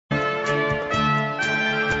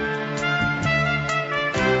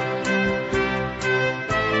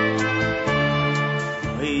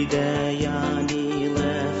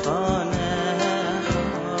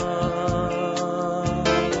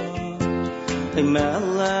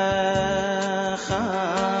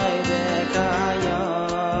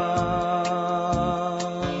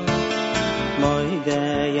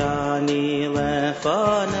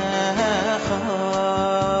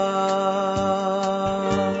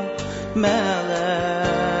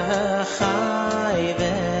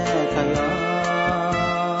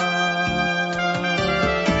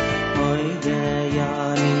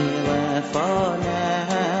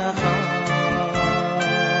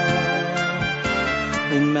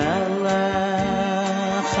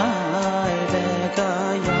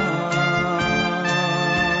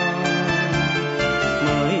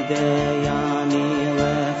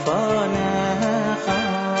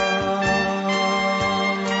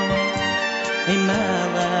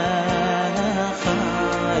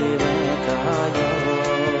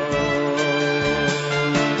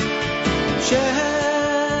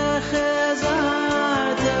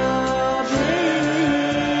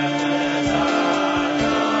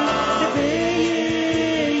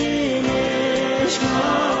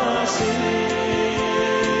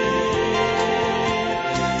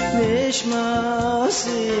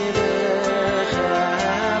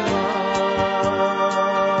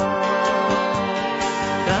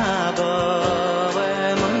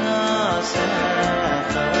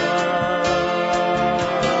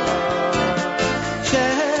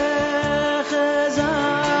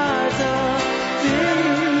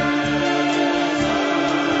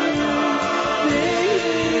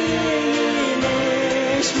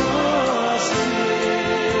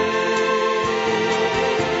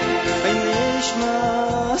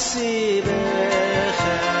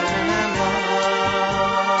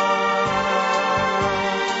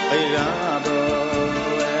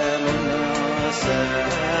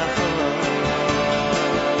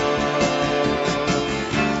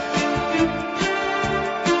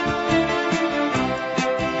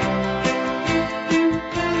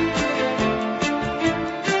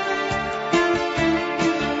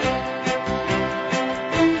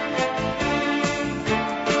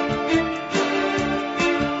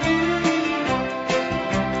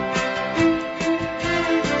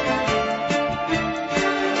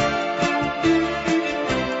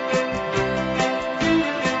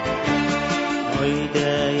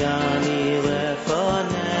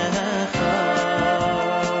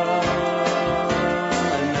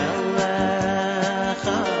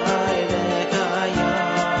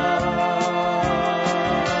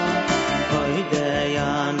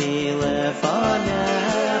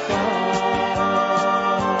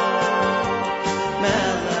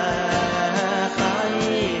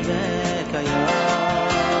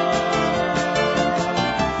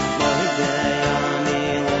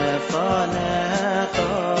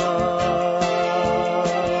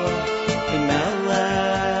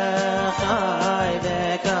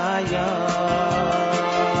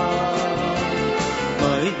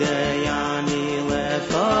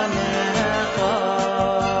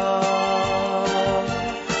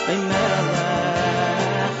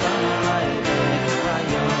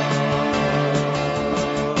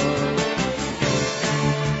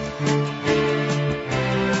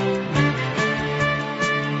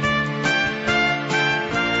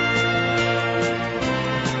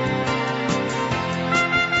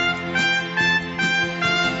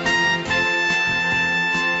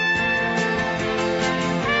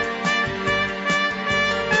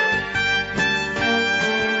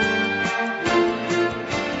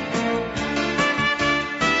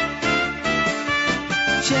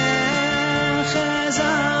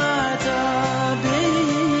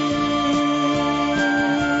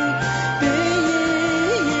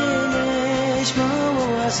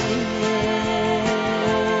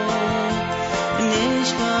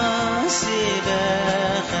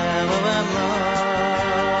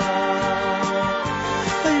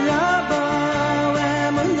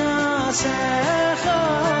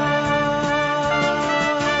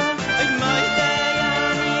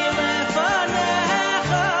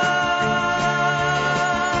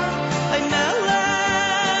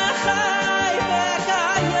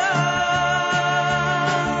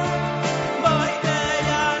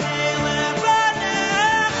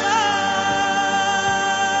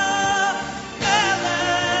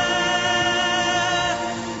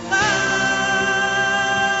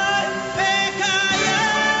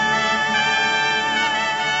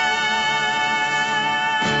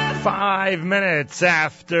Minutes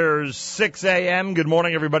after 6 a.m. Good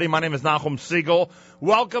morning, everybody. My name is Nachum Siegel.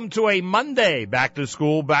 Welcome to a Monday. Back to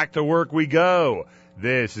school, back to work we go.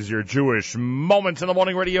 This is your Jewish Moments in the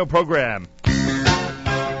Morning radio program.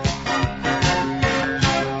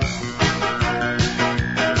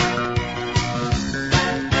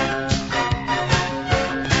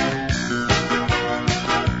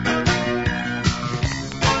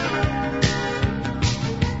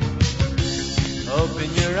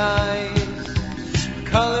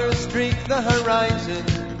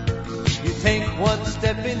 one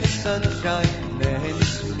step in the sunshine and you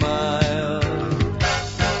smile.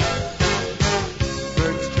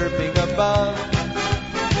 Birds chirping above,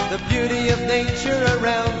 the beauty of nature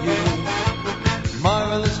around you.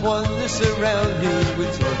 Marvelous wonders surround you.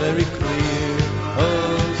 It's all very clear,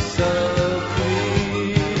 oh so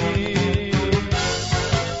clear.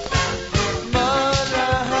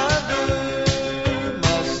 Marahabu,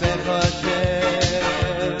 Masech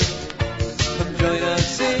Hashem. Come join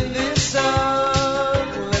us in this song.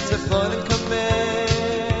 Let's have fun and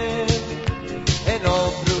command. And all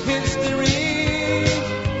through history,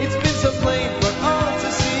 it's been so plain for all to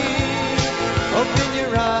see. Open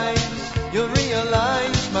your eyes, you'll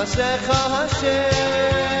realize Masech Hashem.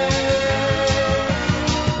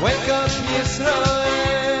 Wake up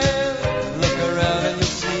Yisrael, look around and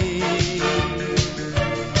you'll see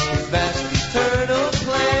His vast eternal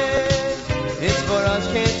plan. It's for us,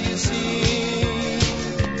 can't you see?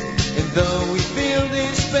 And though we feel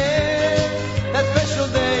despair, that special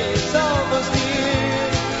day is almost here.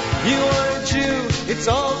 You are a Jew, it's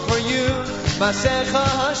all for you, Masech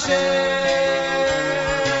Hashem.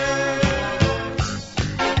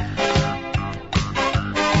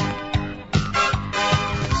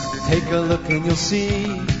 Take a look and you'll see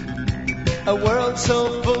a world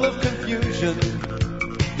so full of confusion.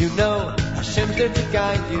 You know Hashem's there to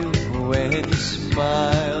guide you when you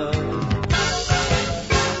smile.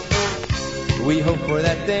 We hope for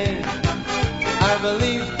that day. Our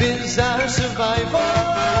belief is our survival.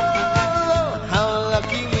 Oh, how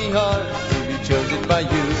lucky we are to be chosen by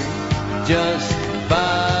you, just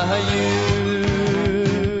by you.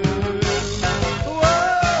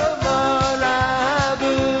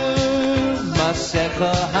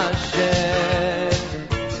 Hashem.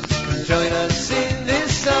 Join us in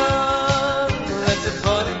this song. Let's have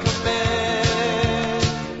fun and command.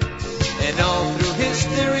 And all through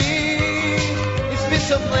history, it's been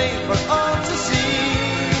so plain for all to see.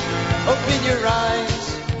 Open your eyes,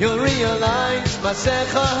 you'll realize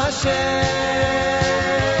Masech Hashem.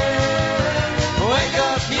 Wake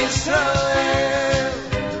up Yisrael,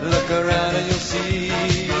 look around and you'll see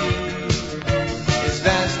His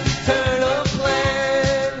vast eternal plan.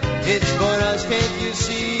 It's for us, can't you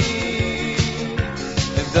see?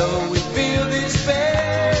 And though we feel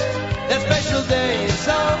despair, that special day is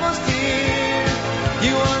almost here.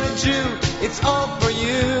 You are a Jew, it's all for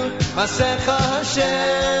you, Masech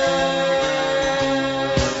Hashem.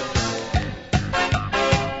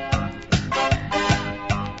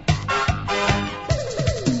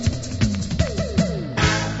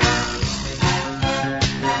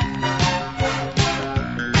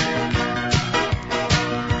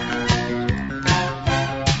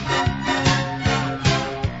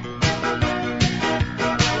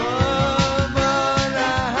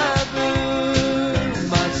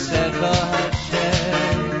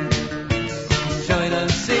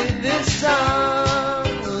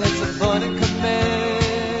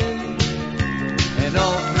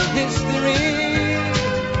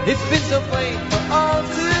 It's been so plain for all to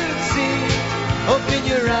see. Open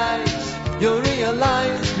your eyes, you'll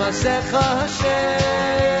realize Masech Hashem.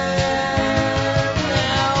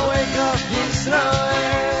 Now wake up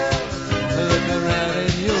Yisrael, look around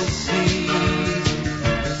and you'll see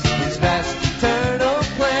His vast eternal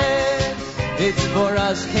plan. It's for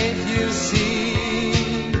us, can't you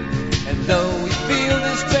see? And though we feel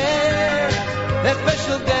despair, that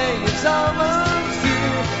special day is almost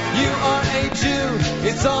here. You are a Jew,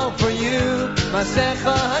 it's all for you, Masech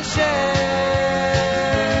Hashem.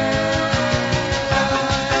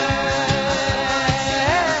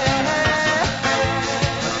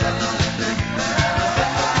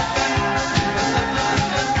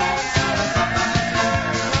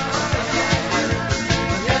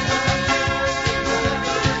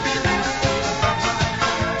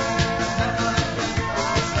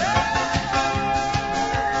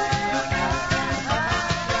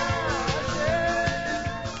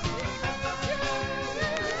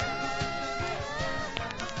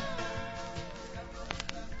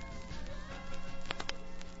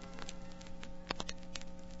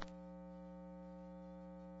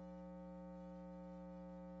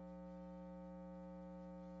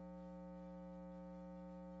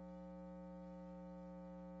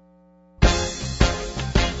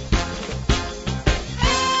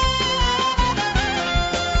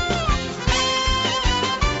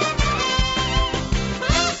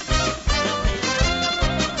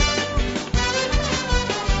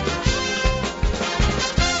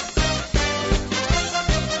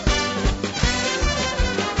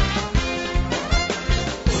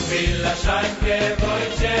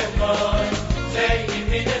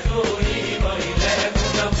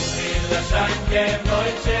 Say,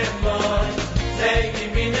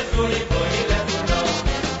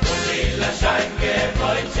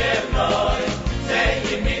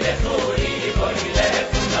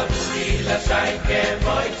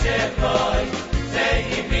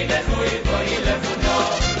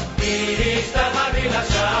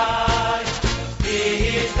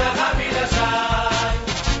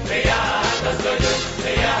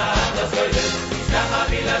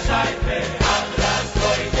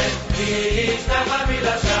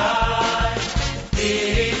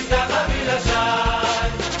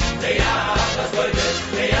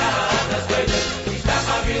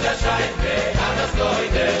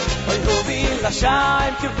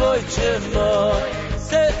 Shine ke voit chemoy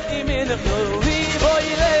set im in the glory boy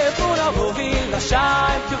lefun avovin la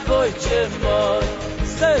shine ke voit chemoy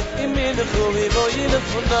set im in the glory boy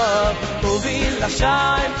lefun avovin la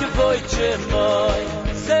shine ke voit chemoy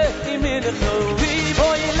set im in the glory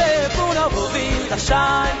boy lefun avovin la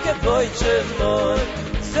shine ke voit chemoy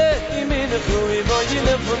set im in the glory boy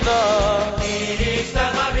lefun is ta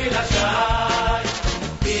la shine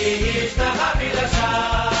is ta la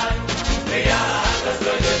shine das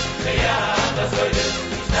Leute,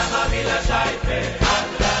 ich nach Amila Scheibe,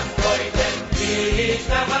 Andras Leute, ich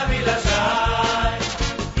nach Amila Scheibe,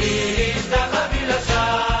 ich nach Amila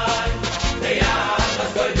Scheibe,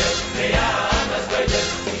 das Leute,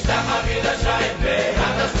 ich nach Amila Scheibe,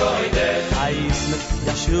 das Leute. Eis mit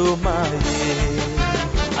Yashumayim,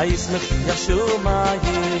 Eis mit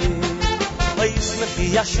Yashumayim, Eis mit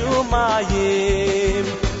Yashumayim,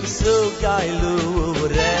 so geilu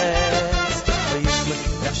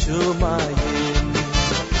Yashumayim,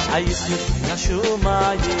 Ayismich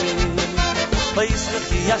Yashumayim,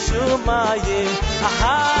 Ayismich Yashumayim,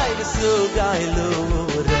 Ahai Vesugay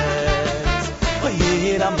Lures,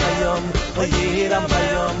 Oyiram Hayom, Oyiram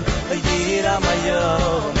Hayom, Oyiram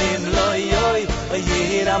Hayom, Im Loyoy,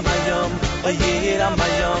 Oyiram Hayom, Oyiram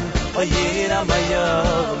Hayom, Oyiram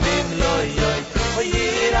Hayom, Im Loyoy,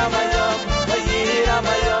 Oyiram Hayom, Oyiram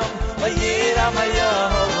Hayom, Oyiram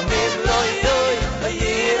Hayom, Im Loyoy.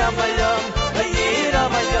 Ayiram ayom,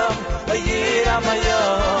 ayiram ayom, ayiram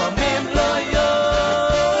ayom, im loyom.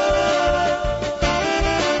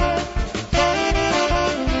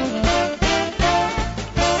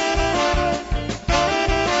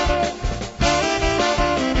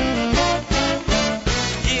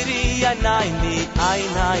 Yiri anayni,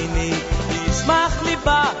 aynayni, yismach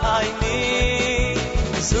liba ayni.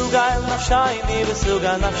 Besugal nafshayni,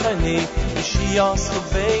 besugal nafshayni, yishiyos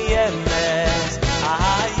chuveyemes.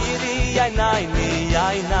 Ayiri aynayni,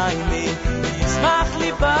 aynayni, yismach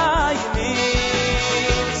libayni.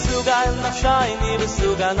 Besugal nafshayni,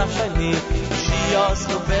 shiyos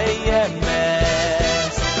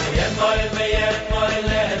chuveyemes. Yemoy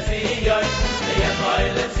leziyoy, yemoy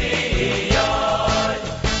leziyoy,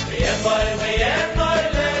 yemoy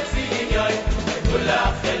leziyoy,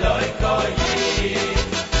 kulach eloy koyim.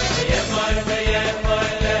 Yemoy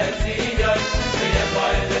leziyoy,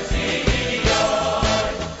 yemoy leziyoy.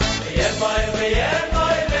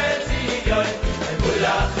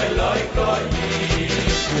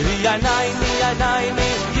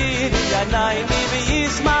 Yanayni,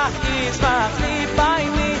 v'yismach li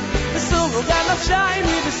bayni, v'sugal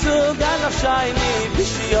nafshayni,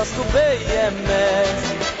 v'shiyosku beyemes.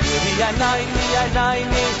 Yanayni,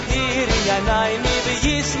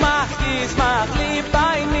 v'yismach li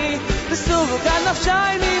bayni, v'sugal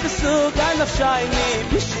nafshayni,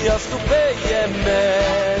 v'shiyosku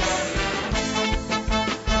beyemes.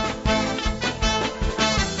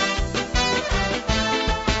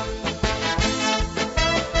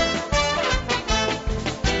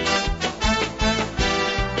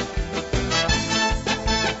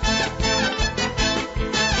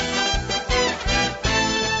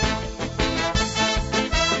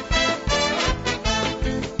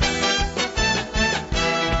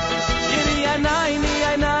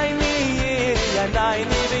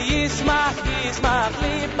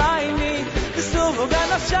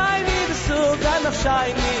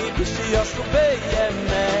 Shiny, v'shiyos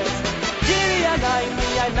beyemes. Yiri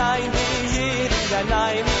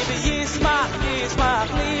yanayni, v'yismach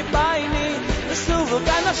li bayni.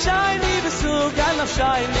 V'sugan nafshayni,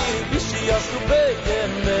 v'shiyos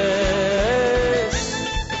beyemes.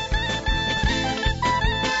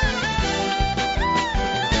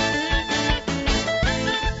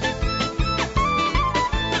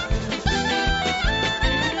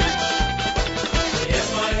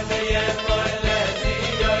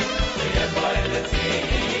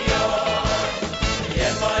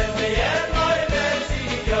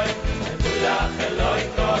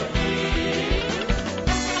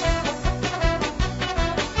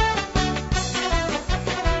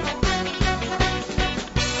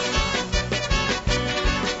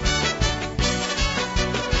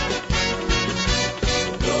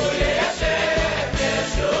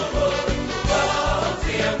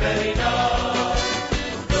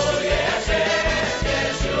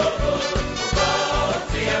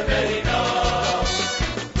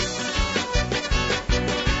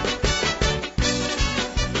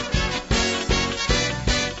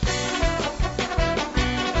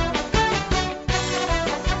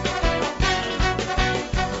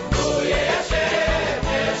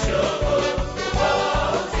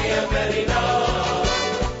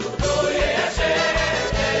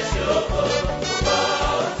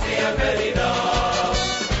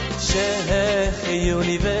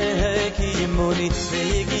 שהחיוני והקימוני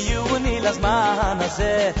והגיוני לזמן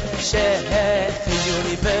הזה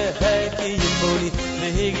שהחיוני והקימוני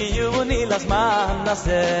והגיוני לזמן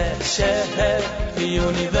הזה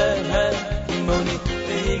שהחיוני והקימוני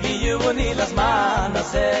והגיוני לזמן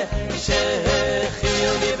הזה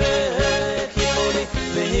שהחיוני והקימוני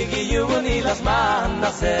והגיוני לזמן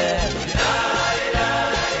הזה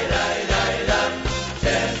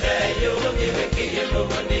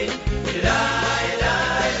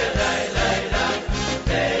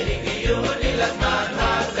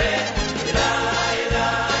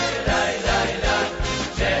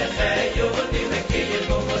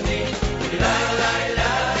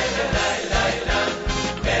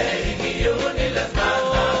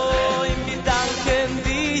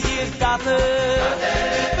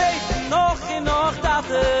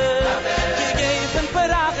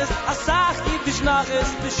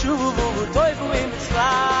Naches beschuvu toivu im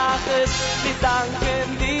Slaches wir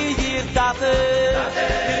danken dir Tate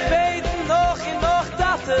wir beten noch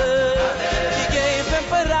Tate wir geben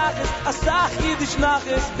Parages asach jedes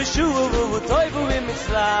Naches beschuvu toivu im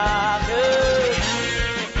Slaches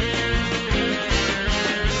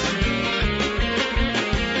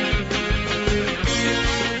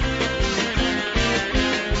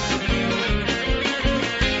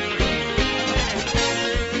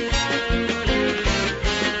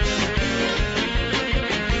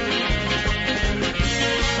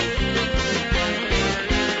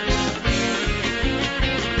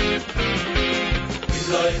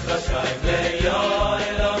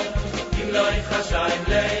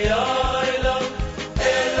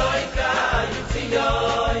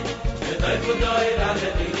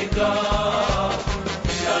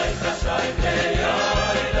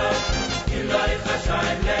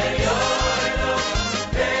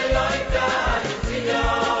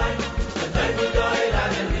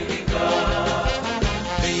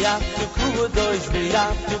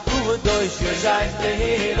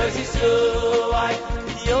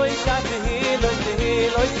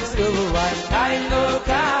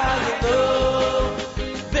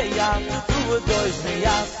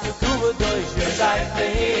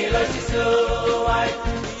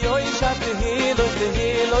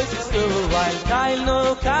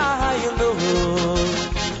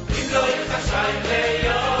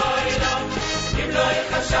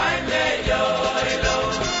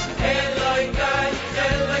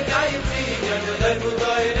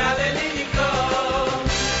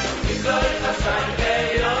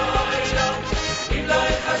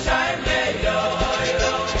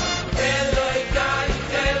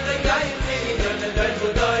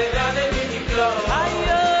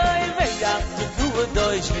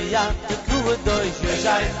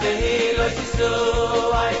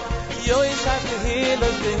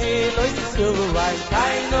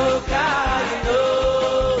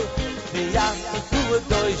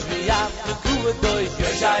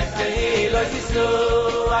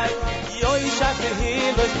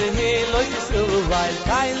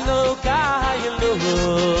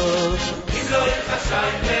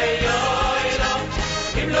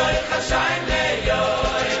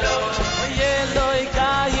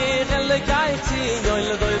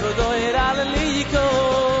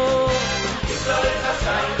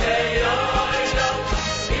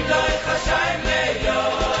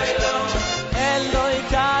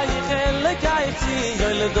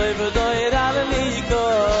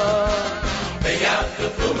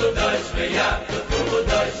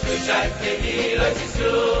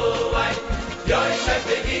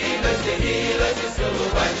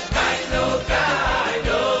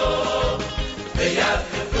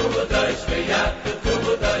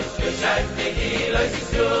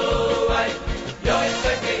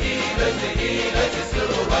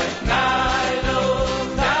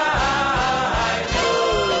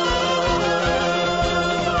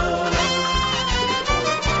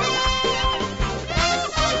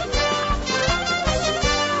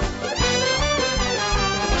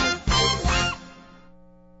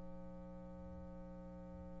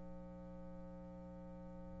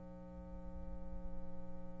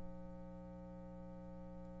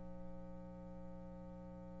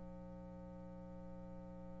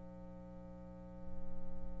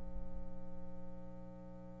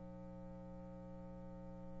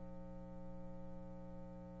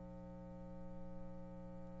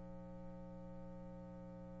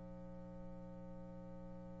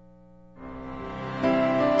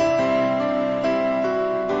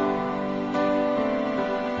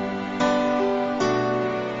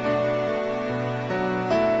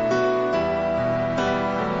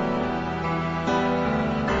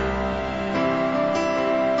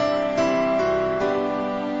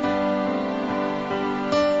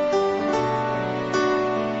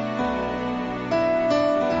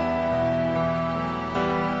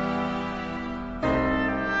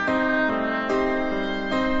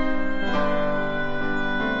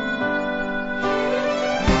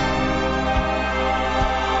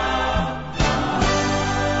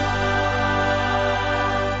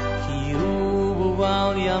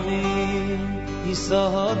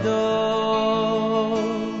Yisodo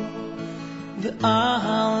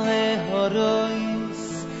Ve'ale horois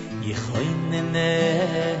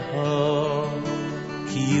Yechoineneho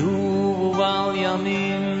Kiyu al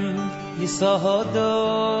yamim Yisodo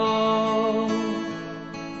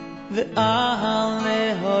Ve'ale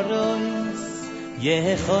horois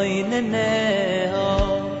Yechoineneho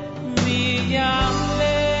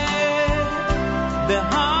Miyamle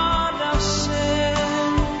Behar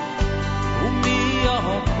Hashem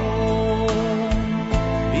Umiyakum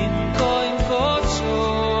Bin Koim Kocho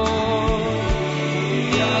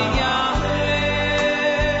Miyamle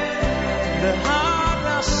Behar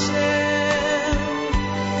Hashem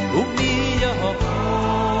Umiyakum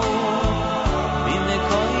Bin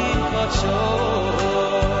Koim Kocho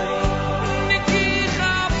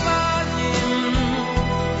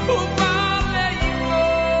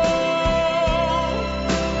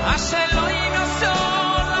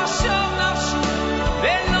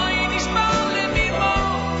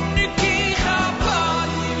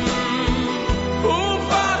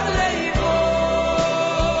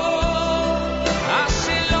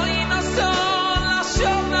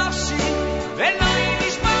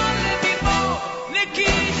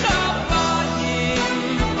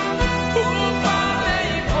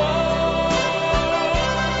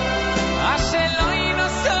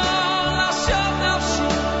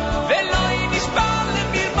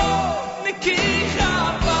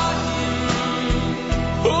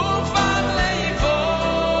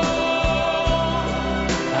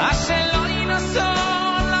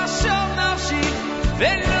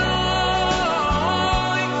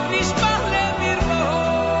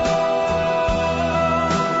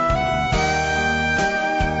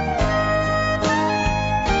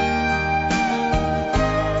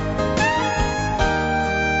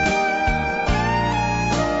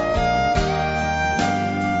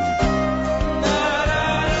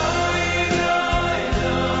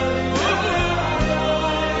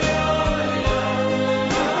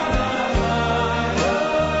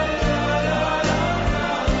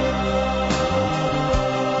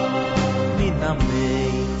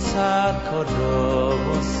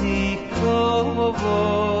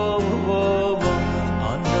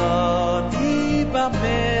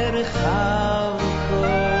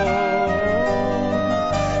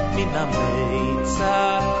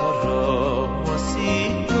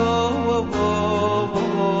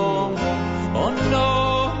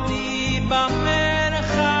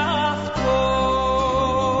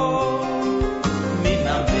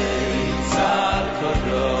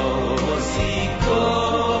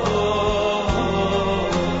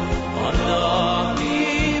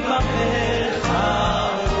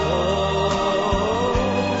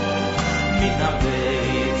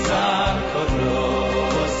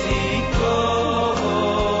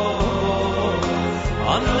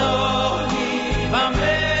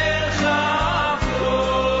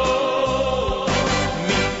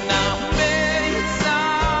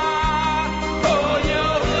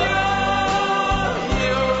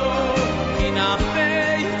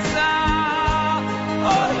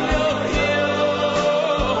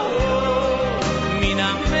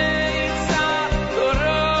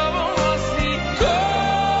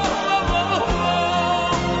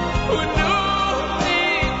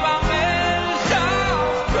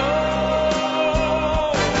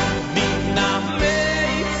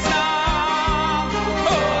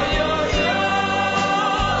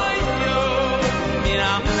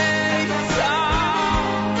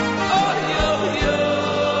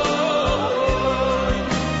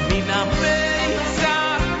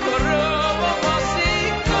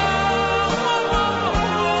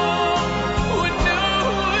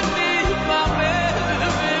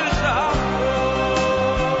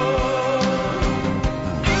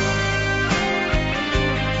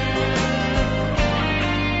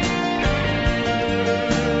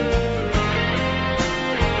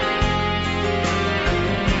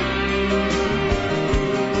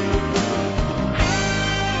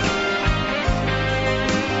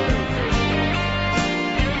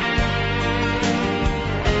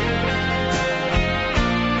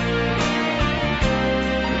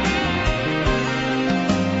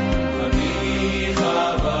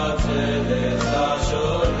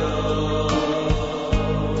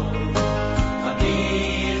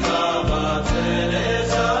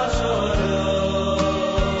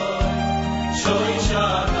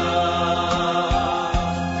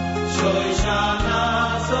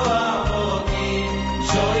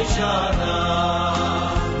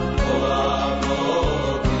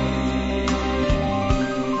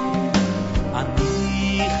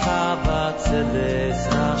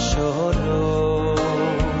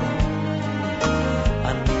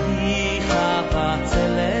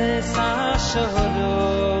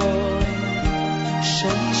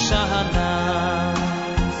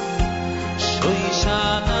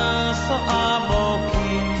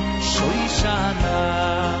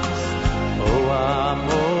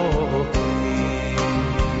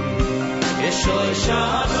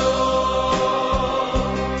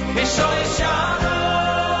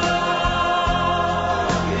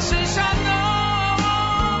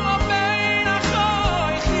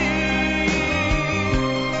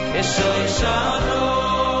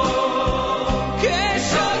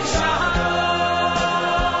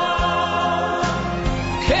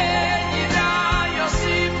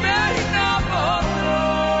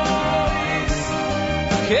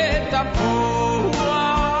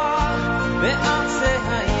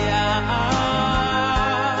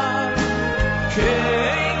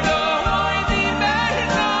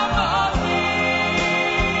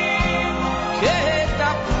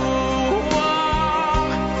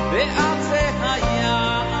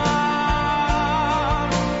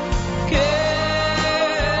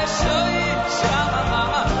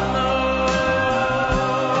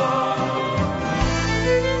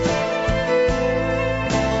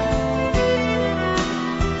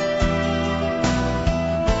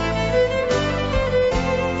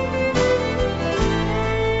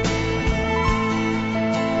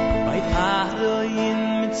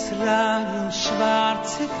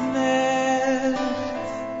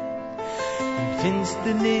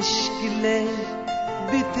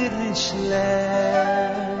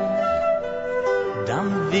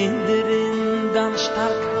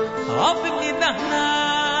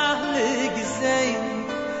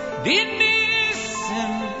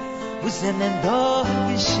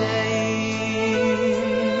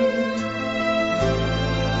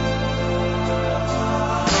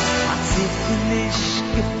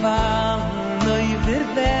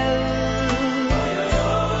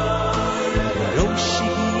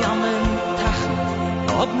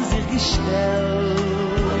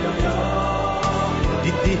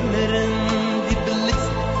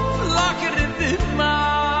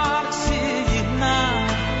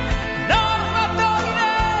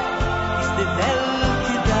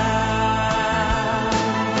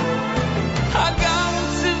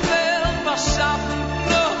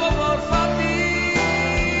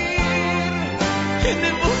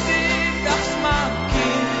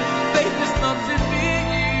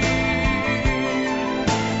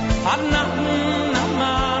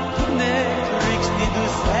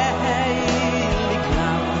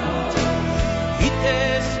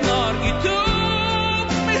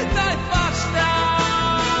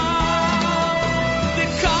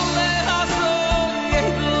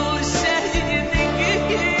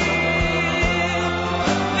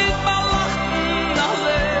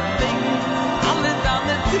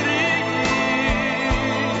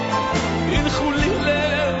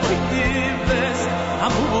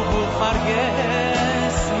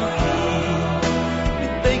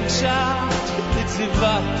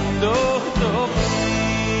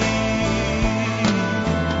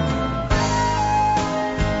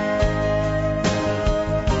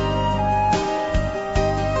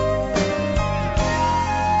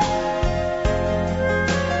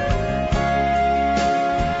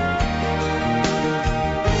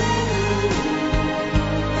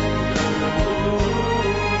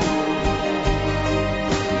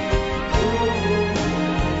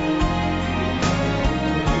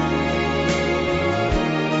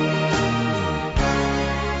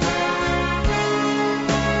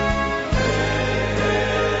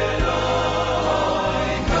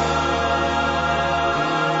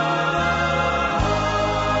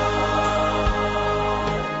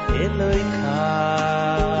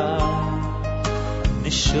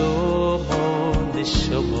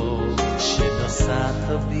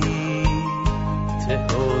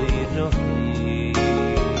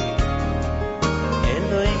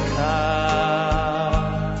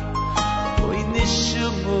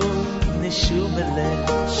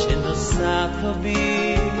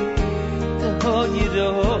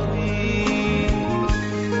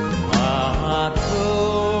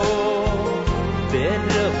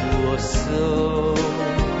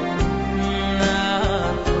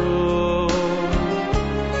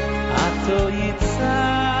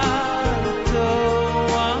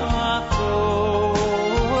Ato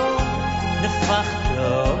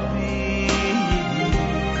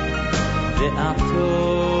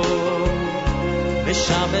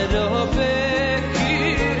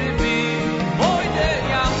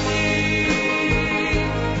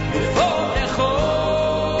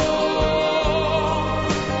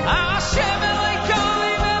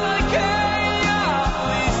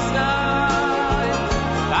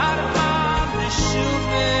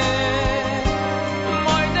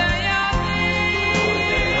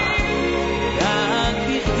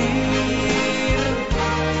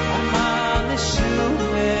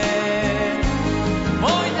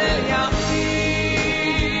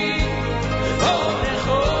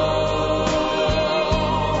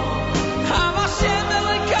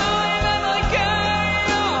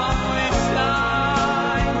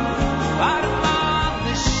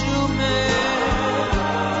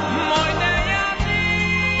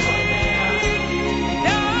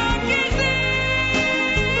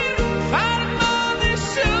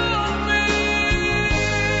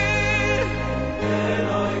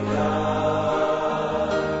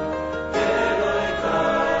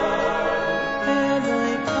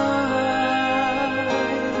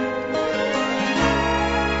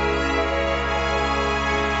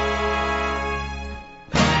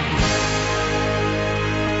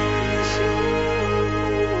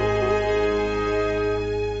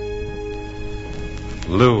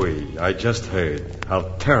Louis, I just heard. How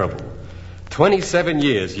terrible. 27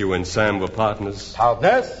 years you and Sam were partners.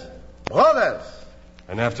 Partners? Brothers.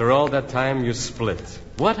 And after all that time, you split.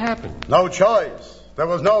 What happened? No choice. There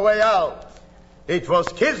was no way out. It was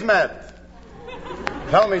kismet.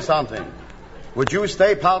 Tell me something. Would you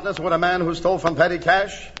stay partners with a man who stole from petty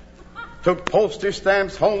cash? Took postage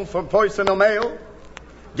stamps home for personal mail?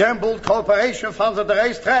 Gambled corporation funds at the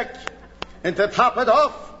racetrack? And to top it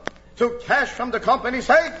off, took cash from the company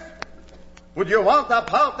safe? Would you want a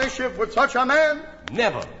partnership with such a man?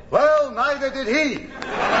 Never. Well, neither did he.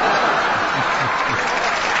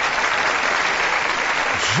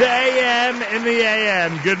 JM in the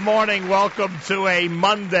AM. Good morning. Welcome to a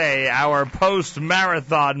Monday, our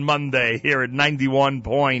post-marathon Monday here at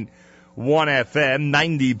 91.1 FM,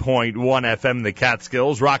 90.1 FM, the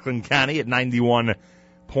Catskills, Rockland County at 91.9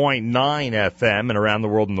 FM, and around the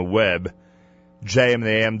world on the web,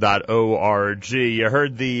 jmintheam.org. You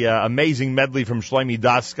heard the amazing medley from Shlomi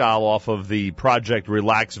Daskal off of the Project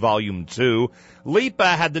Relax Volume 2. Lipa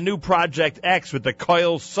had the new Project X with the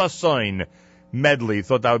Koil Susoin medley.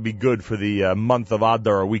 Thought that would be good for the month of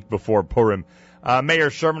Adar, a week before Purim. Mayor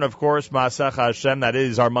Sherman, of course, Ma'aseh Hashem, that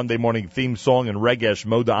is our Monday morning theme song, and Regesh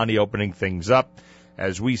Modani opening things up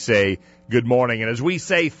as we say good morning. And as we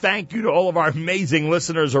say thank you to all of our amazing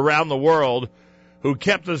listeners around the world who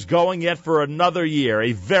kept us going yet for another year.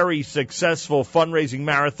 A very successful fundraising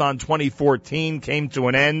marathon 2014 came to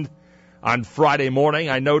an end on Friday morning.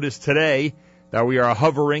 I noticed today that we are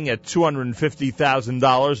hovering at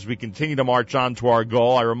 $250,000 as we continue to march on to our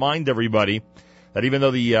goal. I remind everybody that even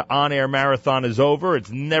though the on-air marathon is over,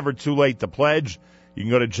 it's never too late to pledge. You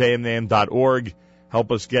can go to jmintheam.org,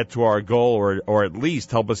 help us get to our goal, or at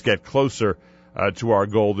least help us get closer to our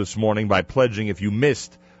goal this morning by pledging if you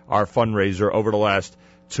missed our fundraiser over the last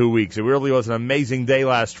 2 weeks. It really was an amazing day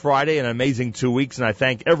last Friday, an amazing 2 weeks, and I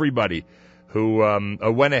thank everybody who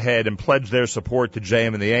went ahead and pledged their support to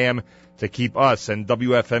JM and the AM to keep us and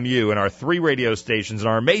WFMU and our 3 radio stations and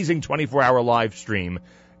our amazing 24-hour live stream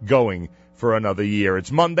going for another year.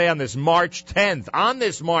 It's Monday on this March 10th. On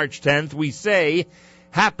this March 10th, we say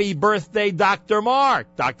happy birthday, Dr. Mark.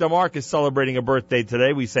 Dr. Mark is celebrating a birthday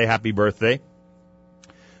today. We say happy birthday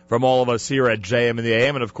from all of us here at JM and the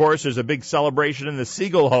AM. And, of course, there's a big celebration in the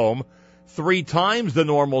Siegel home. 3 times the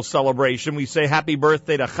normal celebration. We say happy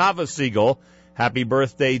birthday to Chava Siegel, happy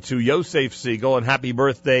birthday to Yosef Siegel, and happy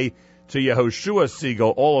birthday to Yehoshua Siegel,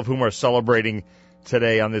 all of whom are celebrating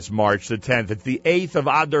today on this March the 10th. It's the 8th of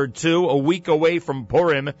Adar 2, a week away from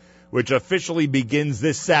Purim, which officially begins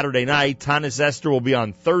this Saturday night. Tanis Esther will be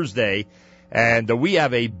on Thursday, and we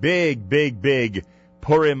have a big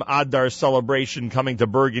Purim Adar celebration coming to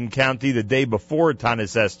Bergen County the day before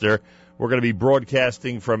Tanis Esther. We're going to be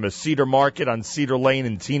broadcasting from a Cedar Market on Cedar Lane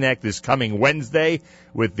in Teaneck this coming Wednesday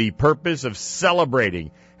with the purpose of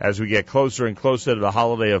celebrating as we get closer and closer to the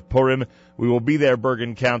holiday of Purim. We will be there,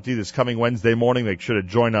 Bergen County, this coming Wednesday morning. Make sure to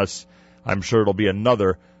join us. I'm sure it'll be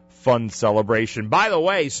another fun celebration. By the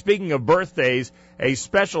way, speaking of birthdays, a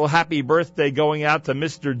special happy birthday going out to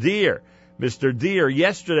Mr. Deere. Mr. Deere,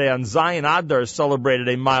 yesterday on Zion Adar, celebrated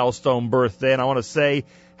a milestone birthday, and I want to say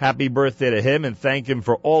happy birthday to him and thank him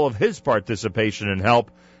for all of his participation and help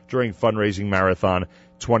during Fundraising Marathon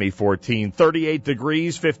 2014. 38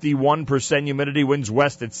 degrees, 51% humidity, winds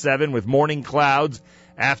west at 7 with morning clouds,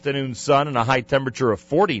 afternoon sun, and a high temperature of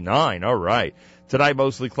 49. All right. Tonight,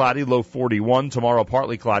 mostly cloudy, low 41. Tomorrow,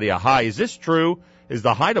 partly cloudy, a high. Is this true? Is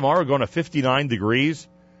the high tomorrow going to 59 degrees?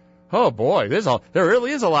 Oh, boy, there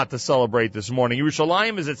really is a lot to celebrate this morning.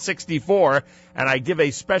 Yerushalayim is at 64, and I give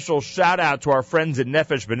a special shout-out to our friends at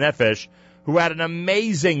Nefesh B'Nefesh, who had an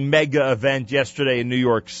amazing mega event yesterday in New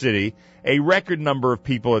York City. A record number of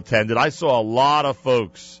people attended. I saw a lot of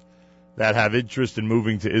folks that have interest in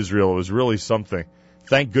moving to Israel. It was really something.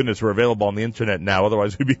 Thank goodness we're available on the Internet now.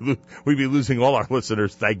 Otherwise, we'd be losing all our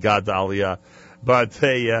listeners. Thank God to Aliyah. But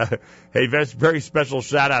a very special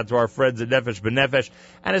shout-out to our friends at Nefesh B'Nefesh,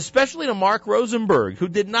 and especially to Mark Rosenberg, who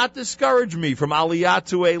did not discourage me from Aliyah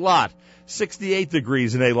to Eilat. 68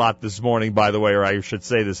 degrees in Eilat this morning, by the way, or I should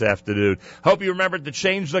say this afternoon. Hope you remembered to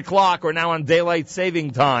change the clock. We're now on daylight saving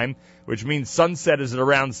time, which means sunset is at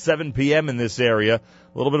around 7 p.m. in this area.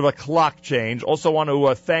 A little bit of a clock change. Also want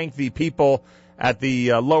to thank the people at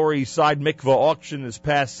the Lower East Side Mikvah auction this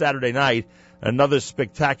past Saturday night. Another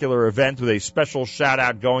spectacular event with a special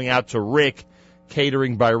shout-out going out to Rick.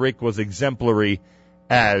 Catering by Rick was exemplary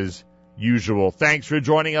as usual. Thanks for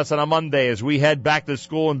joining us on a Monday as we head back to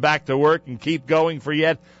school and back to work and keep going for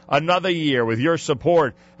yet another year with your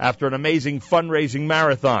support after an amazing fundraising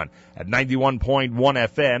marathon at 91.1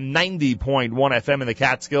 FM, 90.1 FM in the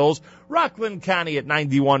Catskills, Rockland County at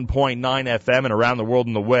 91.9 FM, and around the world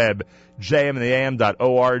on the web,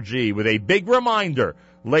 jmandtheam.org, with a big reminder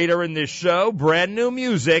later in this show, brand new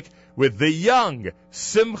music with the young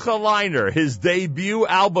Simcha Leiner. His debut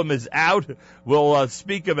album is out. We'll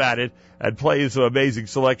speak about it and play some amazing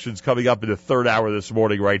selections coming up in the third hour this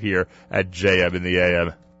morning right here at JM in the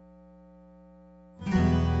AM.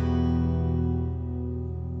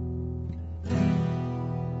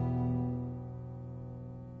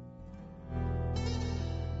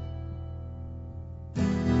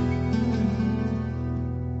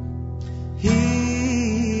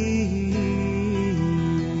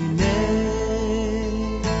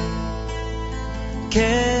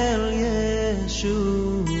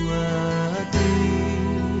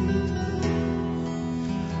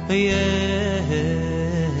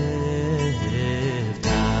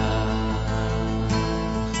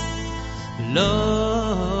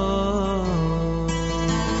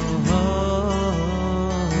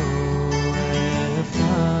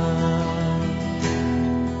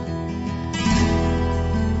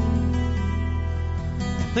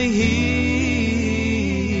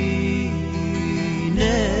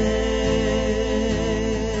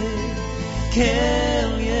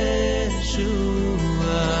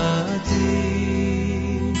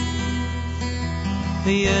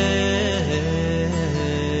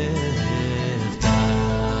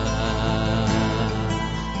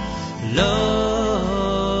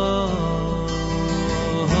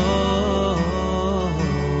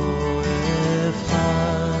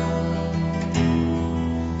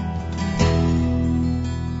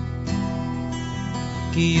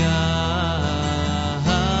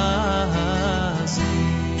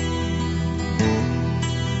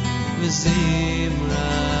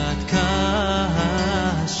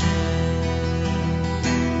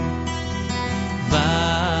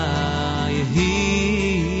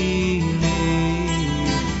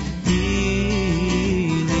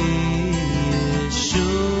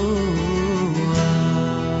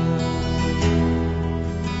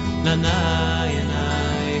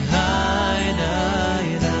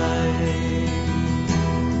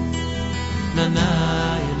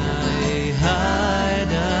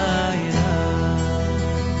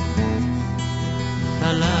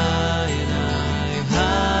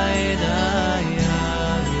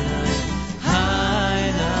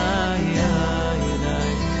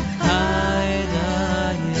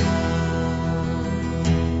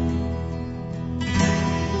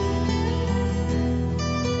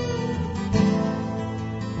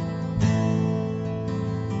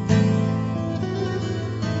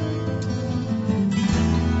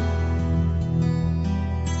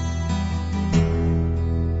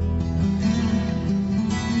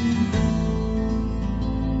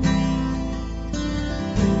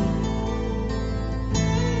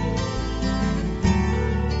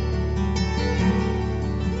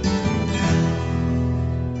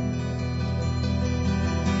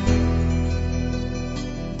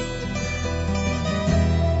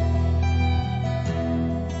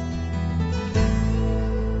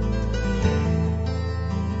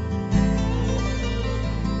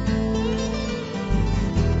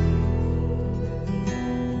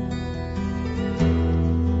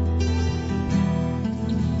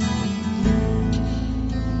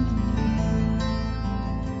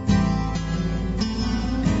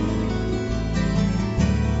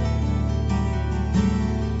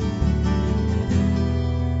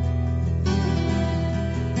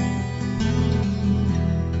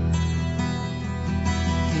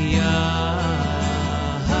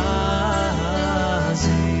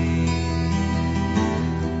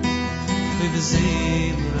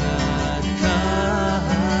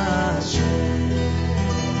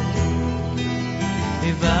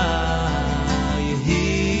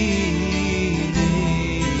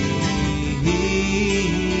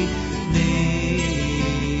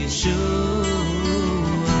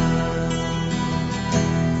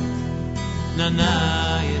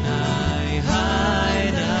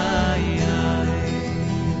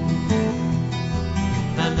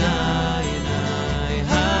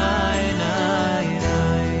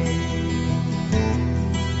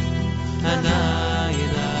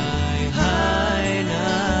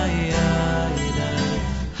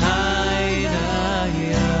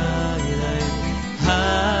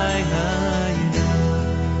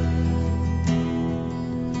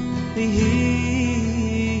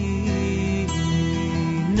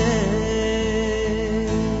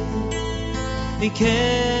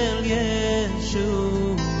 Mikel Yeshuati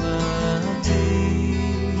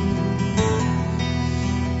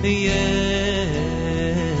Yevta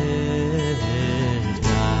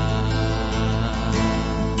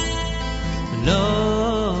Lo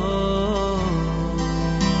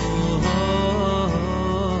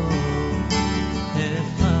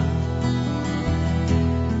Efcha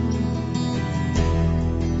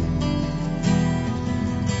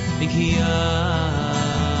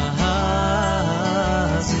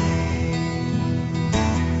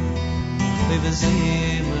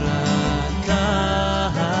Zimrat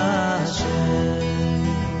Kashem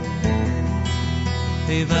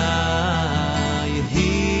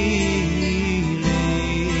Hili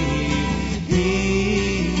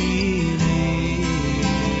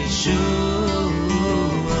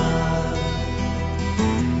Shua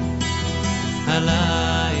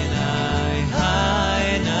Alai Nai Hai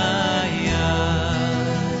Nai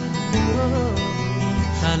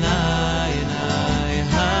Alai Nai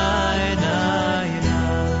Hai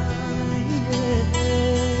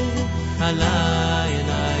Alai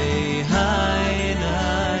Nai Hai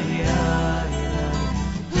Nai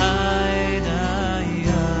Hai Nai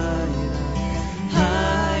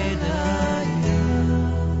Hai Nai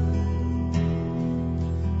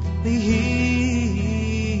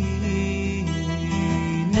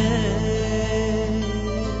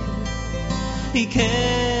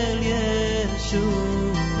Mikel Yeshuati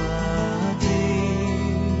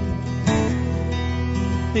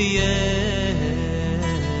Yevta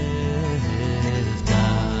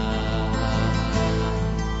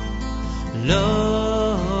Lo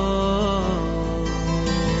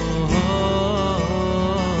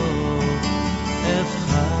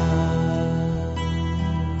Efcha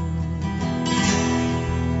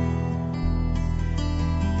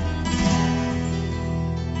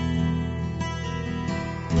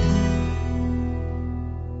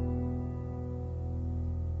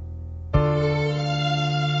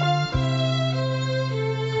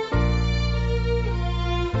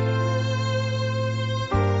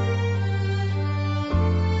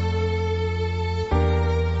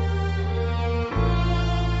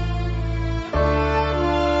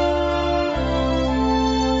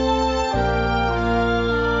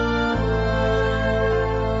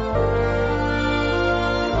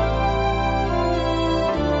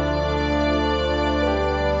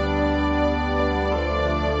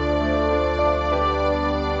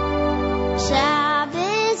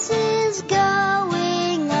Shabbos is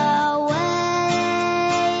going away.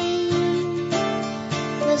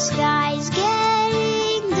 The sky's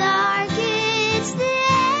getting dark. It's the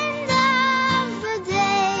end of the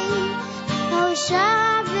day. Oh,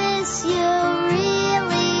 Shabbos, you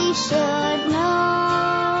really should know.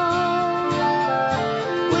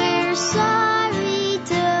 We're sorry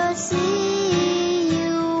to see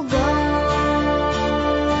you go.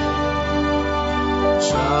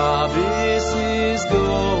 Shabbos is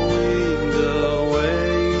going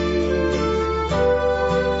away.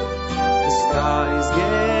 The sky's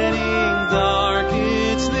getting dark.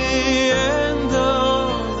 It's the end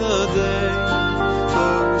of the day.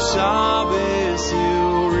 For Shabbos,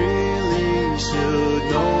 you really should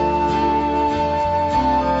know.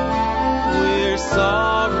 We're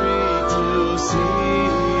sorry to see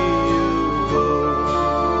you go.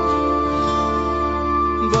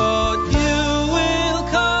 But you will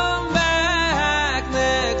come back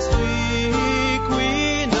next week, we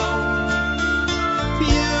know.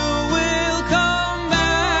 You will come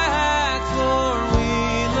back, for we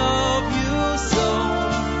love you so.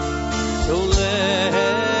 So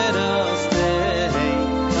let us thank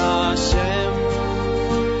Hashem,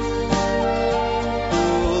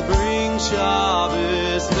 who'll bring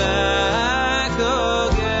Shabbos back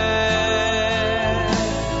again.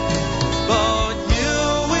 But you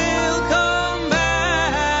will come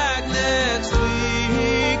back next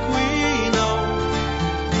week, we know.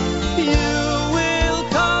 You will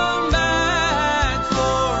come back,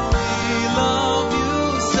 for we love you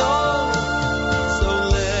so. So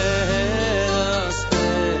let us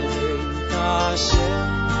thank Hashem,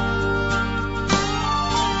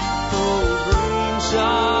 who'll bring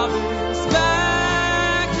Shabbos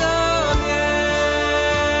back again.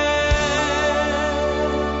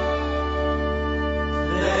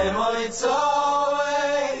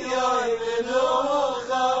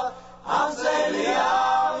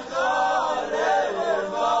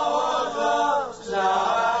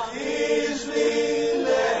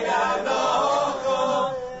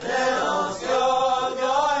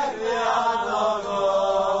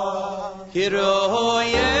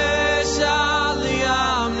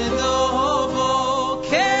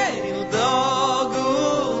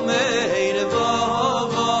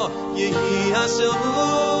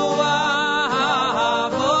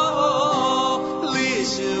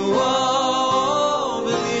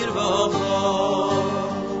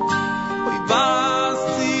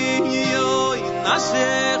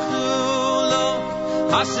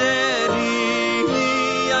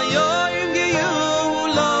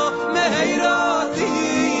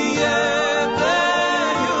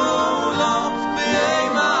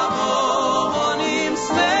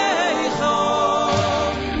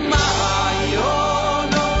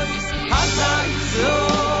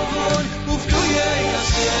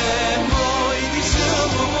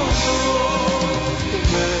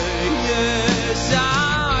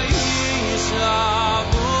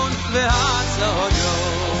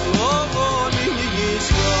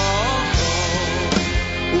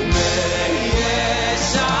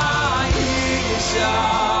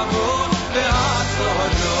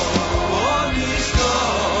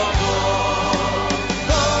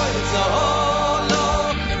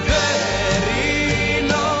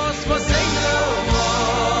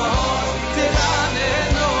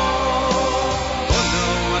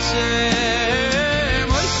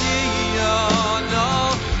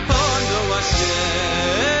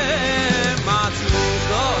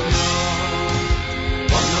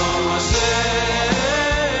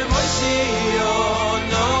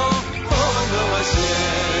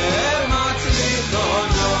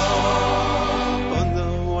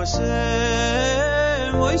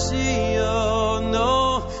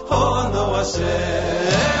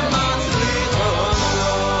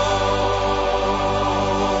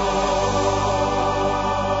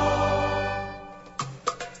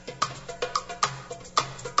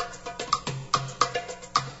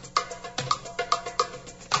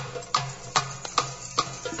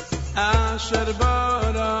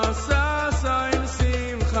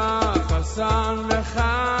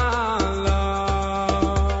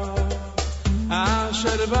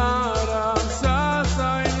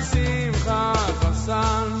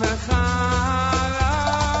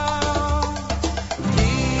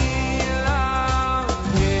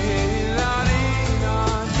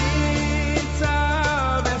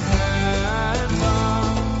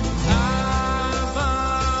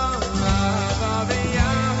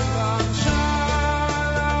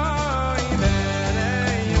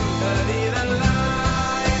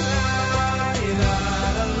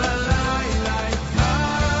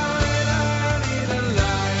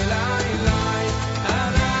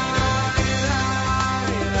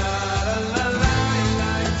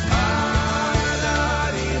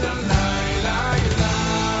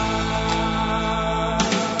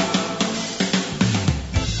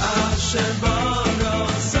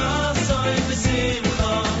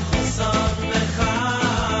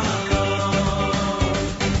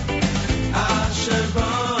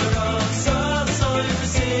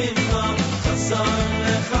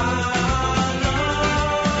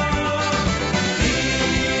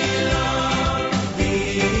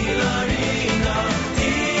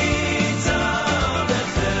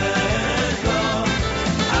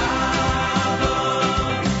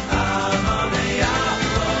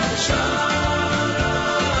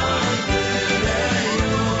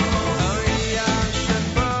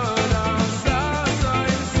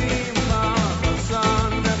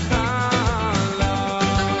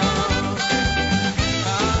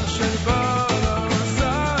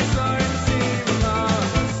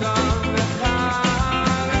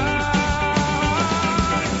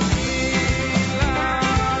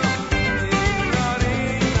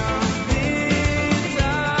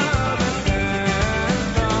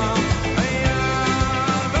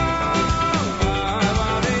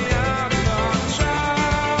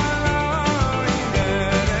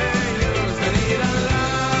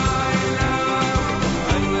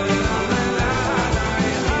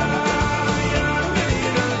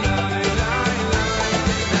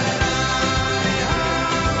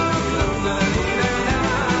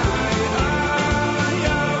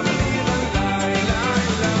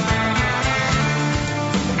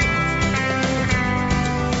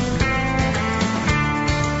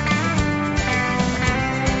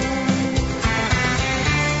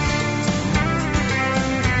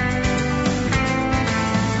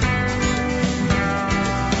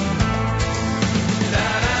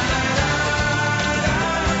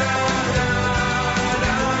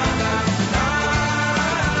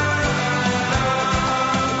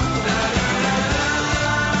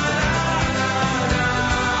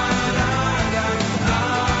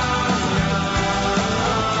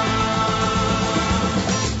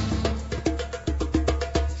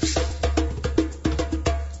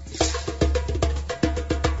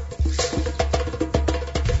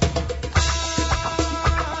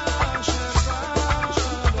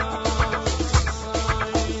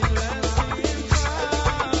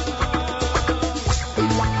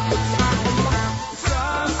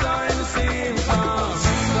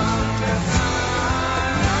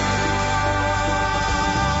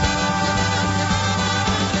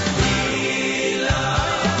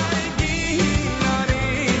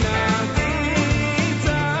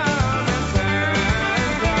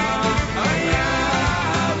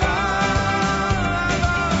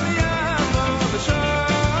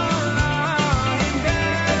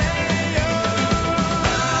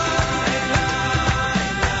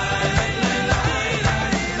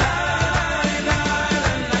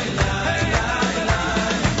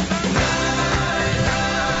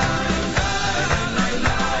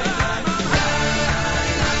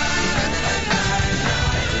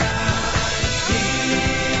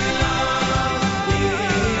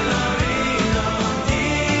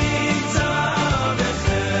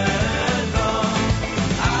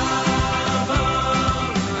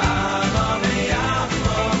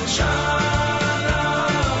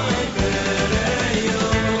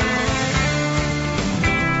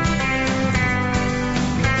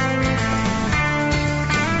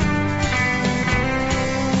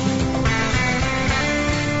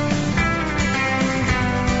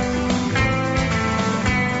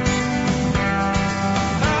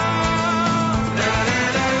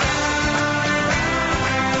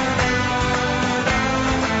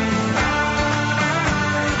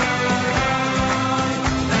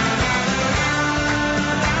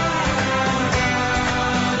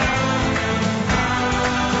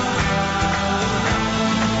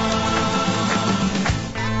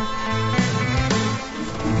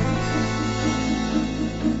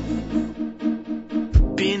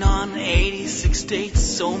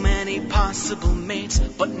 so many possible mates,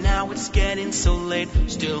 but now it's getting so late.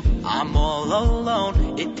 Still, I'm all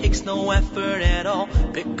alone. It takes no effort at all.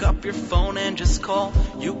 Pick up your phone and just call.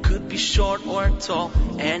 You could be short or tall.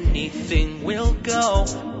 Anything will go.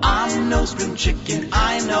 I'm no spring chicken.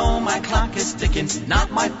 I know my clock is ticking.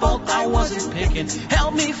 Not my fault, I wasn't picking.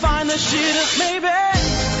 Help me find the shit up, maybe.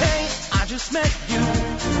 Hey, I just met you,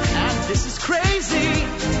 and this is crazy,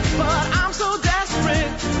 but I'm so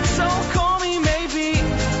desperate. So call me maybe.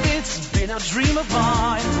 It's been a dream of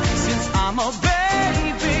mine since I'm a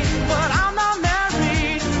baby, but I'm not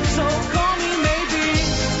married. So call me maybe.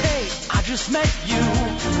 Hey, I just met you,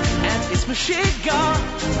 and it's Meshiga,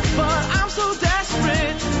 but I'm so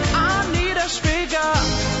desperate. I need a shviga,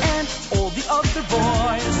 and all the other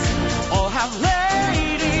boys all have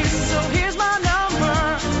ladies. So here's my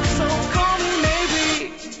number. So call me maybe.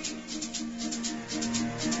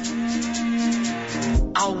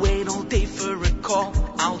 I'll wait all day for a call.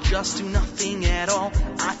 I'll just do nothing at all.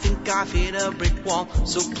 I think I've hit a brick wall.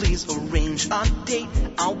 So please arrange a date.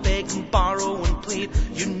 I'll beg and borrow and plead.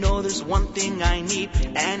 You know there's one thing I need,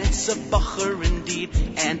 and it's a bacher indeed.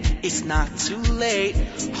 And it's not too late.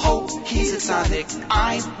 Hope he's a tzaddik.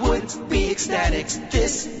 I would be ecstatic.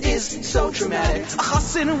 This is so dramatic. A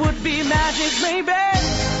chassan would be magic, maybe.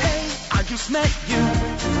 Hey, I just met you,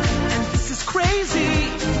 and this is crazy,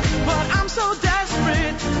 but I'm so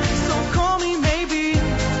desperate. So call me maybe.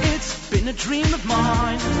 It's been a dream of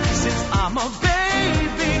mine since I'm a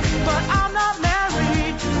baby, but I'm not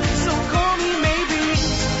married. So call me maybe.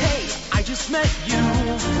 Hey, I just met you,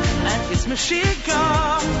 and it's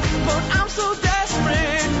Meshiga, but I'm so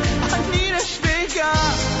desperate. I need a shviga,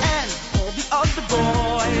 and all the other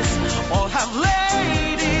boys all have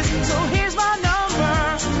ladies. So here's my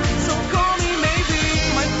number. So call me maybe.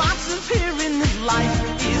 My matzav here in life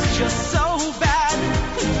is just so bad.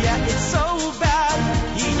 Yeah, it's so bad.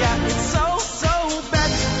 Yeah, it's so bad.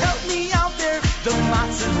 Help me out there. The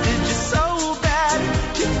matzav is just so bad.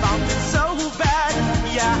 You found it so bad.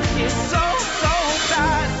 Yeah, it's so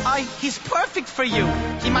bad. He's perfect for you.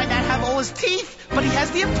 He might not have all his teeth, but he has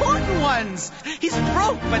the important ones. He's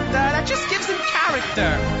broke, but that just gives him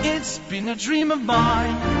character. It's been a dream of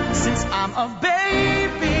mine since I'm a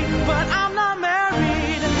baby, but I'm not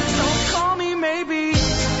married. So call me maybe.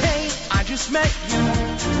 Hey, I just met you,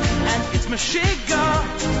 and it's Meshiga,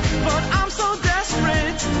 but I'm so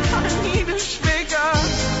desperate. I need a shviga,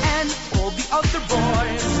 and all the other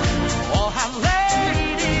boys all have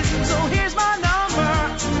ladies. So here's my number.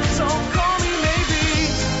 So call me maybe.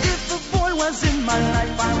 If a boy was in my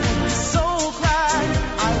life, I would be so glad.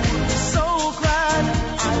 I would be so glad.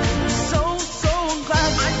 I would be so glad.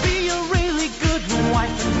 I'd be a really good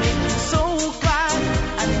wife and make him so glad.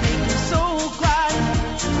 And make him so glad.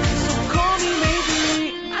 So call me maybe.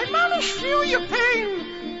 I managed to feel your pain.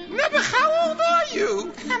 Nebuch, how old are you?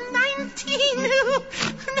 I'm 19. Nebuch,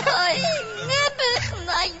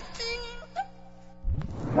 19.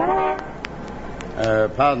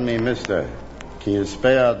 Pardon me, mister. Can you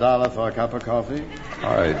spare $1 for a cup of coffee?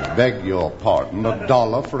 I beg your pardon,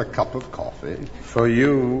 $1 for a cup of coffee? For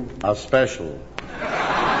you, a special.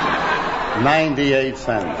 98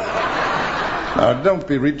 cents. Don't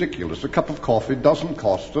be ridiculous. A cup of coffee doesn't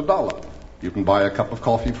cost $1. You can buy a cup of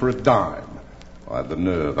coffee for a dime. Why, the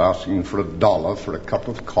nerve asking for $1 for a cup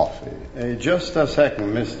of coffee. Just a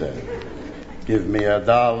second, mister. Give me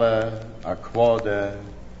 $1, a quarter,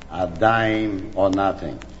 a dime, or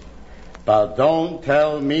nothing. But don't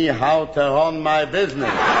tell me how to run my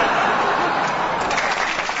business.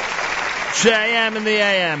 JM in the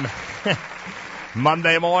AM.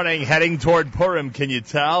 Monday morning, heading toward Purim, can you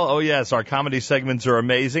tell? Oh, yes, our comedy segments are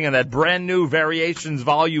amazing. And that brand new Variations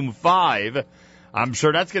Volume 5, I'm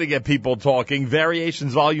sure that's going to get people talking.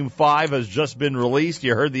 Variations Volume 5 has just been released.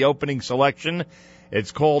 You heard the opening selection.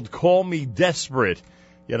 It's called Call Me Desperate.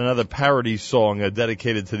 Yet another parody song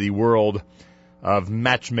dedicated to the world of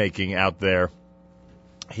matchmaking out there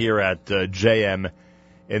here at JM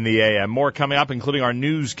in the AM. More coming up, including our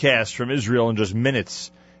newscast from Israel in just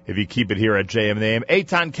minutes, if you keep it here at JM in the AM.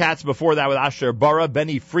 Eitan Katz before that with Asher Bara,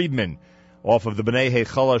 Benny Friedman off of the B'nai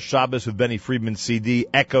Hechala Shabbos with Benny Friedman CD,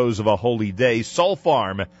 Echoes of a Holy Day. Soul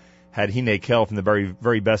Farm had Hine Kel from the very,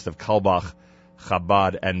 very best of Kalbach,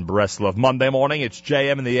 Chabad, and Breslov. Monday morning, it's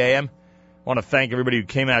JM in the AM. I want to thank everybody who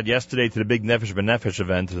came out yesterday to the big Nefesh B'Nefesh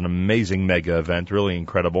event. It's an amazing mega event, really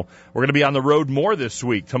incredible. We're going to be on the road more this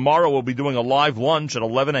week. Tomorrow we'll be doing a live lunch at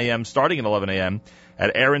 11 a.m., starting at 11 a.m.,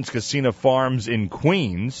 at Aaron's Casino Farms in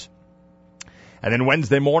Queens. And then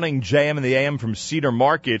Wednesday morning, JM in the AM from Cedar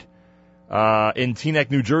Market in Teaneck,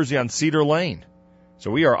 New Jersey on Cedar Lane. So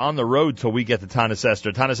we are on the road till we get to Tanis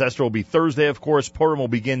Esther. Tanis Esther will be Thursday, of course. Purim will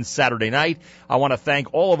begin Saturday night. I want to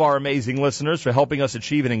thank all of our amazing listeners for helping us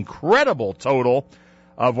achieve an incredible total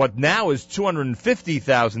of what now is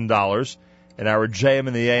 $250,000 in our JM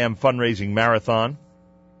in the AM fundraising marathon.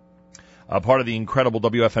 Part of the incredible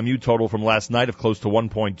WFMU total from last night of close to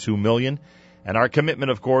 $1.2 million. And our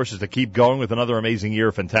commitment, of course, is to keep going with another amazing year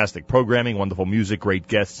of fantastic programming, wonderful music, great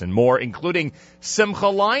guests, and more, including Simcha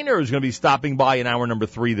Leiner, who's going to be stopping by in hour number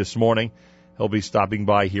 3 this morning. He'll be stopping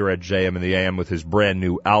by here at JM in the AM with his brand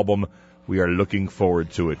new album. We are looking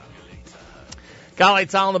forward to it. Galei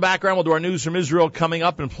Tzahal in the background. We'll do our news from Israel coming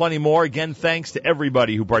up and plenty more. Again, thanks to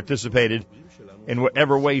everybody who participated in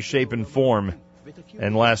whatever way, shape, and form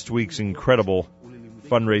in last week's incredible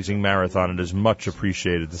fundraising marathon. It is much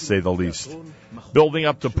appreciated, to say the least. Building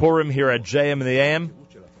up to Purim here at JM in the AM,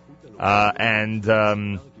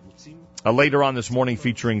 and later on this morning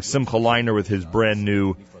featuring Simcha Leiner with his brand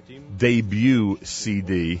new debut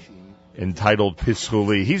CD entitled Pischi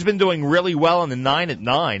Li. He's been doing really well in the 9 at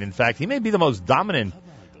 9. In fact, he may be the most dominant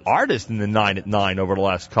artist in the 9 at 9 over the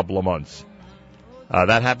last couple of months.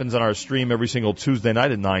 That happens on our stream every single Tuesday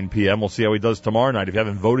night at 9 p.m. We'll see how he does tomorrow night. If you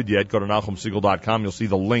haven't voted yet, go to NachumSegal.com. You'll see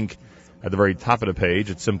the link at the very top of the page.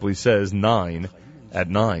 It simply says 9 at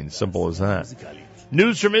 9. Simple as that.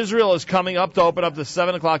 News from Israel is coming up to open up the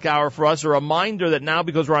 7 o'clock hour for us. A reminder that now,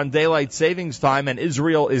 because we're on daylight savings time and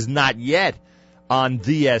Israel is not yet on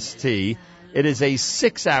DST, it is a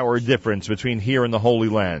 6-hour difference between here and the Holy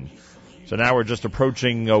Land. So now we're just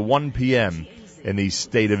approaching 1 p.m. in the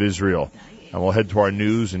state of Israel. And we'll head to our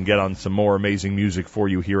news and get on some more amazing music for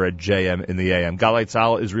you here at JM in the AM. Galei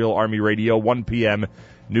Tzahal, Israel Army Radio, 1 p.m.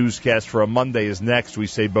 Newscast for a Monday is next. We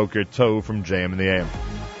say Boker Tov from JM in the AM.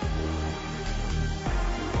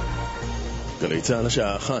 גלי צהל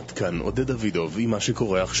השעה 1, כאן עודד דוידוב עם מה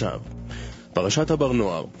שקורה עכשיו. פרשת הבר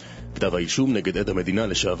נוער. כתב האישום נגד עד המדינה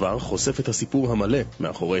לשעבר חושף את הסיפור המלא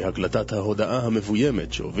מאחורי הקלטת ההודעה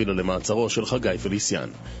המבוימת שהובילה למעצרו של חגי פליסיאן.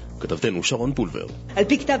 כתבתנו שרון פולבר. על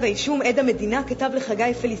פי כתב האישום, עד המדינה כתב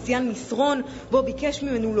לחגי פליסיאן מסרון, בו ביקש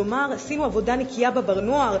ממנו לומר, עשינו עבודה נקייה בבר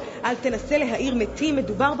נוער, אל תנסה להעיר מתים,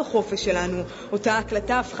 מדובר בחופש שלנו. אותה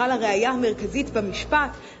הקלטה הפכה לראייה המרכזית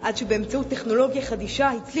במשפט, עד שבאמצעות טכנולוגיה חדישה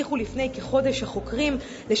הצליחו לפני כחודש החוקרים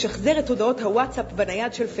לשחזר את הודעות הוואטסאפ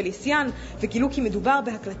בנייד של פליסיאן, וגילו כי מדובר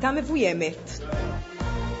בהקלטה מבוימת.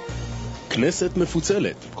 כנסת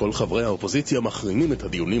מפוצלת. כל חברי האופוזיציה מחרימים את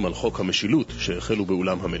הדיונים על חוק המשילות שהחלו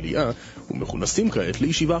באולם המליאה ומכונסים כעת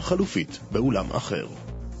לישיבה חלופית באולם אחר.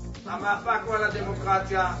 המאבק הוא על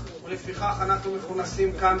הדמוקרטיה, ולפיכך אנחנו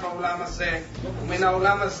מכונסים כאן באולם הזה, ומן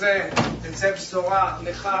העולם הזה תצא בשורה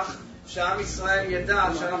לכך שעם ישראל ידע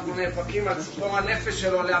שאנחנו נאבקים על ציפור הנפש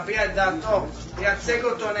שלו, להביע את דעתו, לייצג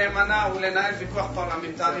אותו נאמנה ולנהל ויכוח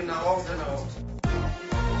פרלמנטרי נאור ונאות.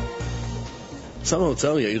 שר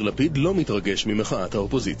האוצר יאיר לפיד לא מתרגש ממחאת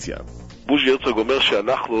האופוזיציה. בוז'י הרצוג אומר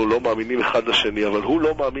שאנחנו לא מאמינים אחד לשני, אבל הוא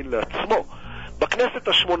לא מאמין לעצמו. בכנסת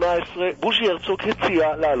ה-18 בוז'י הרצוג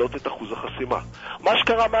הציע להעלות את אחוז החסימה. מה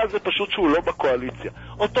שקרה מאז זה פשוט שהוא לא בקואליציה.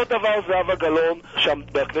 אותו דבר זהבה גלאון שם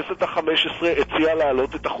בכנסת ה-15 הציע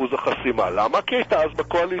להעלות את אחוז החסימה. למה? כי הייתה אז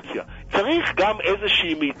בקואליציה. צריך גם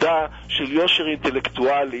איזושהי מידה של יושר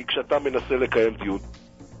אינטלקטואלי כשאתה מנסה לקיים דיון.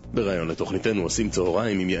 ברעיון לתוכניתנו עושים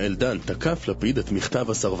צהריים עם יעל דן תקף לפיד את מכתב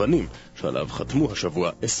הסרבנים שעליו חתמו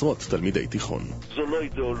השבוע עשרות תלמידי תיכון. זו לא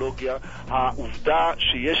אידיאולוגיה, העובדה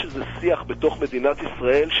שיש איזה שיח בתוך מדינת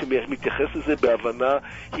ישראל שמתייחס לזה בהבנה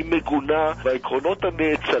היא מגונה, והעקרונות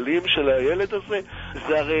הנאצלים של הילד הזה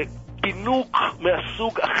זה הרי פינוק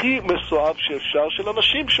מהסוג הכי מסואב שאפשר של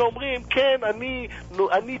אנשים שאומרים כן,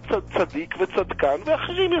 אני צדיק וצדקן,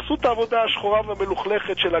 ואחרים יעשו את העבודה השחורה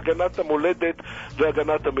והמלוכלכת של הגנת המולדת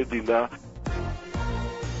והגנת המדינה.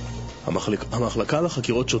 המחלקה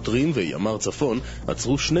לחקירות שוטרים וימ"ר צפון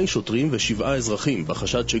עצרו 2 שוטרים ו7 אזרחים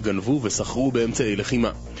בחשד שגנבו וסחרו באמצעי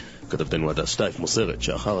לחימה. כתבתנו הדס שטייף מוסרת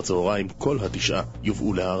שאחר הצהריים כל 9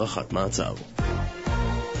 יובאו להארכת מעצר.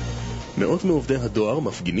 מאות מעובדי הדואר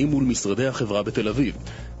מפגינים מול משרדי החברה בתל אביב.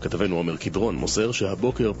 כתבנו עומר קדרון מוסר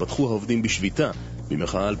שהבוקר פתחו העובדים בשביתה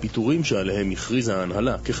במחאה על פיטורים שעליהם הכריזה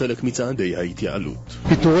ההנהלה כחלק מצעדי ההתייעלות.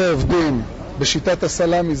 פיטורי עובדים בשיטת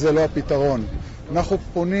הסלאמי זה לא הפתרון. אנחנו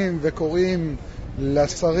פונים וקוראים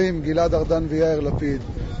לשרים גלעד ארדן ויאיר לפיד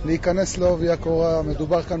להיכנס לעובי הקורה.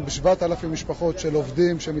 מדובר כאן ב7,000 משפחות של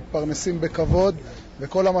עובדים שמתפרנסים בכבוד,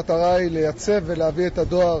 וכל המטרה היא לייצב ולהביא את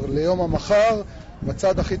הדואר ליום המחר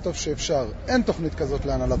בצד הכי טוב שאפשר. אין תוכנית כזאת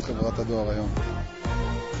להנהלת חברת הדואר היום.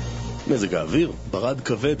 מזג האוויר, ברד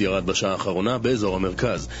כבד ירד בשעה האחרונה באזור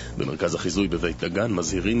המרכז. במרכז החיזוי בבית דגן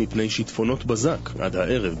מזהירים מפני שיטפונות בזק עד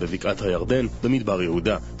הערב בבקעת הירדן, במדבר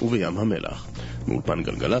יהודה ובים המלח. מאולפן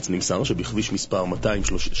גלגלץ נמסר שבכביש מספר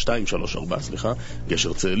 234,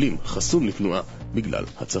 גשר צאלים חסום לתנועה בגלל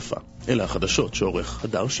הצפה. אלה החדשות שעורך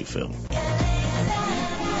הדר שיפר.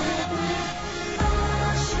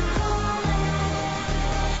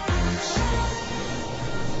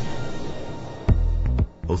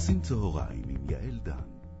 עושים צהריים עם יעל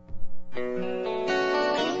דן.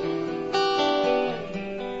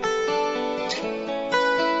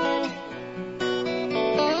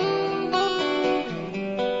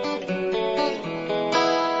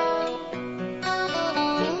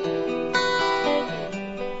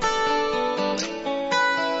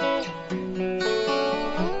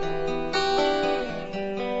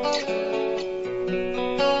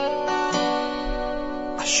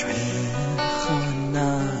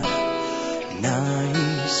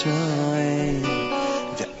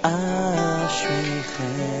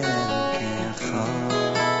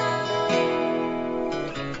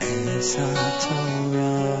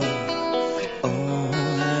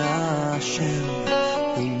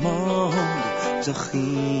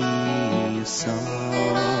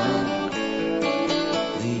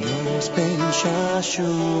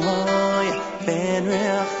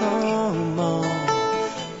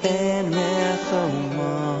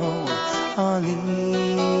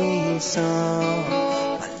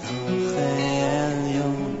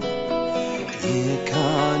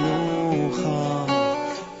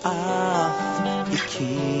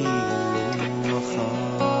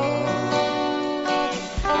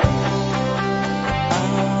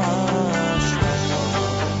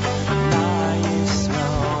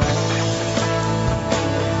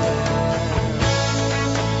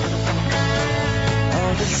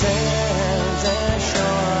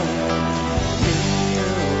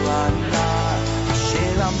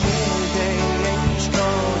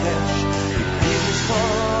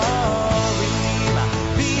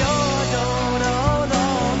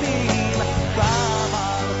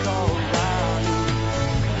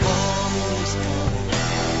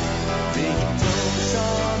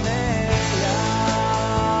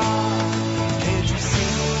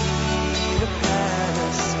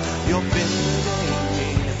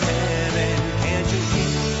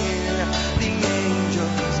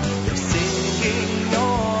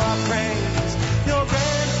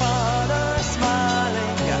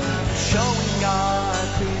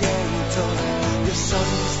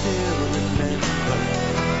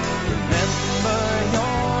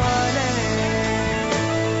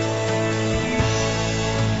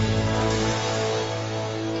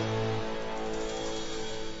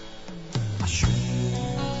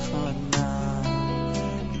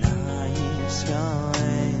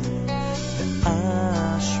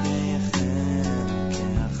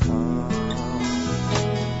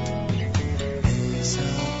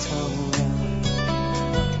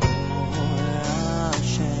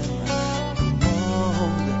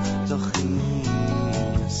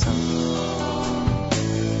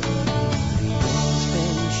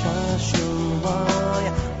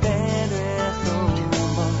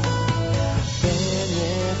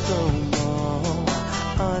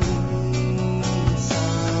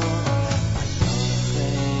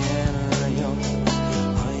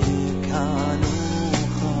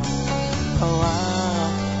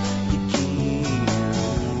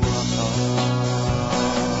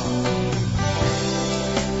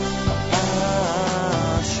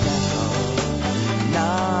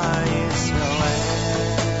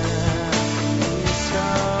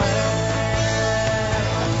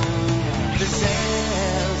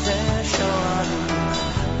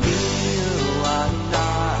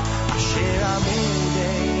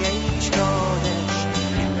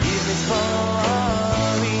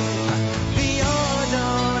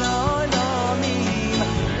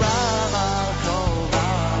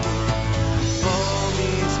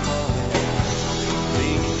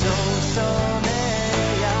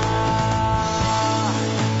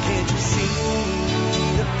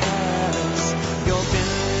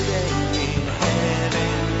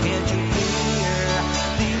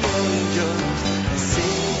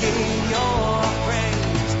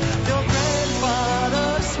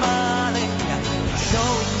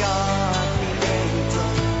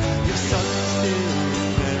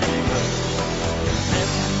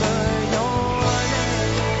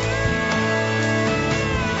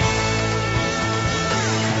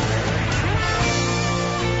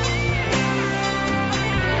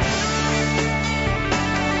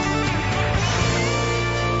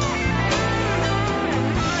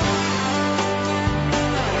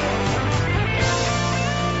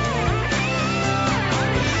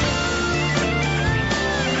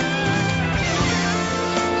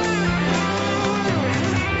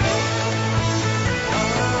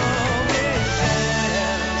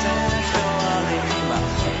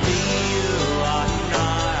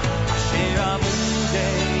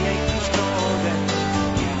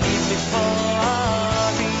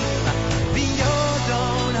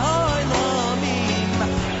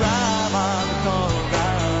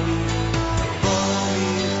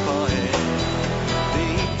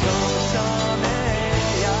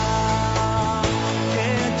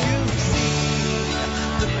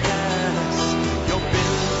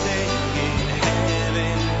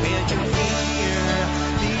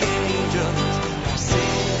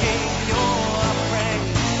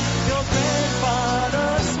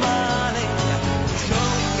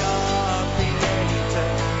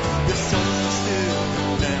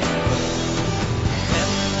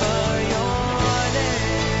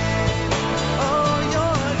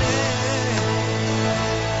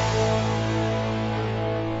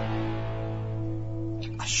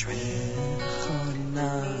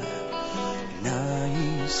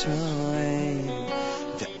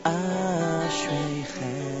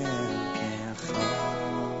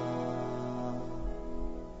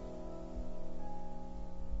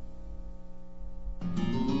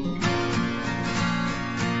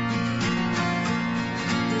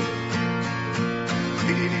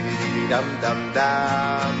 dum dum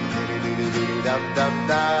dum, dum dum dum,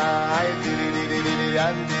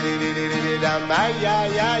 dum ay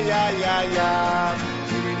ay ay ay ay ay,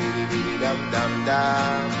 dum dum dum,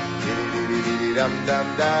 dum dum dum, dum dum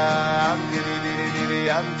bam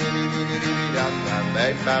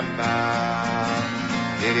bam bam,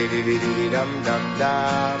 dum dum dum, dum dum dum,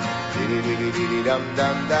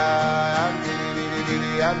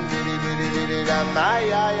 dum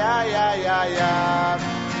ay ay ay ay ay ay,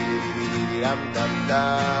 dum dum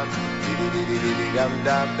dum, dum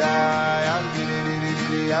dum dum,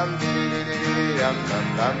 dum bam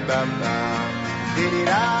bam bam bam, da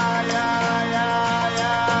ya ya ya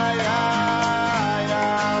ya ya,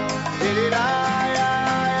 da ya ya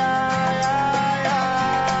ya ya ya,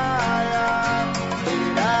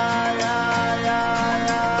 da ya ya ya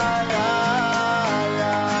ya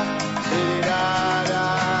ya, da da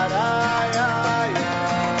da ya ya,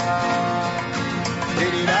 da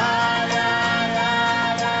ya ya ya ya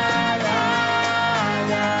ya, da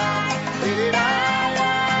ya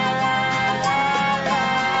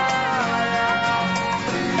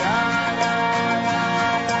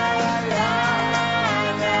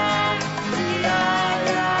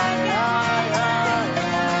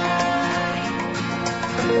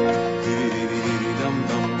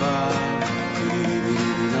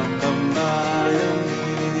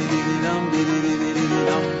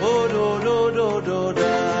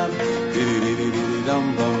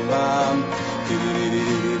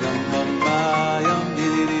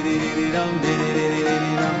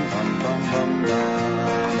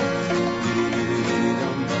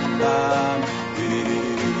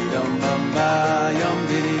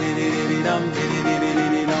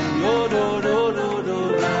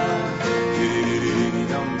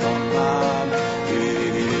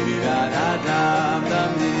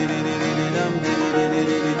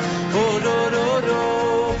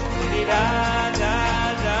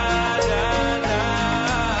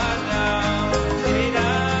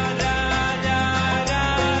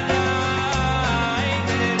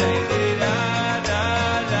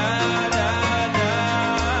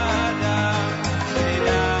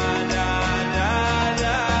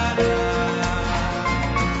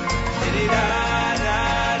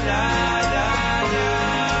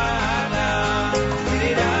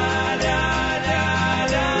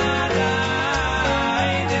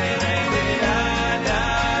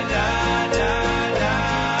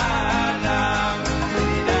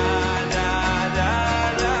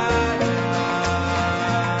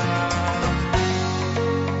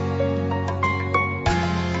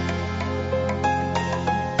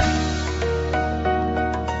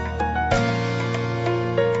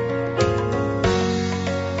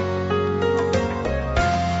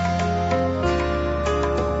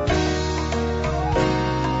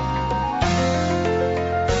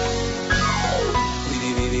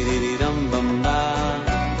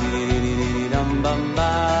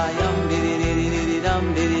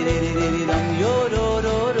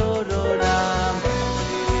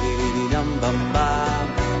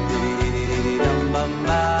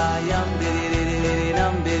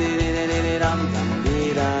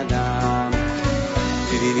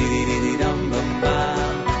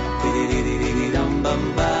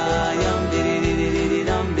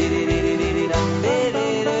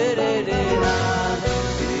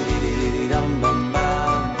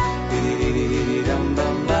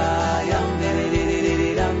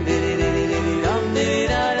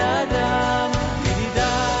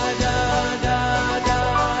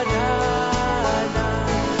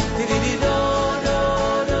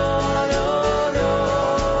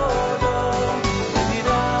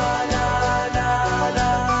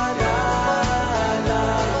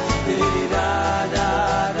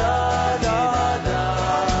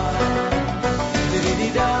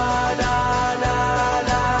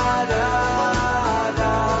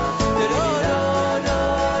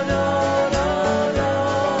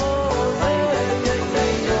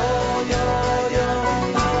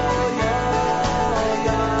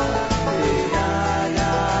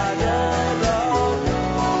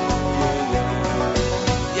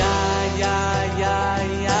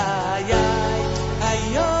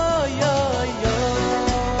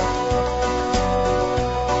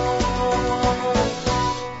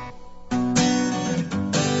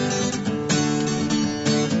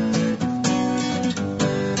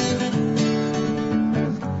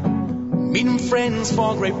friends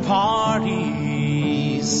for great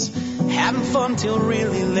parties, having fun till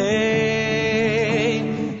really late,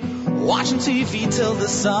 watching TV till the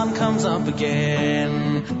sun comes up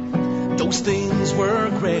again. Those things were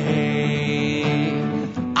great.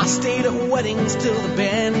 I stayed at weddings till the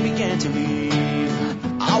band began to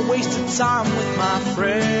leave. I wasted time with my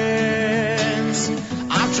friends.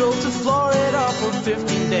 I drove to Florida for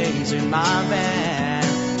 15 days in my van,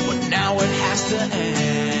 but now it has to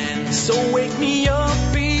end. So wake me up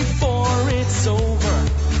before it's over.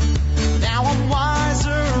 Now I'm wiser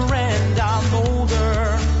and I'm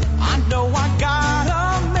older. I know I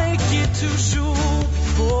gotta make it to shul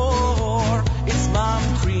before it's my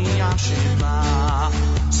Kriya Shema.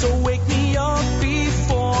 So wake me up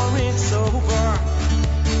before it's over.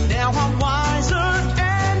 Now I'm wiser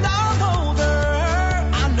and I'm older.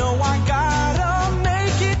 I know I gotta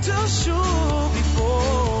make it to shul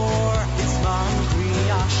before it's my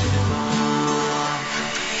Kriya Shema.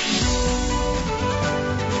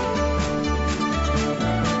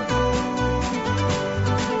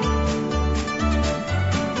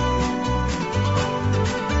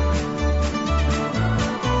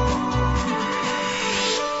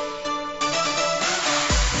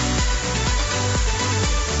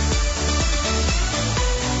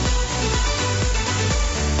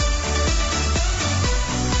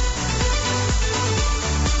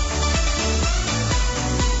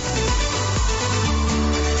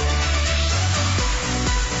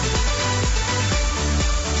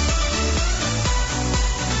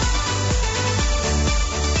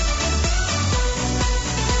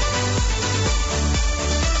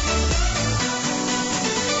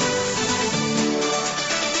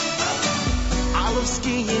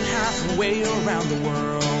 Halfway around the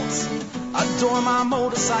world, adore my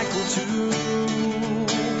motorcycle too.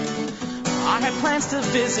 I had plans to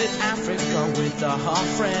visit Africa with a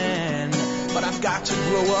friend, but I've got to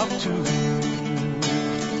grow up too.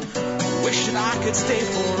 Wish that I could stay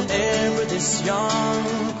forever this young,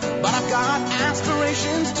 but I've got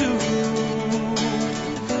aspirations too.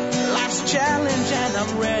 Life's a challenge and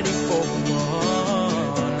I'm ready for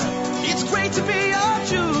one. It's great to be a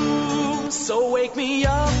Jew, so wake me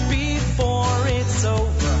up before it's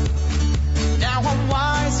over. Now I'm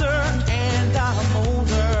wiser and I'm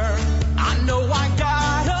older. I know I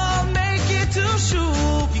gotta make it to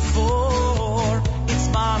shul before it's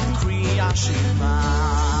my Kriya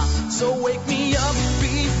Shema. So wake me up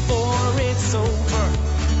before it's over.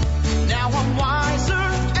 Now I'm wiser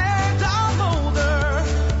and I'm older.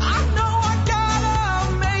 I know I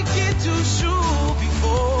gotta make it to shul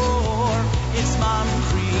before it's my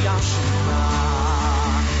Kriya Shema.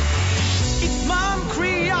 It's my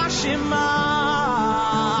Kriya Shema.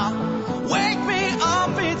 Wake me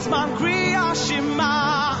up, it's my Kriya Shema.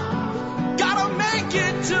 Gotta make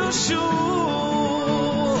it to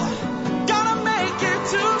shul. Gotta make it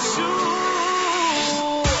to shul.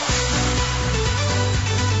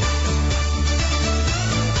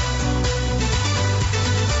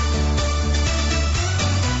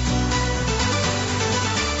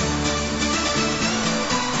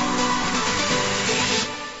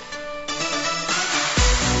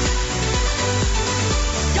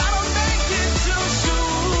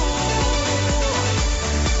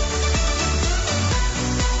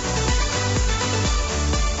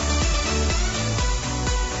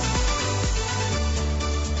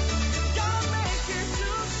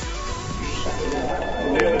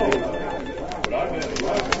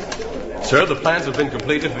 Sir, the plans have been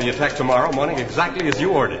completed for the attack tomorrow morning exactly as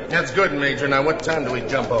you ordered. That's good, Major. Now, what time do we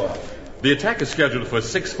jump off? The attack is scheduled for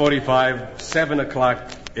 6:45, 7 o'clock,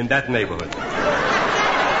 in that neighborhood.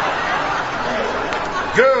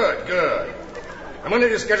 Good. I'm going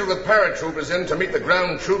to schedule the paratroopers in to meet the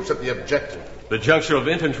ground troops at the objective. The juncture of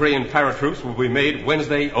infantry and paratroops will be made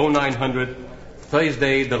Wednesday, 0900,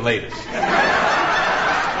 Thursday, the latest.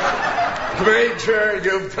 Major,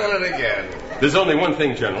 you've done it again. There's only one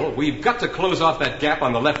thing, General. We've got to close off that gap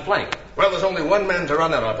on the left flank. Well, there's only one man to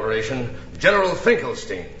run that operation, General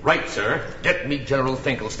Finkelstein. Right, sir. Get me General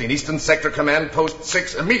Finkelstein, Eastern Sector Command, Post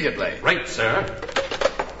 6, immediately. Right, sir.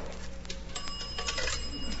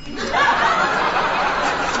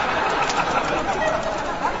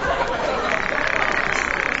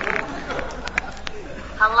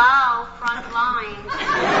 Hello, front line.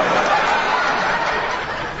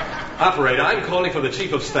 Operator, I'm calling for the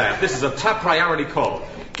Chief of Staff. This is a top priority call.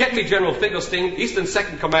 Get me General Finkelstein, Eastern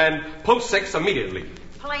Second Command, Post 6, immediately.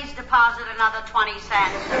 Please deposit another 20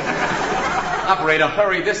 cents. Operator,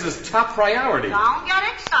 hurry. This is top priority. Don't get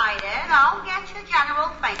excited. I'll get you General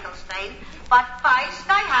Finkelstein. But first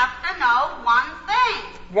I have to know one thing.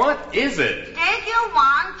 What is it? Did you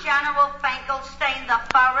want General Finkelstein the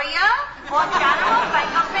furrier or General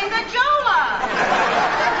Finkelstein the jeweler?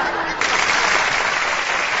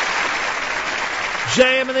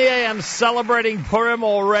 JM and the AM celebrating Purim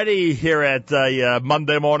already here at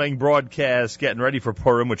Monday morning broadcast, getting ready for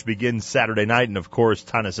Purim, which begins Saturday night, and of course,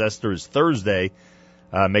 Tanis Esther is Thursday.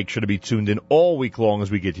 Make sure to be tuned in all week long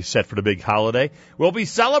as we get you set for the big holiday. We'll be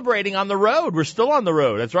celebrating on the road. We're still on the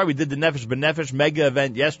road. That's right. We did the Nefesh B'Nefesh mega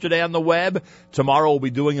event yesterday on the web. Tomorrow we'll be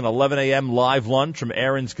doing an 11 a.m. live lunch from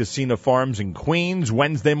Aaron's Casino Farms in Queens.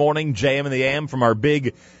 Wednesday morning, JM and the AM from our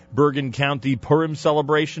big Bergen County Purim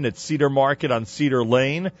celebration at Cedar Market on Cedar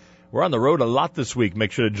Lane. We're on the road a lot this week.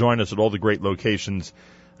 Make sure to join us at all the great locations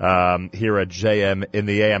here at JM in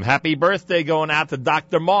the AM. Happy birthday going out to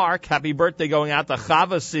Dr. Mark. Happy birthday going out to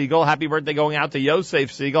Chava Siegel. Happy birthday going out to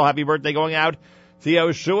Yosef Siegel. Happy birthday going out to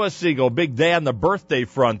Yoshua Siegel. Big day on the birthday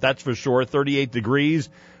front, that's for sure. 38 degrees,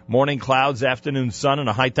 morning clouds, afternoon sun, and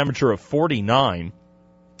a high temperature of 49.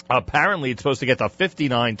 Apparently, it's supposed to get to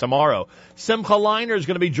 59 tomorrow. Simcha Leiner is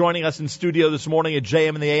going to be joining us in studio this morning at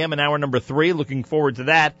JM in the AM in hour number 3. Looking forward to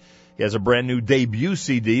that. He has a brand new debut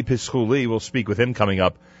CD, Pischi Li. We'll speak with him coming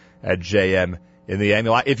up at JM in the AM.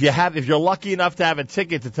 If you're lucky enough to have a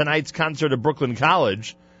ticket to tonight's concert at Brooklyn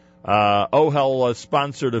College, OHEL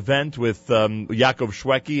sponsored event with Yaakov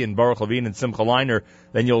Shweki and Baruch Levine and Simcha Leiner,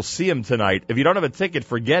 then you'll see him tonight. If you don't have a ticket,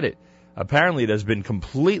 forget it. Apparently, it has been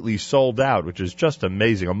completely sold out, which is just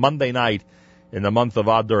amazing. A Monday night in the month of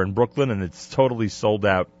Adar in Brooklyn, and it's totally sold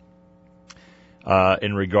out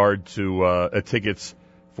in regard to tickets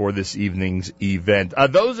for this evening's event.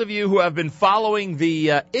 Those of you who have been following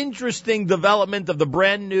the interesting development of the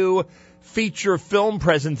brand new feature film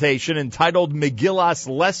presentation entitled Megillas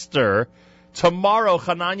Lester, tomorrow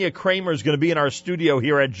Hananya Kramer is going to be in our studio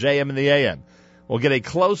here at JM in the AM. We'll get a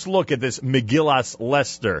close look at this Megillas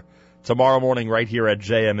Lester tomorrow morning right here at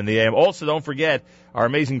JM in the AM. Also, don't forget, our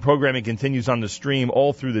amazing programming continues on the stream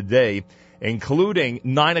all through the day, including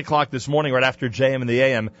 9 o'clock this morning right after JM in the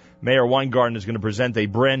AM. Mayor Weingarten is going to present a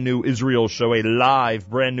brand new Israel show, a live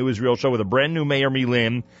brand new Israel show with a brand new Mayor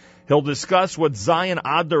Milim. He'll discuss what Zion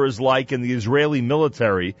Adar is like in the Israeli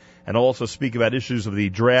military, and also speak about issues of the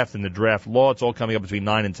draft and the draft law. It's all coming up between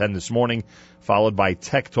 9 and 10 this morning, followed by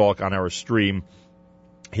Tech Talk on our stream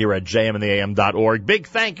here at jmintheam.org. Big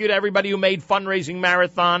thank you to everybody who made Fundraising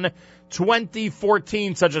Marathon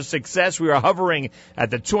 2014 such a success. We are hovering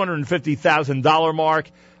at the $250,000 mark.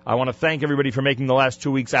 I want to thank everybody for making the last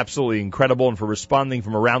 2 weeks absolutely incredible and for responding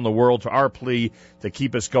from around the world to our plea to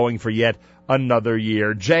keep us going for yet another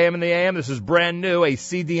year. JM in the AM, this is brand new, a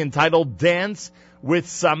CD entitled Dance with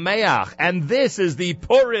Sameach. And this is the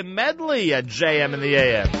Purim medley at JM in the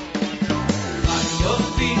AM.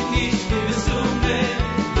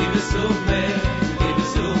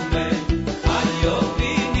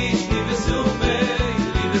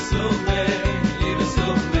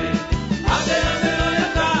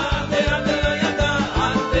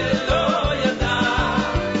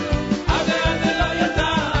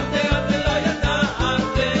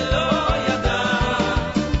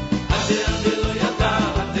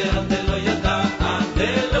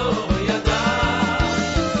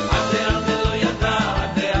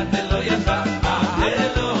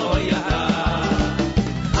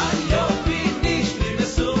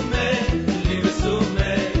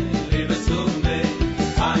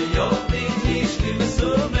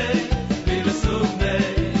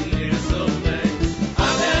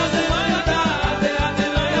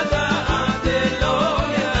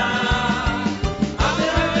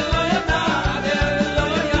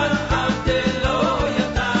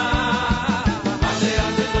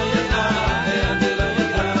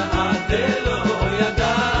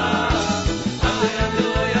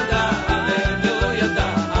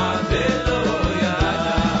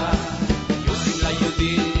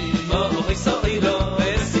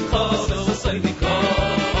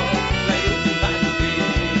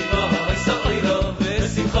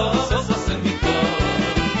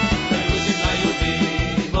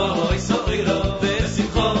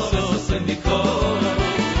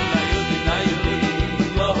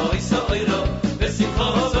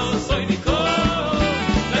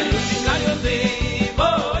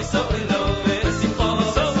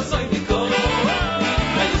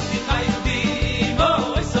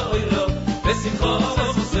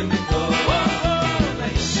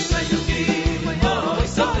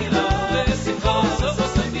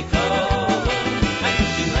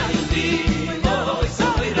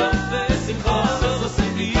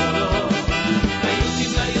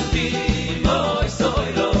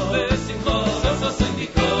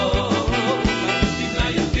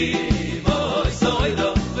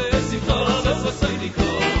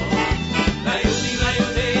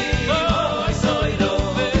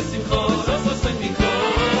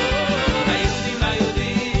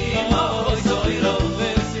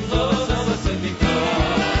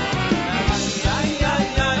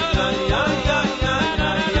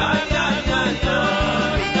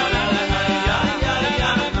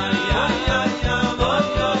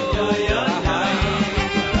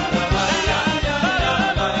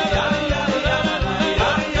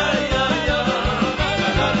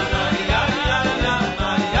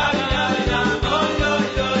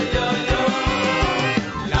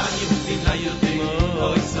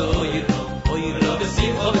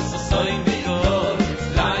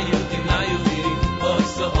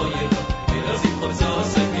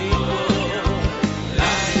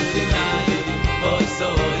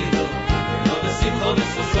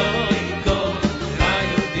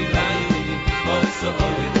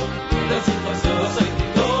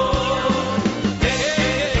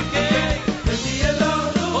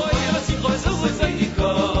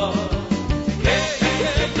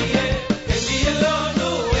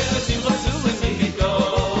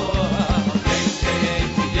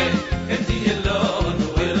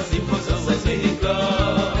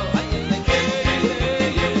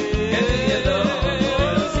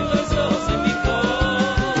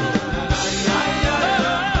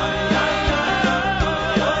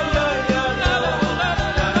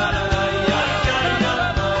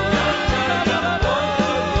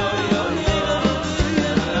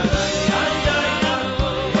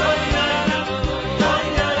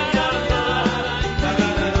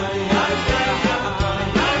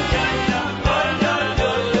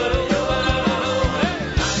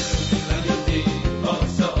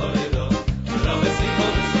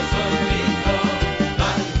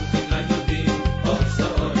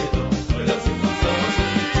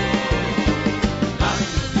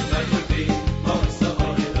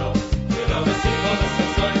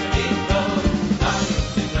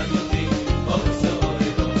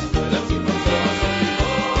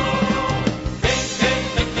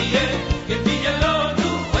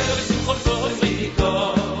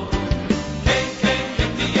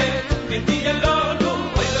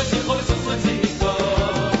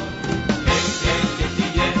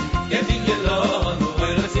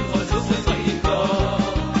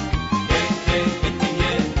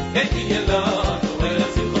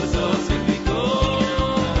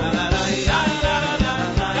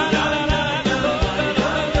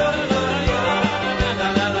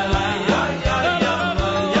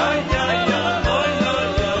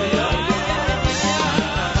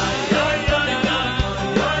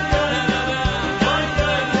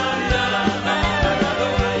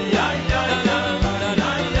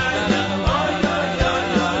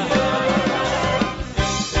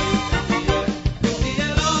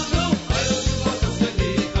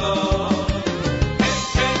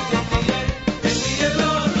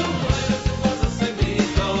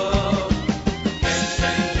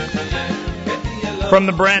 From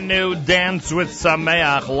the brand new Dance with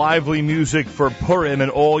Sameach, lively music for Purim and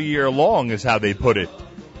all year long is how they put it.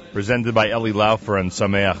 Presented by Eli Laufer and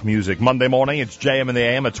Sameach Music. Monday morning, it's JM in the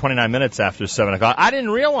AM at 29 minutes after 7 o'clock. I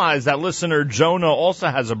didn't realize that listener Jonah also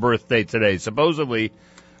has a birthday today. Supposedly,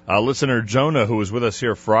 listener Jonah, who was with us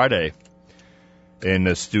here Friday in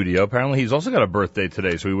the studio, apparently he's also got a birthday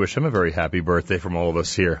today, so we wish him a very happy birthday from all of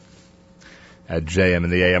us here at JM in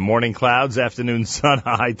the AM. Morning clouds, afternoon sun,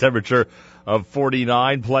 high temperature of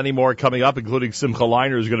 49. Plenty more coming up, including Simcha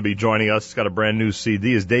Leiner is going to be joining us. He's got a brand new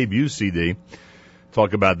CD, his debut CD.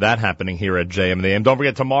 Talk about that happening here at JM in the AM. Don't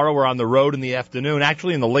forget, tomorrow we're on the road in the afternoon,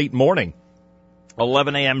 actually in the late morning.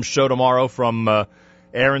 11 a.m. show tomorrow from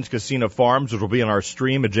Aaron's Casino Farms, which will be on our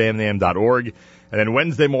stream at jmintheam.org. And then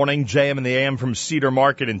Wednesday morning, JM in the AM from Cedar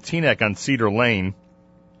Market in Teaneck on Cedar Lane.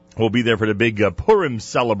 We'll be there for the big Purim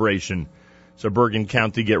celebration. So Bergen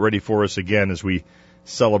County, get ready for us again as we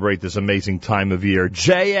celebrate this amazing time of year.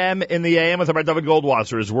 JM in the AM with Rabbi Dovid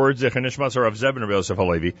Goldwasser. His words, Zecher Nishmas Rav Zeb and Rabbi Yosef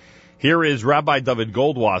Halevi. Here is Rabbi Dovid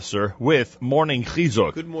Goldwasser with Morning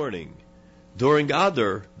Chizuk. Good morning. During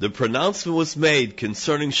Adar, the pronouncement was made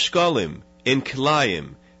concerning shkolim and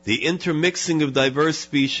kilayim, the intermixing of diverse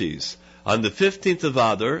species. On the 15th of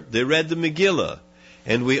Adar, they read the Megillah,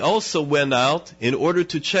 and we also went out in order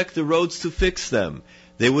to check the roads to fix them.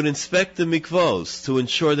 They would inspect the mikvos to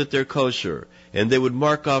ensure that they're kosher, and they would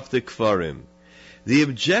mark off the kfarim. The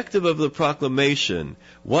objective of the proclamation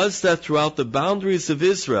was that throughout the boundaries of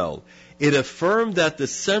Israel, it affirmed that the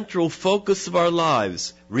central focus of our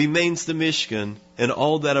lives remains the Mishkan and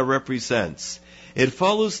all that it represents. It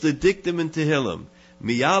follows the dictum in Tehillim,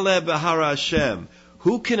 Miyale Behar Hashem,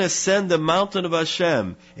 who can ascend the mountain of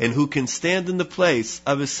Hashem and who can stand in the place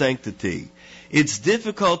of His sanctity. It's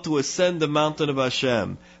difficult to ascend the mountain of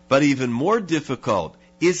Hashem, but even more difficult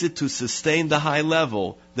is it to sustain the high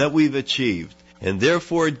level that we've achieved. And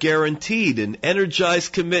therefore it guaranteed an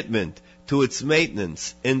energized commitment to its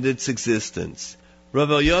maintenance and its existence. Rav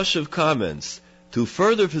Elyashiv comments, to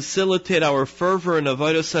further facilitate our fervor in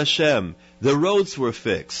Avodas Hashem, the roads were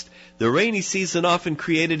fixed. The rainy season often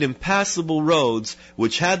created impassable roads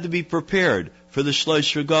which had to be prepared for the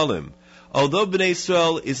Shlosh Regalim. Although Bnei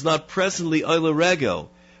Israel is not presently Oile Regel,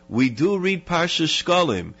 we do read Parsha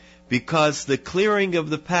Shkolim because the clearing of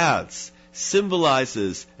the paths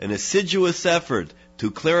symbolizes an assiduous effort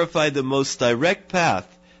to clarify the most direct path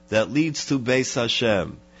that leads to Beis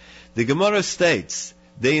Hashem. The Gemara states,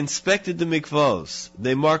 they inspected the mikvos,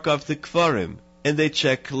 they mark off the kfarim, and they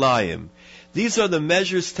check kilayim. These are the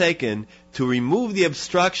measures taken to remove the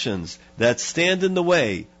obstructions that stand in the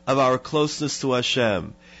way of our closeness to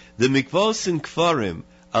Hashem. The mikvos and kfarim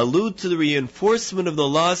allude to the reinforcement of the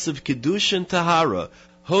laws of Kiddush and Tahara,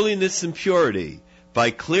 holiness and purity,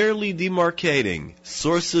 by clearly demarcating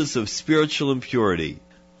sources of spiritual impurity.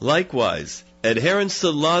 Likewise, adherence to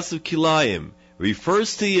the laws of Kilayim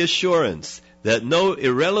refers to the assurance that no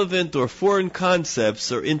irrelevant or foreign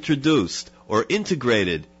concepts are introduced or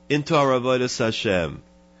integrated into our Avodas Hashem.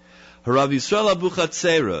 Rav Yisrael Abu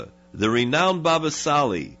Chatzera, the renowned Baba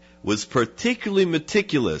Sali, was particularly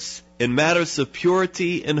meticulous in matters of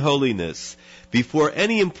purity and holiness. Before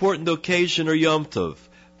any important occasion or Yom Tov,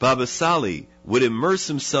 Baba Sali would immerse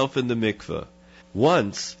himself in the mikveh.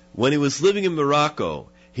 Once, when he was living in Morocco,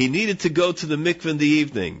 he needed to go to the mikveh in the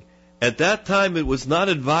evening. At that time, it was not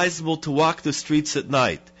advisable to walk the streets at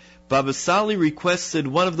night. Baba Sali requested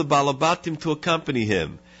one of the Balabatim to accompany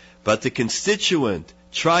him, but the constituent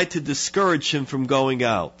tried to discourage him from going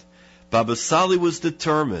out. Baba Sali was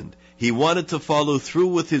determined. He wanted to follow through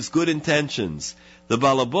with his good intentions. The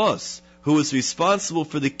Balabos, who was responsible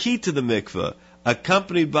for the key to the mikveh,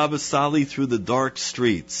 accompanied Baba Sali through the dark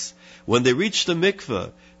streets. When they reached the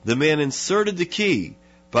mikveh, the man inserted the key,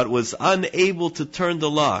 but was unable to turn the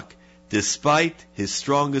lock, despite his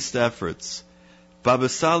strongest efforts. Baba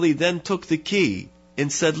Sali then took the key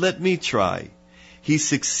and said, "Let me try." He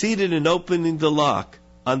succeeded in opening the lock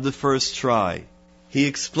on the first try. He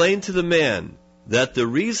explained to the man that the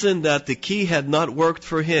reason that the key had not worked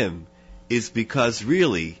for him is because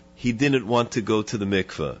really he didn't want to go to the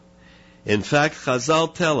mikveh. In fact,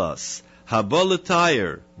 Chazal tell us,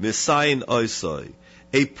 Habolatayr misayin oisoi,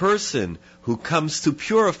 a person who comes to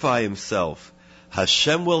purify himself,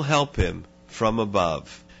 Hashem will help him from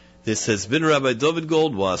above. This has been Rabbi Dovid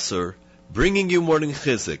Goldwasser, bringing you Morning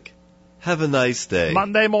Chizuk. Have a nice day.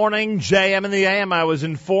 Monday morning, JM in the AM. I was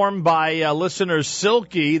informed by listener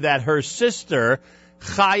Silky that her sister,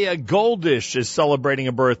 Chaya Goldish, is celebrating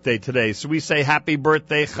a birthday today. So we say happy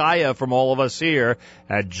birthday, Chaya, from all of us here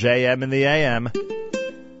at JM in the AM.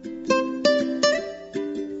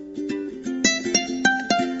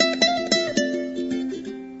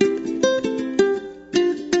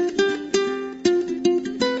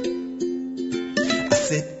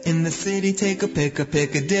 lady, take a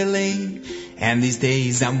Piccadilly. And these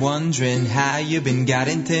days I'm wondering how you've been got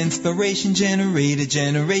into inspiration,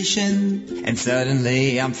 generation. And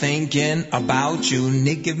suddenly I'm thinking about you.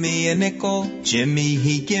 Nick, give me a nickel. Jimmy,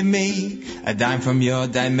 he give me a dime from your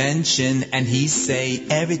dimension. And he say,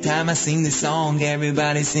 every time I sing this song,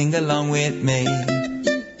 everybody sing along with me.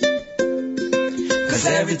 'Cause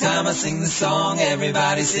every time I sing the song,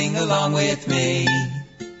 everybody sing along with me.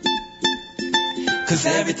 'Cause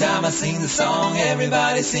every time I sing the song,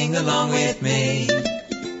 everybody sing along with me.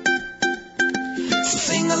 So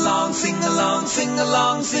sing along, sing along, sing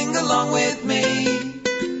along, sing along with me.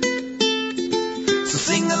 So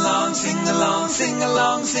sing along, sing along, sing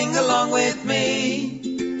along, sing along with me.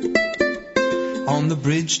 On the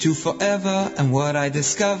bridge to forever, and what I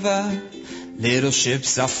discover, little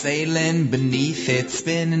ships are sailing beneath it,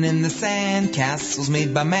 spinning in the sand, castles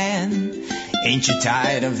made by man. Ain't you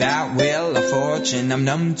tired of that wheel of fortune? I'm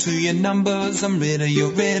numb to your numbers, I'm rid of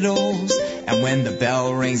your riddles. And when the bell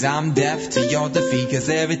rings, I'm deaf to your defeat. 'Cause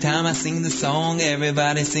every time I sing the song,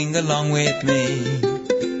 everybody sing along with me.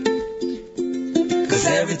 'Cause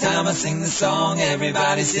every time I sing the song,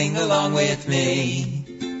 everybody sing along with me.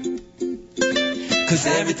 'Cause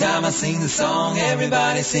every time I sing the song,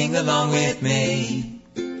 everybody sing along with me.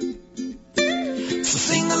 So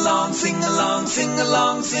sing along, sing along, sing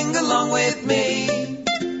along, sing along with me.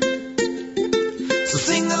 So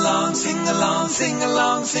sing along, sing along, sing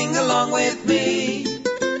along, sing along with me.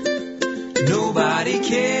 Nobody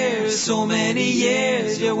cares, so many years,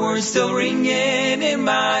 your words still ringing in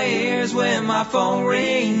my ears. When my phone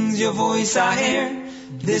rings, your voice I hear.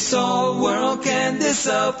 This whole world can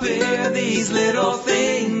disappear. These little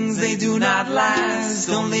things, they do not last.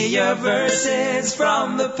 Only your verses from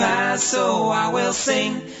the past. So I will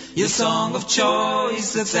sing your song of choice.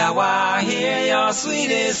 That's how I hear your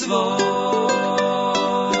sweetest voice.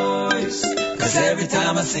 'Cause every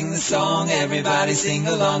time I sing the song, everybody sing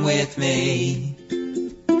along with me.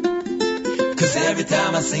 'Cause every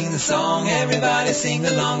time I sing the song, everybody sing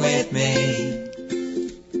along with me.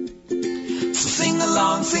 So sing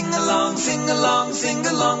along, sing along, sing along, sing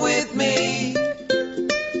along with me.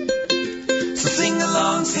 So sing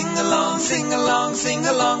along, sing along, sing along, sing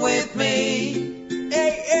along with me.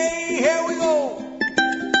 Hey, hey, here we go.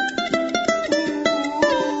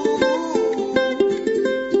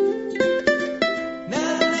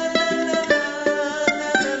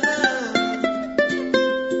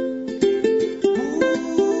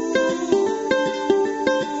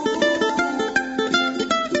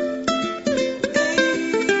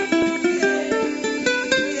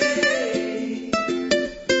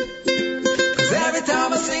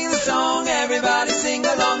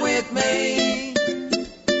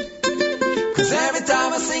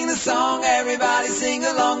 Song, everybody sing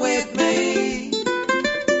along with me.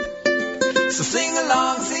 So sing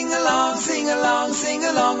along, sing along, sing along, sing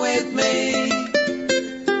along with me.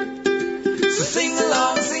 So sing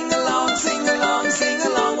along, sing along, sing along, sing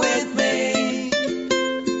along with me.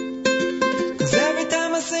 'Cause every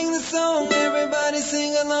time I sing the song, everybody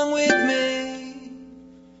sing along with me.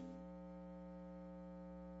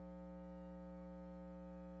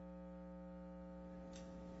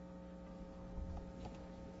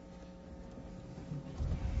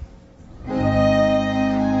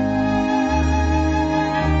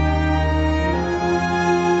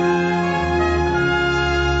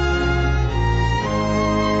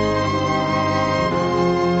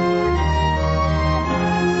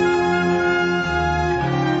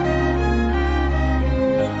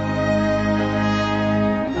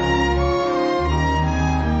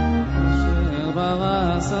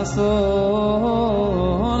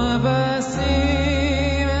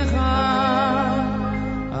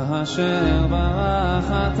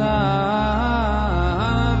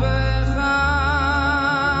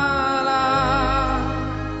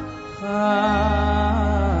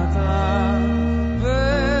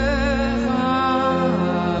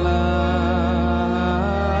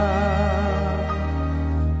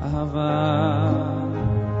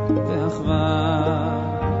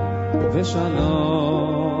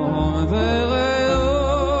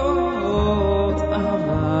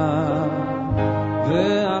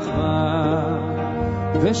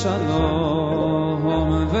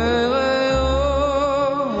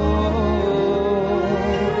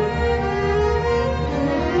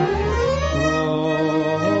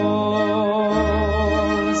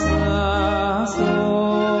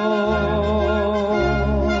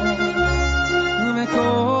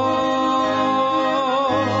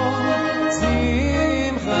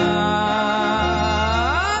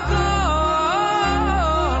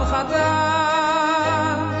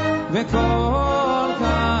 וכל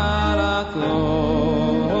קלה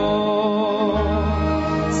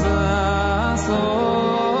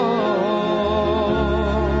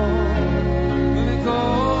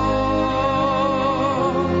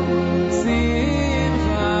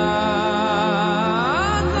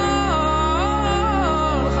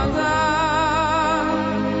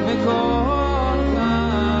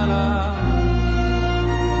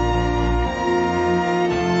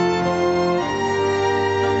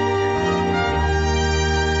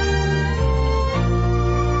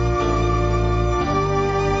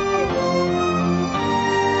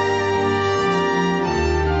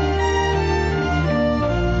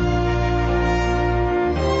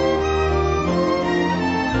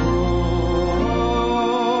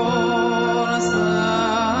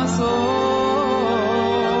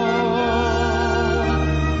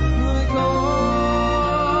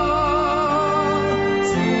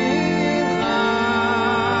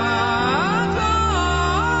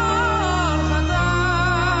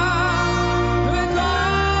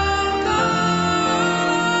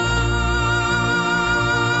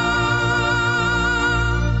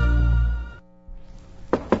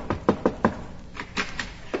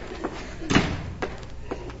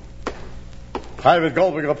Private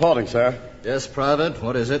Goldberg reporting, sir. Yes, Private.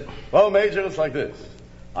 What is it? Well, Major, it's like this.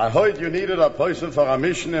 I heard you needed a person for a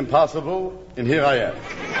mission impossible, and here I am.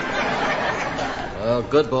 Well,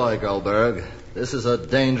 good boy, Goldberg. This is a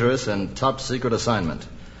dangerous and top-secret assignment.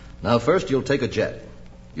 Now, first you'll take a jet.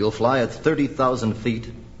 You'll fly at 30,000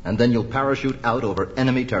 feet, and then you'll parachute out over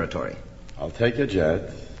enemy territory. I'll take a jet,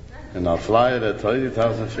 and I'll fly it at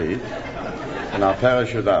 30,000 feet, and I'll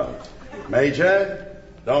parachute out. Major,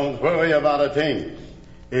 don't worry about a thing.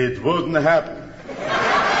 It wouldn't happen.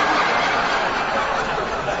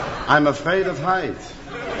 I'm afraid of heights.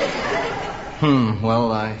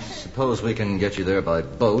 Well, I suppose we can get you there by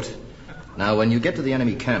boat. Now, when you get to the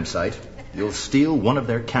enemy campsite, you'll steal one of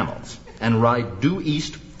their camels and ride due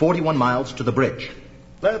east 41 miles to the bridge.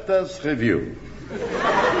 Let us review.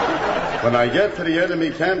 When I get to the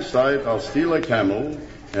enemy campsite, I'll steal a camel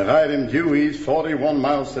and ride him due east 41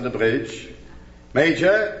 miles to the bridge.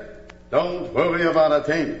 Major, don't worry about a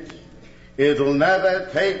thing. It'll never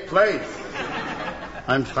take place.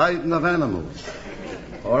 I'm frightened of animals.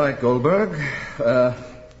 All right, Goldberg.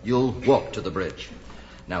 You'll walk to the bridge.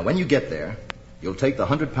 Now, when you get there, you'll take the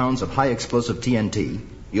 100 pounds of high-explosive TNT,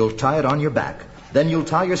 you'll tie it on your back, then you'll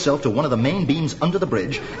tie yourself to one of the main beams under the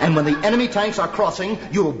bridge, and when the enemy tanks are crossing,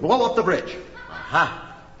 you'll blow up the bridge.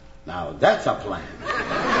 Aha! Now that's a plan.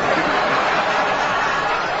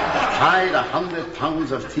 Tie the 100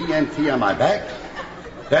 pounds of TNT on my back,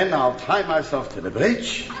 then I'll tie myself to the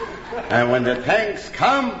bridge, and when the tanks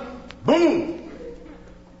come, boom!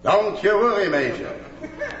 Don't you worry, Major.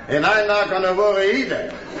 And I'm not going to worry either,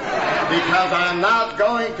 because I'm not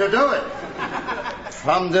going to do it.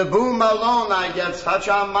 From the boom alone, I get such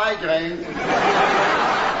a migraine.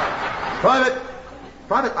 Private,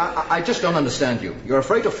 I just don't understand you. You're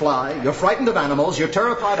afraid to fly, you're frightened of animals, you're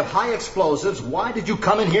terrified of high explosives. Why did you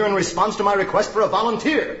come in here in response to my request for a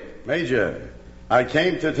volunteer? Major, I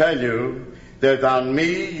came to tell you that on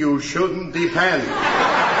me you shouldn't depend.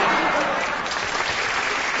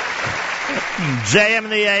 JM in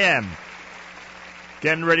the AM.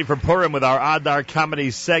 Getting ready for Purim with our Adar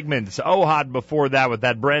comedy segments. Ohad before that with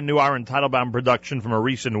that brand new Aaron Teitelbaum production from a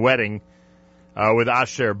recent wedding with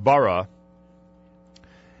Asher Bara.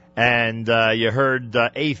 And you heard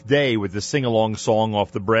Eighth Day with the sing-along song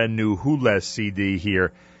off the brand new Hules CD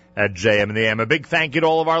here at JM in the AM. A big thank you to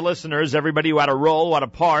all of our listeners, everybody who had a role, who had a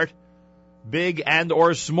part, big and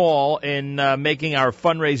or small, in making our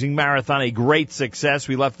fundraising marathon a great success.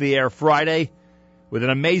 We left the air Friday with an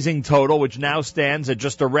amazing total, which now stands at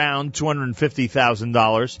just around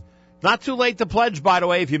 $250,000. Not too late to pledge, by the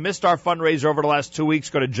way. If you missed our fundraiser over the last 2 weeks,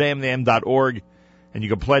 go to jmnam.org, and you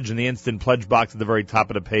can pledge in the instant pledge box at the very top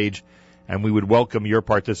of the page, and we would welcome your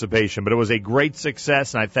participation. But it was a great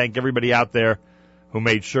success, and I thank everybody out there who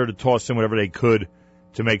made sure to toss in whatever they could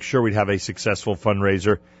to make sure we'd have a successful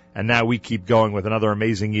fundraiser. And now we keep going with another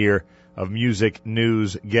amazing year of music,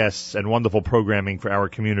 news, guests, and wonderful programming for our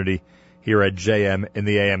community here at JM in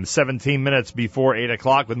the AM. 17 minutes before 8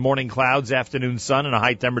 o'clock with morning clouds, afternoon sun, and a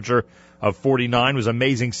high temperature of 49. It was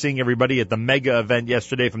amazing seeing everybody at the mega event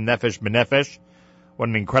yesterday from Nefesh B'Nefesh. What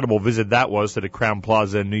an incredible visit that was to the Crown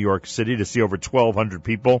Plaza in New York City to see over 1,200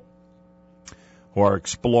 people who are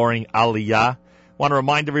exploring Aliyah. Want to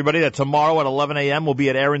remind everybody that tomorrow at 11 a.m. we'll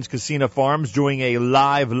be at Aaron's Casino Farms doing a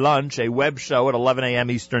live lunch, a web show at 11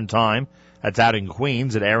 a.m. Eastern Time. That's out in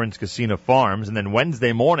Queens at Aaron's Casino Farms. And then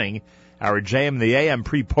Wednesday morning, our JM the AM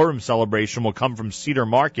pre-Purim celebration will come from Cedar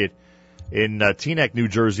Market in Teaneck, New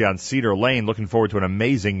Jersey on Cedar Lane. Looking forward to an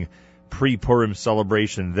amazing pre-Purim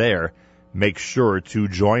celebration there. Make sure to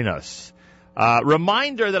join us.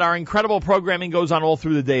 Reminder that our incredible programming goes on all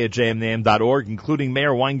through the day at jmnam.org, including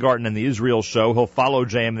Mayor Weingarten and the Israel Show. He'll follow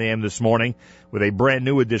JM the AM this morning with a brand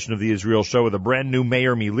new edition of the Israel Show with a brand new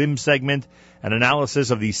Mayor Milim segment, an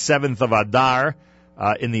analysis of the 7th of Adar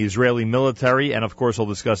in the Israeli military, and of course he'll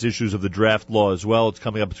discuss issues of the draft law as well. It's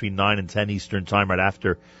coming up between 9 and 10 Eastern Time right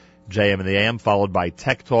after JM and the AM, followed by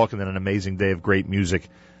Tech Talk, and then an amazing day of great music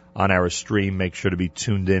on our stream. Make sure to be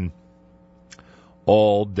tuned in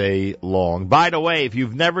all day long. By the way, if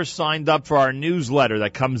you've never signed up for our newsletter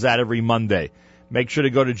that comes out every Monday, make sure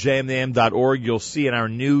to go to jmnam.org. You'll see in our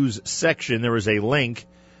news section there is a link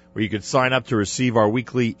where you could sign up to receive our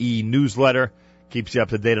weekly e-newsletter. Keeps you up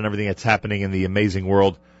to date on everything that's happening in the amazing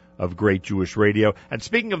world of great Jewish radio. And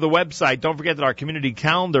speaking of the website, don't forget that our community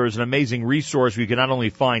calendar is an amazing resource where you can not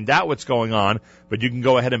only find out what's going on, but you can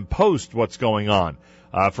go ahead and post what's going on.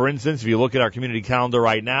 For instance, if you look at our community calendar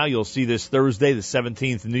right now, you'll see this Thursday, the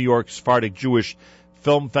 17th, New York Sephardic Jewish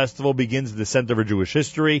Film Festival begins at the Center for Jewish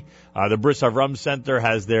History. The Bris Avram Center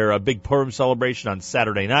has their big Purim celebration on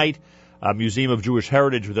Saturday night. Museum of Jewish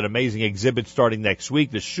Heritage with an amazing exhibit starting next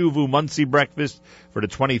week. The Shuvu Muncie Breakfast for the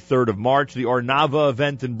 23rd of March. The Ornava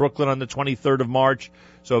event in Brooklyn on the 23rd of March.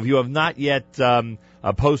 So if you have not yet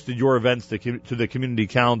posted your events to the community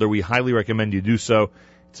calendar, we highly recommend you do so.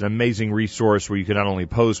 It's an amazing resource where you can not only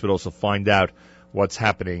post but also find out what's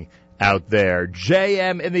happening out there.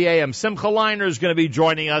 JM in the AM. Simcha Leiner is going to be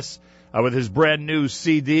joining us with his brand new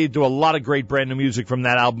CD. Do a lot of great brand new music from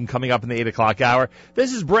that album coming up in the 8 o'clock hour.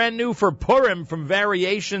 This is brand new for Purim from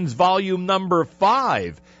Variations Volume number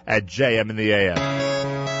 5 at JM in the AM.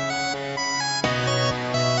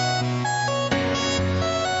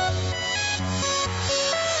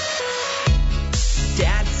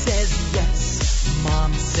 Dad says yes,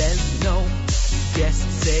 Mom says no.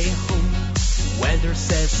 Guests say who, weather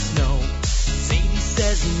says snow. Sadie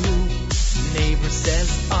says no, neighbor says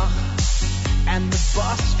and the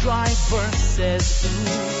bus driver says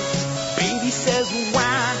ooh. Baby says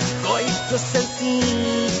wow, Goita says see.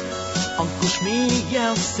 Uncle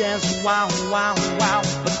Shmuel says wow, wow, wow.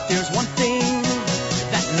 But there's one thing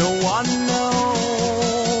that no one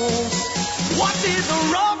knows. What did the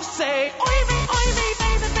Rav say? Oy vey, baby,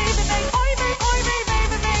 baby, baby. Oy vey, baby,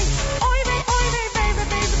 baby. Oy vey, baby, baby,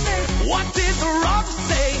 baby. What did the Rav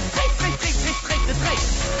say?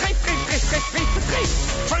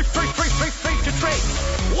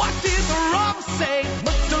 What did the Rav say?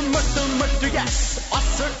 Mutter, yes.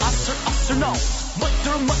 Usser, no.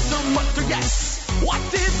 Mutter, yes. What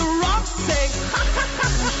did the Rav say?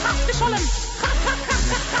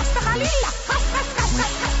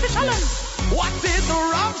 What did the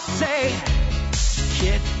Rav say?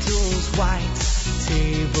 Kettles white,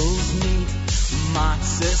 tables neat,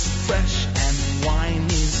 matzah's fresh and wine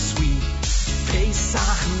is sweet.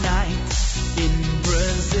 Pesach night in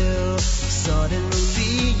Brazil,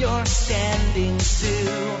 suddenly you're standing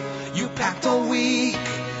still. You packed all week,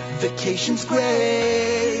 vacation's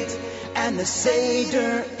great, and the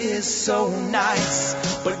Seder is so nice.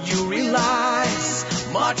 But you realize,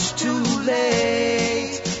 much too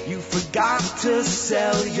late, you forgot to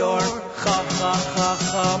sell your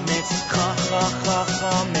chametz.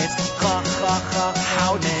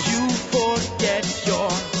 How did you forget your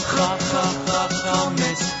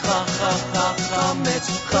chametz?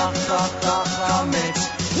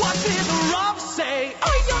 What did the Rav say?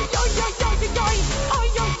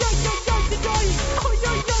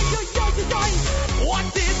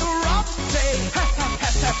 What did the Rav say? What did the Rav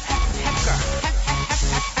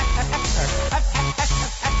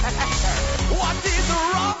say? What did the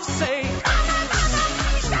Rav say?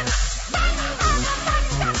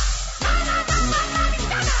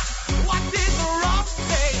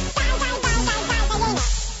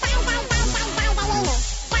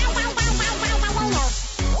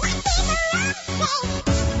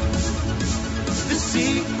 The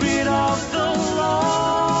secret of the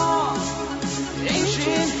law,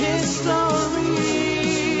 ancient history,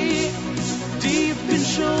 deep in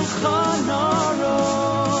Shulchan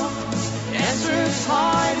Aruch, answers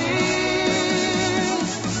hiding.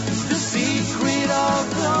 The secret of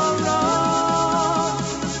the law,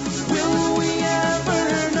 will we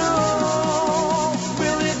ever know?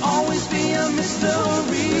 Will it always be a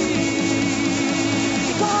mystery?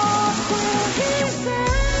 What will he say?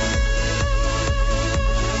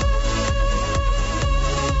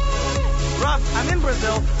 Rough, I'm in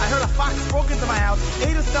Brazil. I heard a fox broke into my house,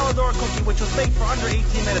 ate a Celadora cookie, which was baked for under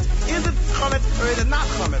 18 minutes. Is it chametz or is it not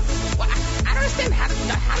chametz? Well, I don't understand. How did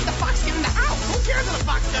the fox get in the house? Who cares if the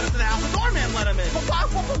fox got into the house? The doorman let him in. But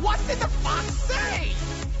what did the fox say?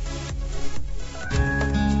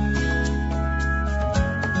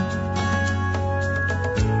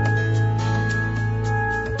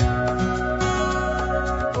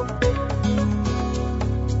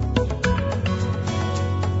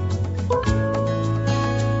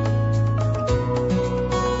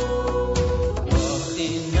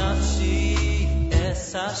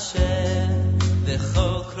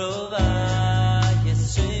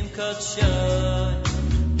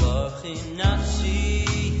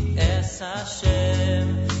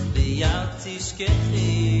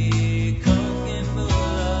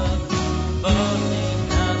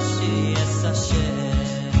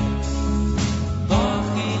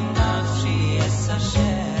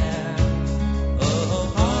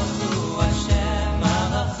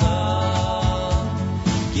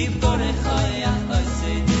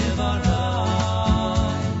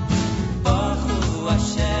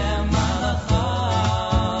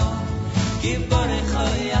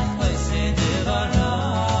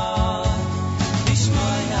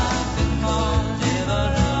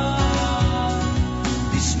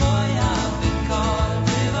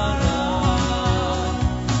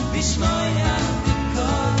 Smile.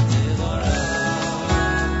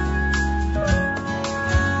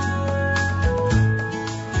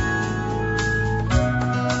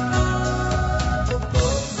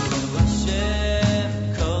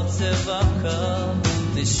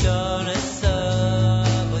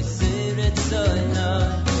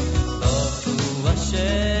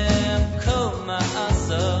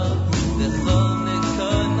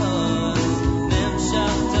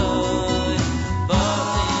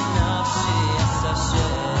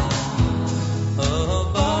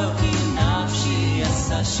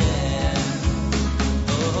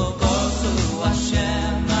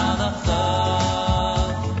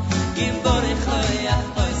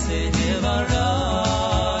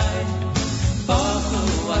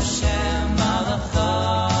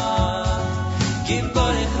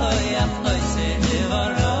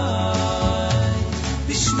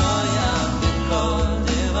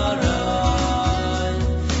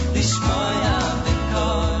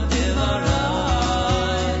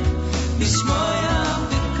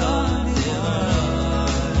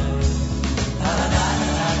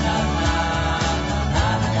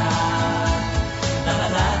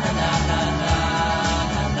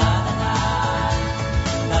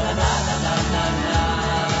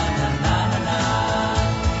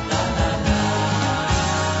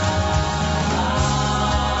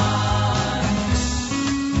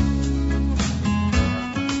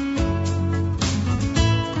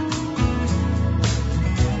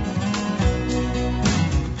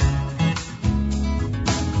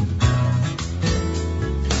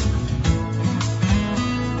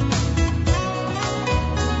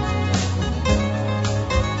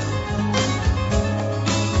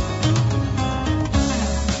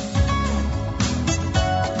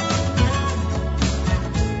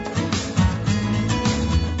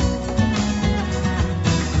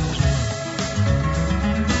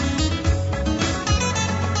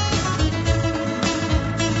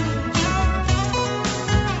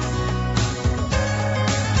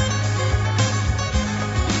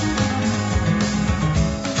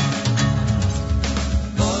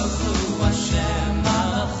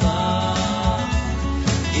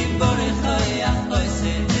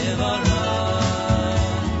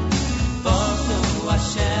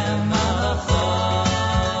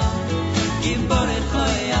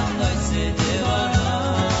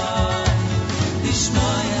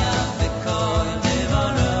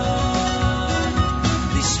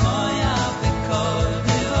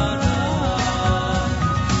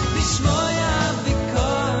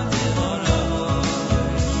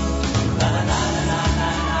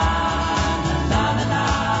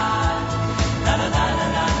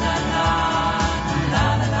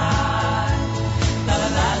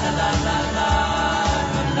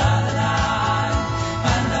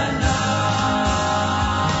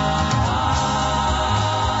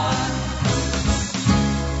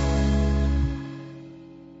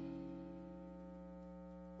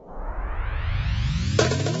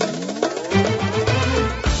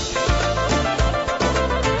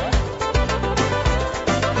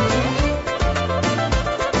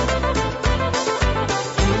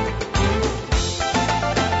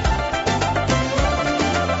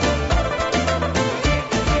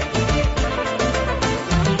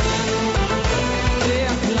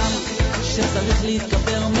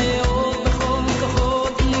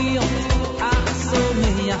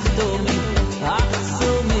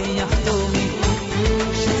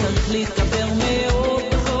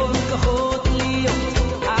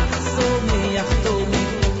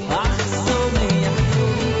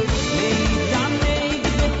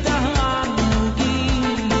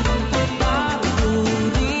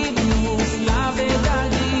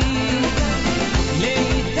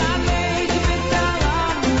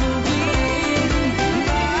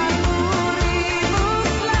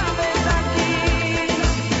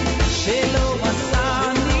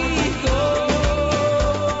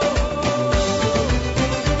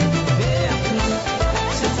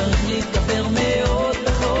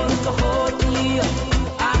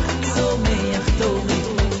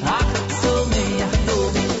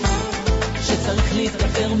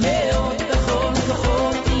 להתגבר מאוד בכל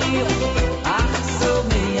כוחות להיות אך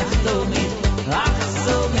שמח תמיד, אך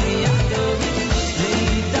שמח תמיד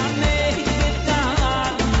להתעמק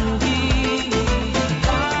בתענוגים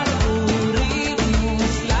ברורים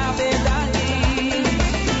מוסלה ודלים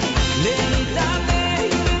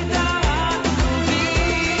להתעמק בתענוגים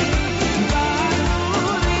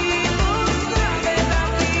ברורים מוסלה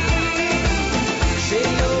ודלים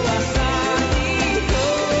שלא עשה לי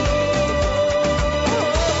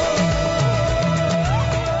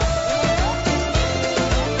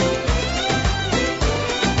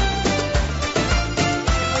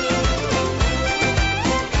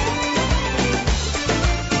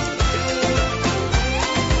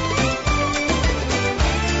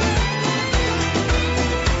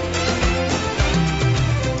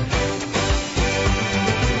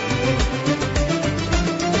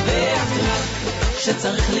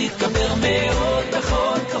שצריך להתגבר מאוד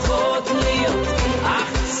בכל כוחות להיות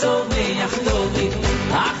אך צומח תמיד,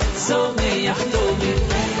 אך צומח תמיד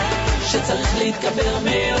שצריך להתגבר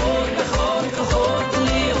מאוד בכל כוחות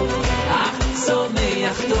להיות אך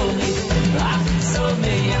צומח תמיד, אך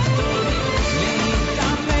צומח תמיד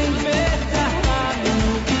להתאמן בתענוגים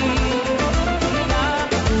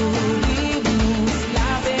ברורים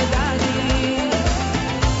מוסלה ודלים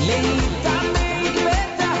להתאמן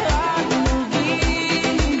בתענוגים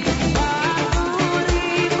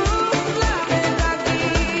ברורים מוסלה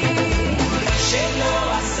ודלים שלא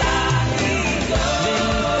עשה לי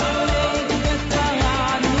להתאמן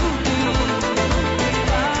בתענוגים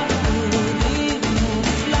ברורים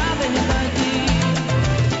מוסלה ודלים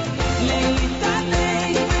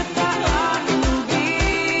להתענג בתענוגים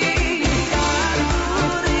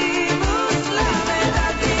ברורים מוסלה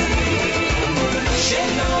ודלים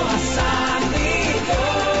שלא עשה לי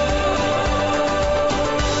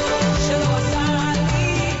שלא עשה לי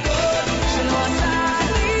שלא עשה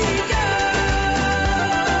לי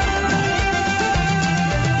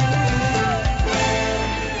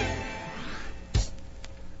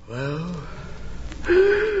Well,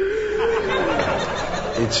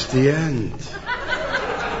 it's the end.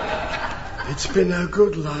 It's been a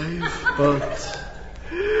good life, but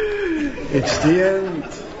it's the end.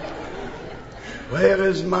 Where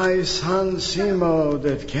is my son Simo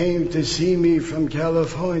that came to see me from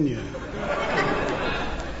California?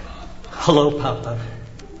 Hello, Papa.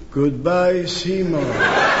 Goodbye, Simo.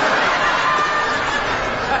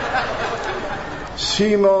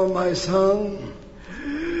 Simo, my son,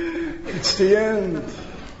 it's the end.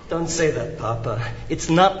 Don't say that, Papa. It's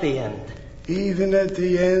not the end. Even at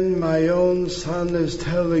the end, my own son is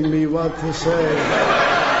telling me what to say.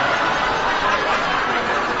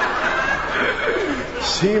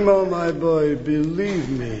 Simo, my boy, believe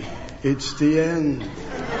me, it's the end.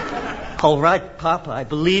 All right, Papa, I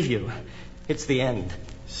believe you. It's the end.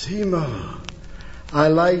 Simo, I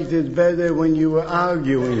liked it better when you were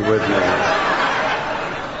arguing with me.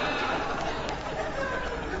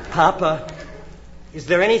 Papa, is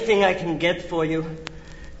there anything I can get for you?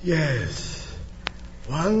 Yes.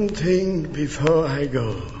 One thing before I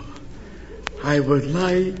go. I would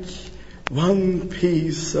like one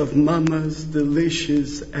piece of Mama's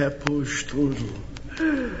delicious apple strudel.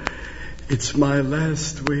 It's my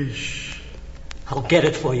last wish. I'll get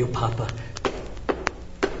it for you, Papa.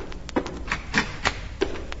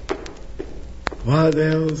 What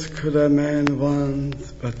else could a man want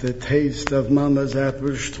but the taste of Mama's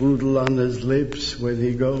apple strudel on his lips when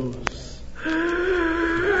he goes?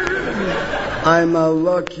 I'm a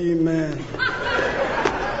lucky man.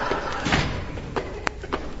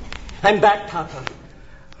 I'm back, Papa.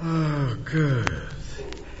 Oh, good.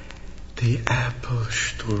 The apple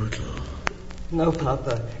strudel. No,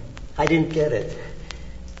 Papa, I didn't get it.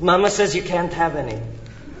 Mama says you can't have any.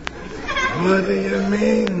 What do you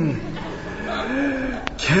mean?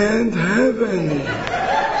 Can't have any.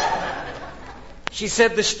 She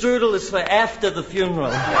said the strudel is for after the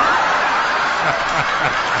funeral.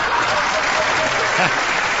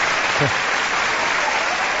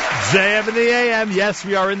 JM in the AM. Yes,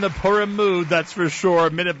 we are in the Purim mood, that's for sure.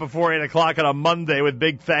 A minute before 8 o'clock on a Monday, with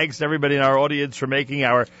big thanks to everybody in our audience for making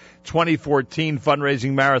our 2014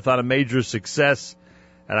 fundraising marathon a major success.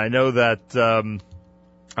 And I know that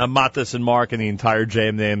Matis and Mark and the entire JM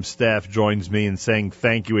in the AM staff joins me in saying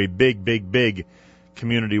thank you, a big, big, big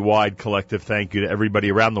community-wide collective thank you to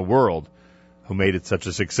everybody around the world who made it such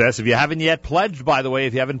a success. If you haven't yet pledged, by the way,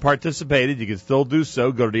 if you haven't participated, you can still do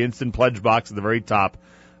so. Go to the instant pledge box at the very top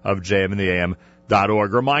of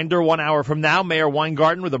jmintheam.org. Reminder, 1 hour from now, Mayor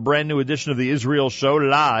Weingarten with a brand new edition of the Israel Show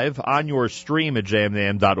live on your stream at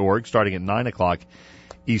jmintheam.org, starting at 9 o'clock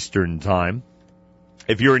Eastern Time.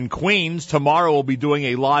 If you're in Queens, tomorrow we'll be doing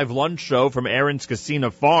a live lunch show from Aaron's Casino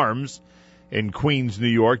Farms in Queens, New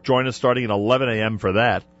York. Join us starting at 11 a.m. for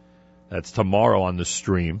that. That's tomorrow on the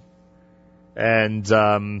stream. And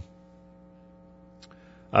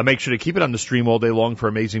make sure to keep it on the stream all day long for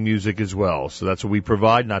amazing music as well. So that's what we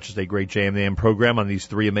provide, not just a great JM program on these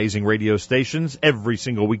three amazing radio stations every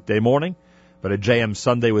single weekday morning, but a JM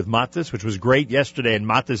Sunday with Matis, which was great yesterday. And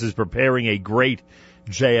Matis is preparing a great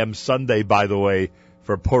JM Sunday, by the way,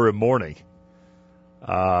 for Purim morning.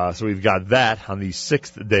 So we've got that on the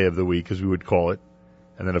sixth day of the week, as we would call it.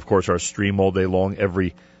 And then, of course, our stream all day long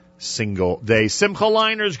every single day. Simcha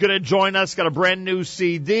Leiner is going to join us. Got a brand new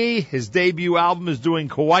CD. His debut album is doing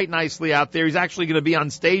quite nicely out there. He's actually going to be on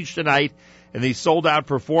stage tonight in the sold-out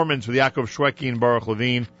performance with Yaakov Shweki and Baruch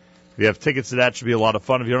Levine. If you have tickets to that, it should be a lot of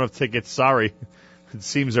fun. If you don't have tickets, sorry. It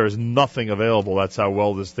seems there is nothing available. That's how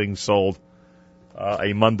well this thing sold.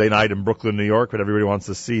 A Monday night in Brooklyn, New York, but everybody wants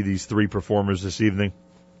to see these three performers this evening.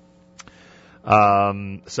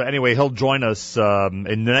 So anyway, he'll join us in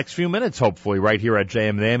the next few minutes, hopefully, right here at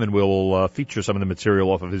JM, and we'll feature some of the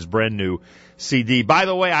material off of his brand new CD. By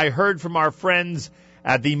the way, I heard from our friends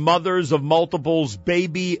at the Mothers of Multiples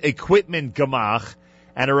Baby Equipment Gemach,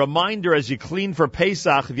 and a reminder as you clean for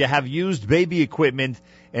Pesach, if you have used baby equipment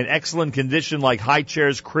in excellent condition like high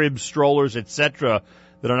chairs, cribs, strollers, etc.,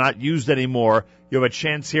 that are not used anymore, you have a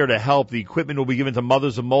chance here to help. The equipment will be given to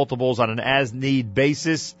Mothers of Multiples on an as-need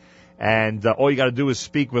basis. And all you got to do is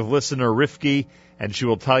speak with listener Rifki, and she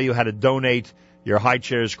will tell you how to donate your high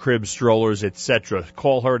chairs, cribs, strollers, etc.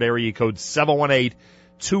 Call her at area code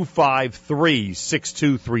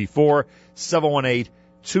 718-253-6234,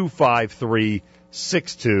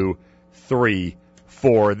 718-253-6234.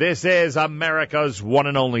 This is America's one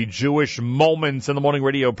and only Jewish Moments in the Morning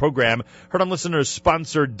radio program. Heard on listeners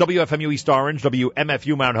sponsored WFMU East Orange,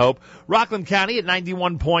 WMFU Mount Hope, Rockland County at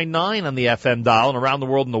 91.9 on the FM dial, and around the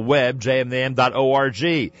world on the web, jmnam.org.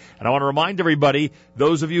 And I want to remind everybody,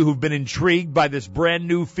 those of you who've been intrigued by this brand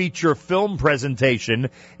new feature film presentation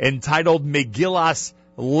entitled Megillas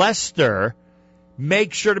Lester,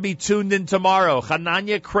 make sure to be tuned in tomorrow.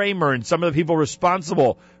 Hananya Kramer and some of the people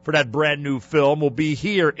responsible for that brand new film will be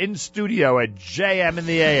here in studio at JM in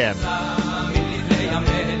the AM.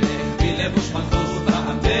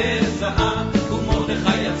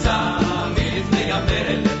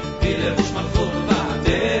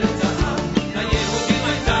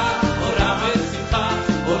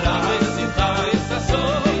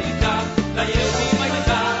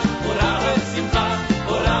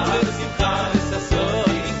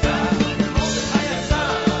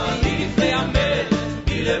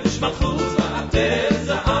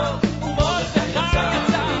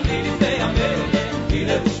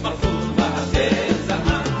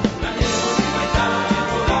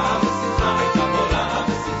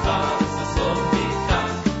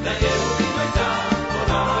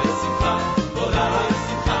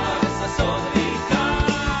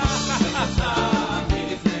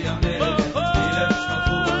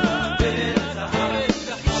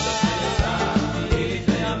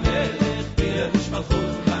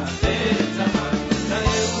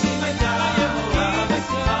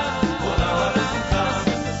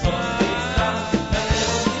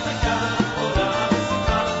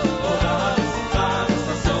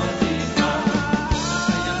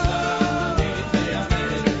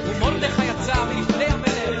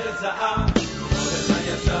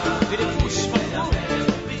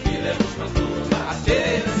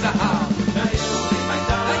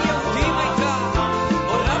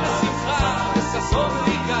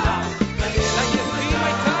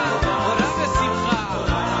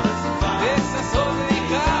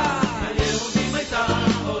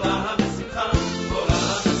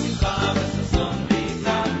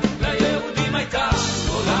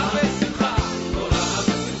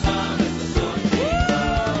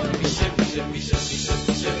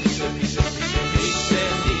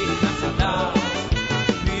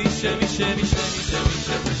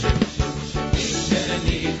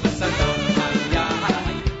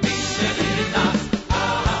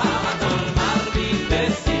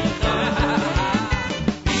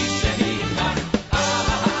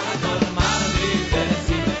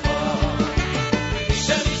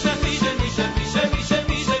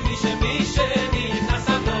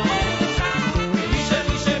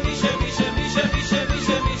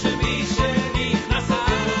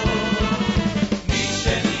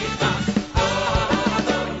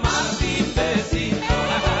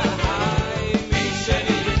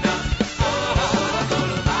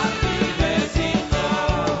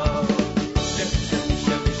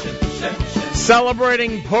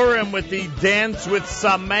 Celebrating Purim with the Dance with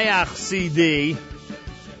Sameach CD.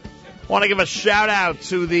 Want to give a shout-out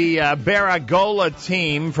to the Baragola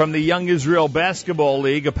team from the Young Israel Basketball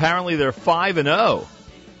League. Apparently they're 5-0.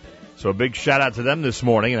 So a big shout-out to them this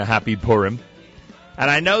morning and a happy Purim.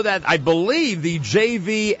 And I believe the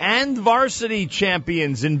JV and varsity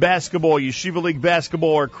champions in basketball, Yeshiva League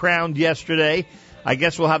basketball, are crowned yesterday. I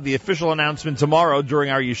guess we'll have the official announcement tomorrow during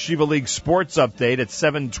our Yeshiva League sports update at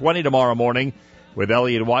 7:20 tomorrow morning with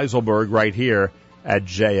Elliot Weiselberg right here at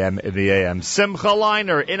JM in the AM. Simcha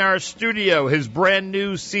Leiner in our studio. His brand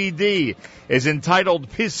new CD is entitled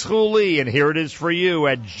Pischi Li, and here it is for you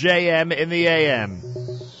at JM in the AM.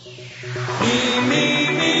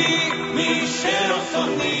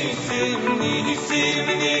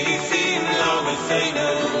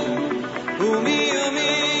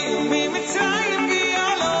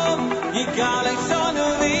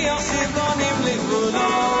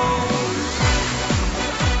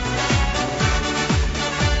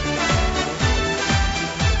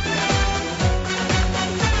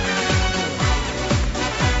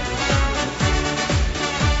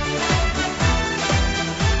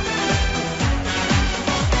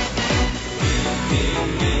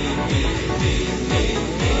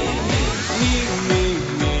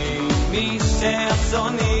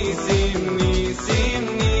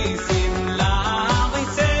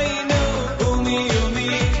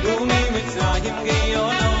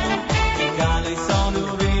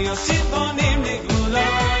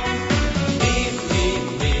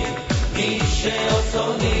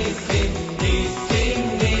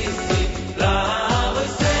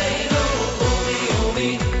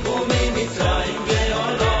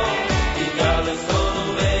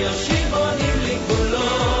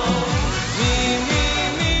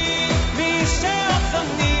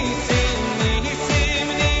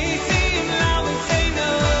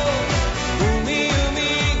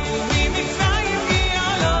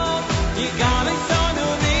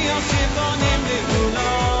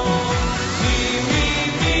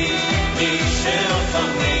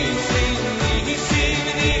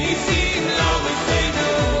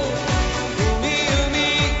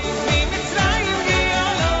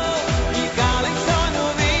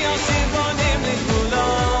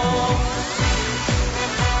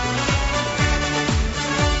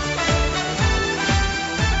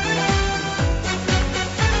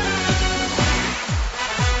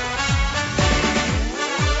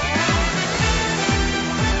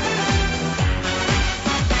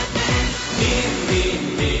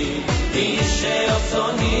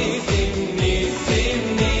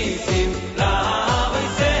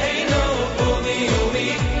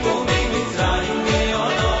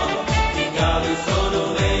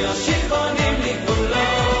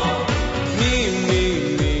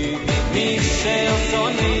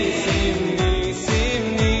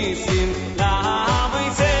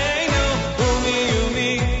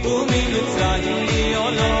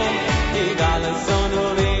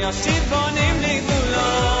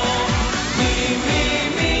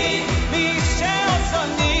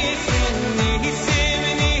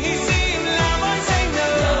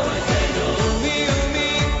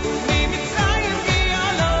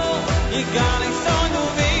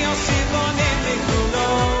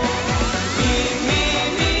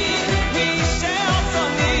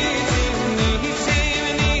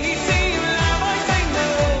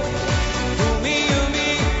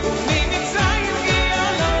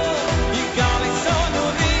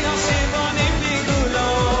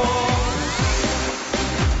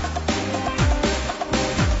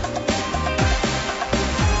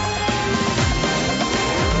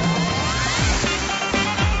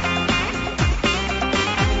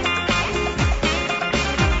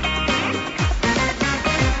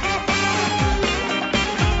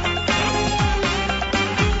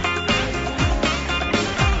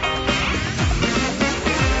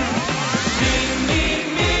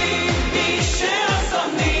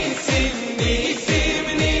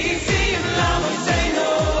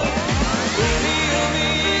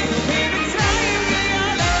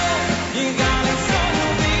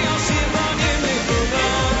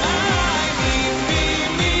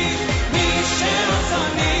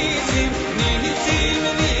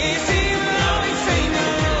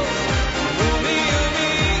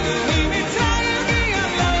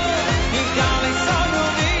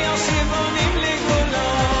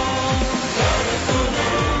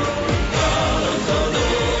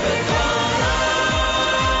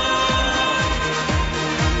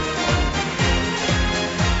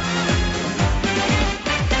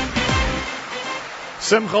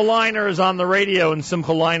 Simcha Leiner is on the radio, and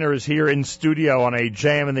Simcha Leiner is here in studio on a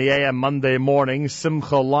JM in the AM Monday morning.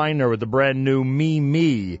 Simcha Leiner with the brand new Me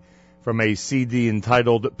from a CD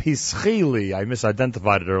entitled Pischi Li. I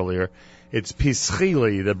misidentified it earlier. It's Pischi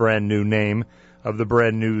Li, the brand new name of the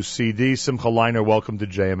brand new CD. Simcha Leiner, welcome to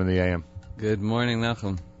JM in the AM. Good morning,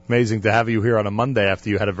 Nachum. Amazing to have you here on a Monday after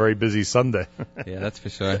you had a very busy Sunday. Yeah, that's for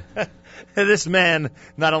sure. This man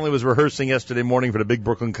not only was rehearsing yesterday morning for the Big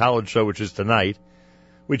Brooklyn College show, which is tonight,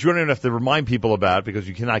 which you don't even have to remind people about because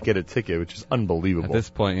you cannot get a ticket, which is unbelievable. At this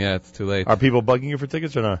point, yeah, it's too late. Are people bugging you for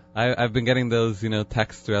tickets or not? I've been getting those,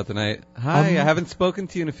 texts throughout the night. Hi, I haven't spoken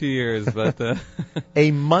to you in a few years, but...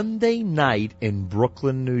 A Monday night in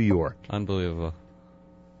Brooklyn, New York. Unbelievable.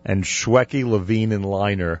 And Shweki, Levine, and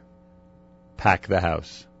Leiner pack the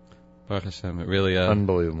house. Baruch Hashem, it really...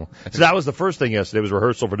 Unbelievable. So that was the first thing yesterday, was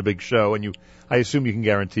rehearsal for the big show, and I assume you can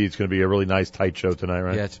guarantee it's going to be a really nice, tight show tonight,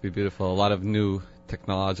 right? Yeah, it should be beautiful. A lot of new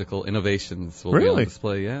technological innovations will be on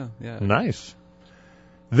display. Yeah. Nice.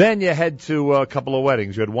 Then you head to a couple of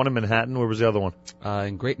weddings. You had one in Manhattan. Where was the other one?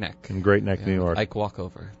 In Great Neck. In Great Neck, New York. Ike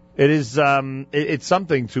Walkover. It is. It's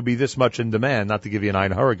something to be this much in demand. Not to give you an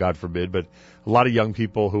ein hara, God forbid, but a lot of young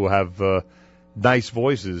people who have nice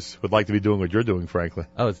voices would like to be doing what you're doing, frankly.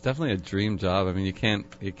 Oh, it's definitely a dream job. I mean, you can't.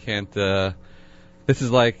 This is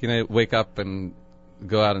like wake up and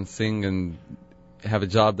go out and sing and have a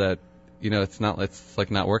job that. It's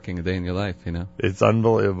like not working a day in your life, It's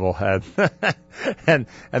unbelievable. And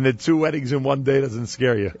the two weddings in one day doesn't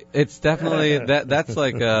scare you. It's definitely, that's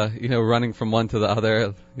like, running from one to the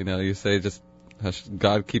other. You say just,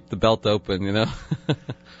 God, keep the belt open,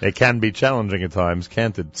 It can be challenging at times,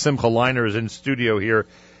 can't it? Simcha Leiner is in studio here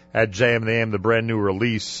at JM and the AM. The brand new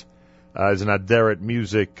release is an Aderet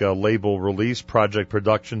Music label release. Project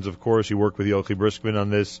Productions, of course. You worked with Yochi Briskman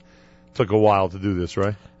on this. Took a while to do this,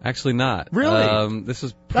 right? Actually not. Really? This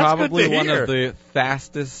was probably one of the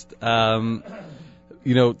fastest, turnarounds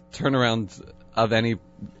of any,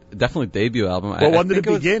 definitely debut album. Well, when did it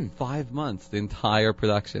begin? 5 months, the entire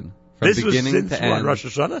production. From beginning was since to end. Rosh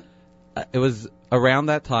Hashanah? It was around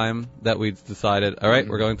that time that we decided, all right,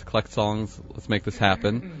 we're going to collect songs, let's make this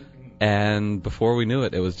happen. And before we knew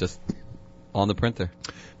it, it was just on the printer.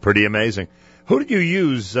 Pretty amazing. Who did you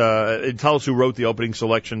use? Tell us who wrote the opening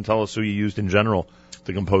selection. Tell us who you used in general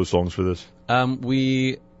to compose songs for this.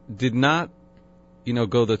 We did not,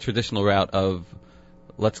 go the traditional route of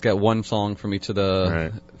let's get one song from each of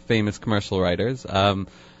the famous commercial writers. I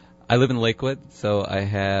live in Lakewood, so I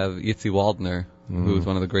have Yitzi Waldner, who's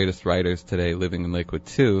one of the greatest writers today living in Lakewood,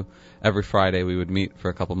 too. Every Friday we would meet for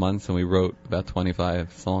a couple months, and we wrote about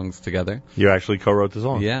 25 songs together. You actually co-wrote the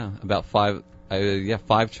song? Yeah, about 5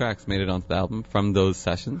 tracks made it onto the album from those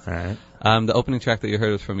sessions. All right. The opening track that you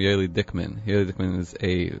heard was from Yoeli Dickman. Yoeli Dickman is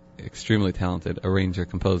a extremely talented arranger,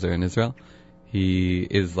 composer in Israel. He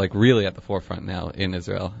is really at the forefront now in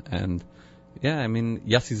Israel. And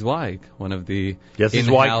Yossi Zweig, one of the Yossi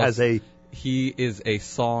Zweig has he is a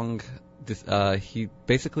song. He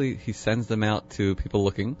sends them out to people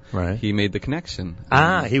looking. Right. He made the connection.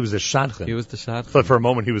 He was the shadchan. He was the shadchan. But for a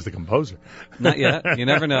moment, he was the composer. Not yet. You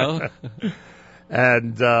never know.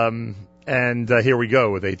 And here we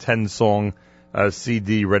go with a 10-song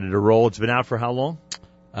CD ready to roll. It's been out for how long?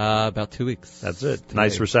 About 2 weeks. That's it.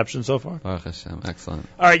 Nice reception so far? Baruch Hashem. Excellent.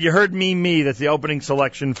 All right, you heard Me. That's the opening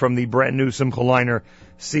selection from the brand new Simcha Leiner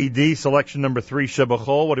CD. Selection number 3,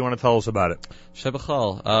 Shebachol. What do you want to tell us about it?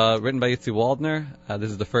 Shebachol, written by Yitzi Waldner.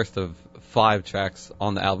 This is the first of 5 tracks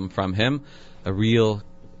on the album from him. A real,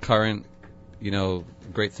 current,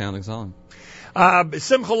 great sounding song.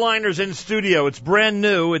 Simcha Leiner's in studio. It's brand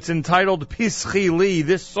new. It's entitled Pischi Li.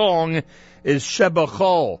 This song is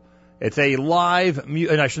Shebachol. It's a live,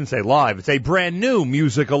 and I shouldn't say live, it's a brand new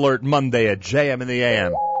Music Alert Monday at JM in the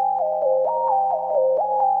AM.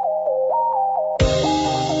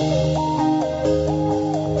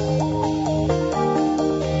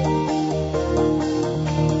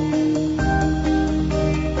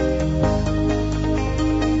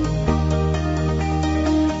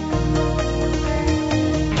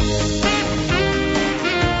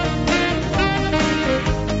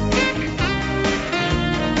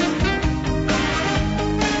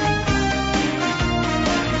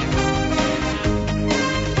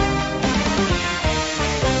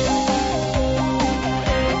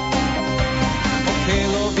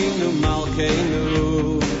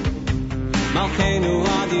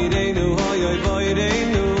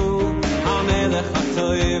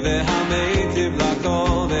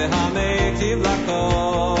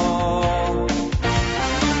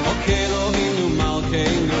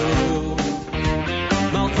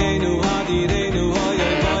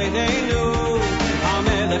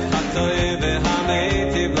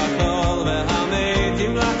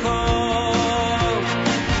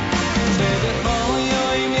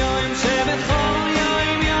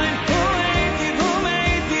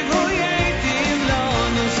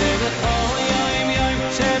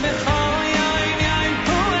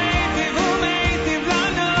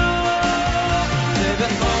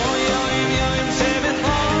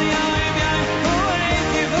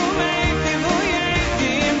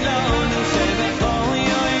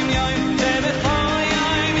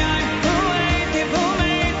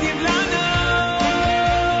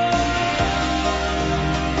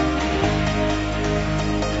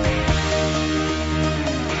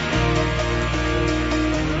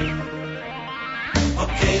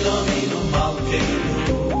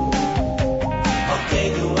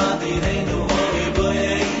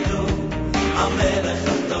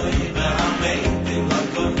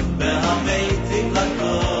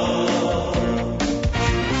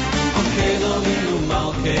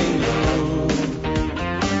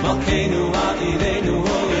 Elokeinu Aviveinu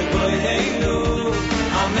U'Eloheinu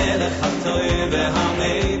Hamelech HaToeh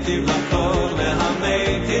V'Hameitiv L'Kol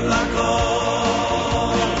V'Hameitiv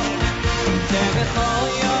L'Kol Shebechol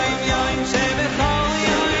Yoim Yoim Shebechol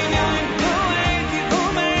Yoim Yoim U'Eitiv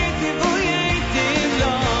U'Meitiv U'Yeitiv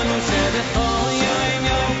Lonu Shebechol Yoim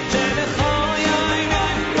Yoim Shebechol Yoim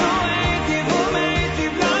Yoim U'Eitiv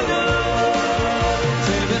U'Meitiv Lonu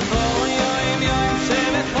Shebechol Yoim Yoim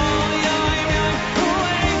Shebechol Yoim Yoim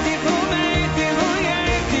U'Eitiv U'Meitiv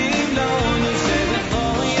U'Yeitiv Lonu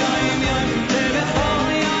Shebechol Yoim Yoim Shebechol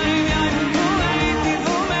Yoim Yoim U'Eitiv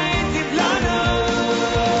U'Meitiv Lonu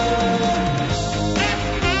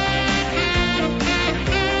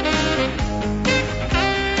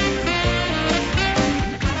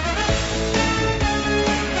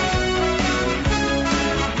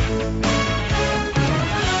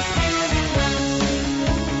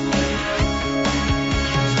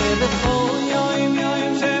Shebechol Yoim Yoim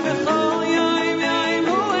Shebechol Yoim Yoim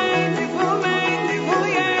U'Eitiv U'Meitiv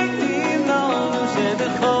U'Yeitiv Lonu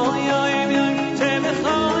Shebechol Yoim Yoim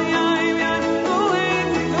Shebechol Yoim Yoim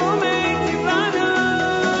U'Eitiv U'Meitiv Lanu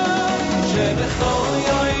Shebechol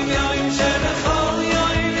Yoim Yoim Shebechol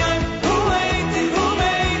Yoim Yoim U'Eitiv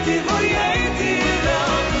U'Meitiv U'Yeitiv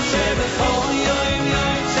Lanu Shebechol Yoim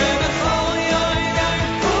Yoim Shebechol Yoim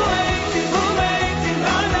Yoim U'Eitiv U'Meitiv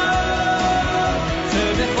Lanu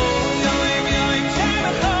Shebechol Yoim Yoim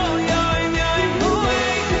Shebechol Yoim Yoim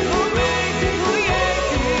U'Eitiv U'Meitiv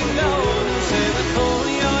U'Yeitiv Lanu Shebechol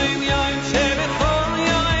Yoim Yoim Shebechol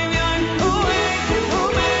Yoim Yoim U'Eitiv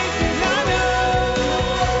U'Meitiv Lanu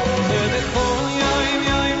Shebechol Yoim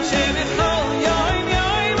Yoim Shebechol Yoim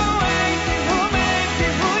Yoim U'Eitiv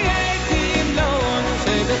U'Meitiv U'Yeitiv Lanu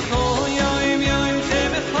Shebechol Yoim Yoim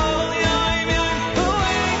Shebechol Yoim Yoim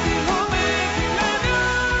U'Eitiv U'Meitiv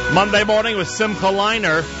Lanu Monday morning with Simcha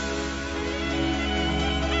Leiner.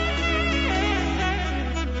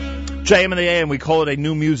 JM and the AM, we call it a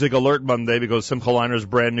New Music Alert Monday because Simcha Leiner's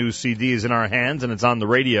brand new CD is in our hands and it's on the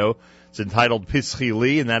radio. It's entitled Pischi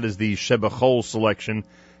Li, and that is the Shebechol selection,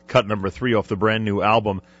 cut number 3 off the brand new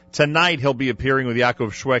album. Tonight he'll be appearing with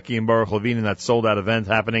Yaakov Shweki and Baruch Levine in that sold-out event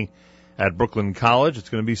happening at Brooklyn College. It's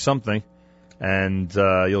going to be something, and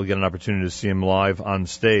you'll get an opportunity to see him live on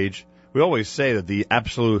stage. We always say that the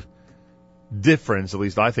absolute difference, at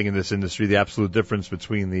least I think in this industry, the absolute difference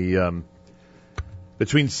between the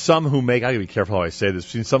between some who make, I gotta be careful how I say this,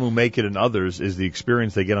 between some who make it and others is the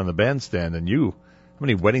experience they get on the bandstand. And you, how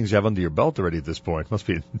many weddings you have under your belt already at this point? Must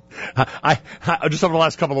be, I just over the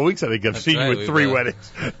last couple of weeks I think I've seen you with 3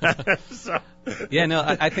 weddings. So. Yeah, no,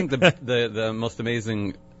 I think the most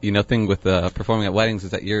amazing, thing with performing at weddings is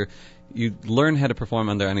that you learn how to perform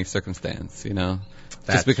under any circumstance,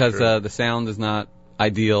 Just because the sound is not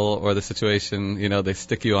ideal or the situation, they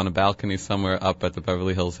stick you on a balcony somewhere up at the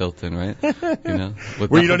Beverly Hills Hilton, right? With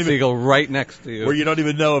where you don't even Siegel right next to you. Where you don't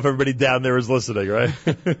even know if everybody down there is listening, right?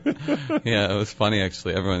 Yeah, it was funny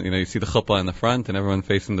actually. Everyone, you see the chuppah in the front and everyone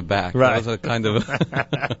facing the back. Right. That was a kind of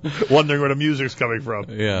wondering where the music's coming from.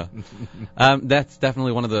 Yeah. That's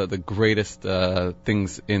definitely one of the greatest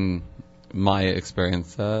things in my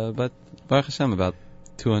experience. But Baruch Hashem, about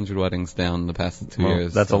 200 weddings down the past 2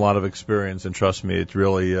 years. That's a lot of experience, and trust me, it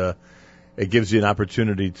really it gives you an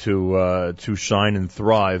opportunity to shine and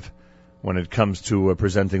thrive when it comes to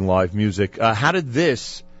presenting live music. How did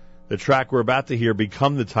the track we're about to hear,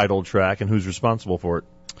 become the title track, and who's responsible for it?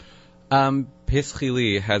 Pischi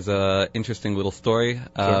Li has a interesting little story.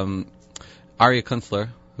 Sure. Aryeh Kunstler,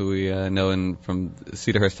 who we know from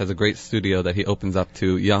Cedarhurst, has a great studio that he opens up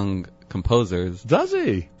to young composers. Does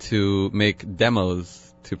he? To make demos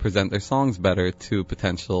to present their songs better to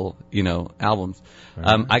potential, albums.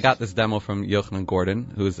 Nice. I got this demo from Yochanan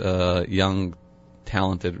Gordon, who's a young,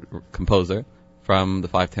 talented composer from the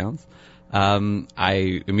Five Towns.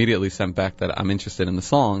 I immediately sent back that I'm interested in the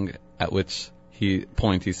song, at which he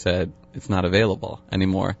said it's not available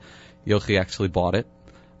anymore. Yochi actually bought it.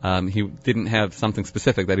 He didn't have something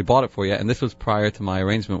specific that he bought it for yet, and this was prior to my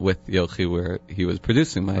arrangement with Yochi where he was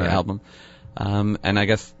producing my album. And I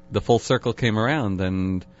guess the full circle came around,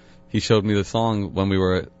 and he showed me the song when we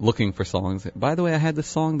were looking for songs. By the way, I had this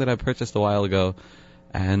song that I purchased a while ago,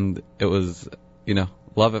 and it was,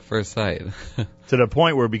 love at first sight. To the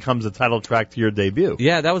point where it becomes a title track to your debut.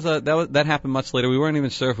 Yeah, that happened much later. We weren't even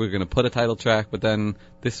sure if we were going to put a title track, but then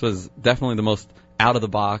this was definitely the most out of the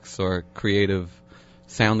box or creative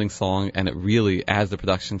sounding song, and it really, as the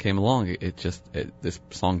production came along, this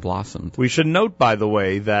song blossomed. We should note, by the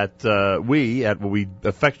way, that we, at what we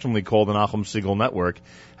affectionately call the Nachum Siegel Network,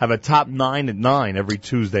 have a top 9 at 9 every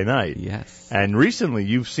Tuesday night. Yes. And recently,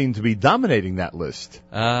 you've seemed to be dominating that list.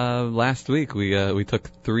 Last week we took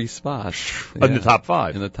 3 spots In the top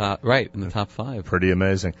 5. in the top 5. Pretty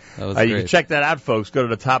amazing. That was You great. can check that out, folks. Go to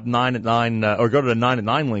the top 9 at 9, or go to the 9 at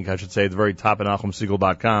 9 link, I should say, at the very top at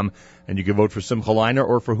NachumSegal.com, and you can vote for Simcha Leiner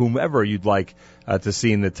or for whomever you'd like to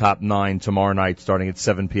see in the top 9 tomorrow night, starting at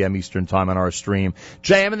 7 p.m. Eastern Time on our stream.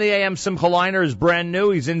 JM in the AM, Simcha Leiner is brand new.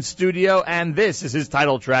 He's in studio, and this is his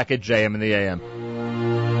title track at JM in the AM.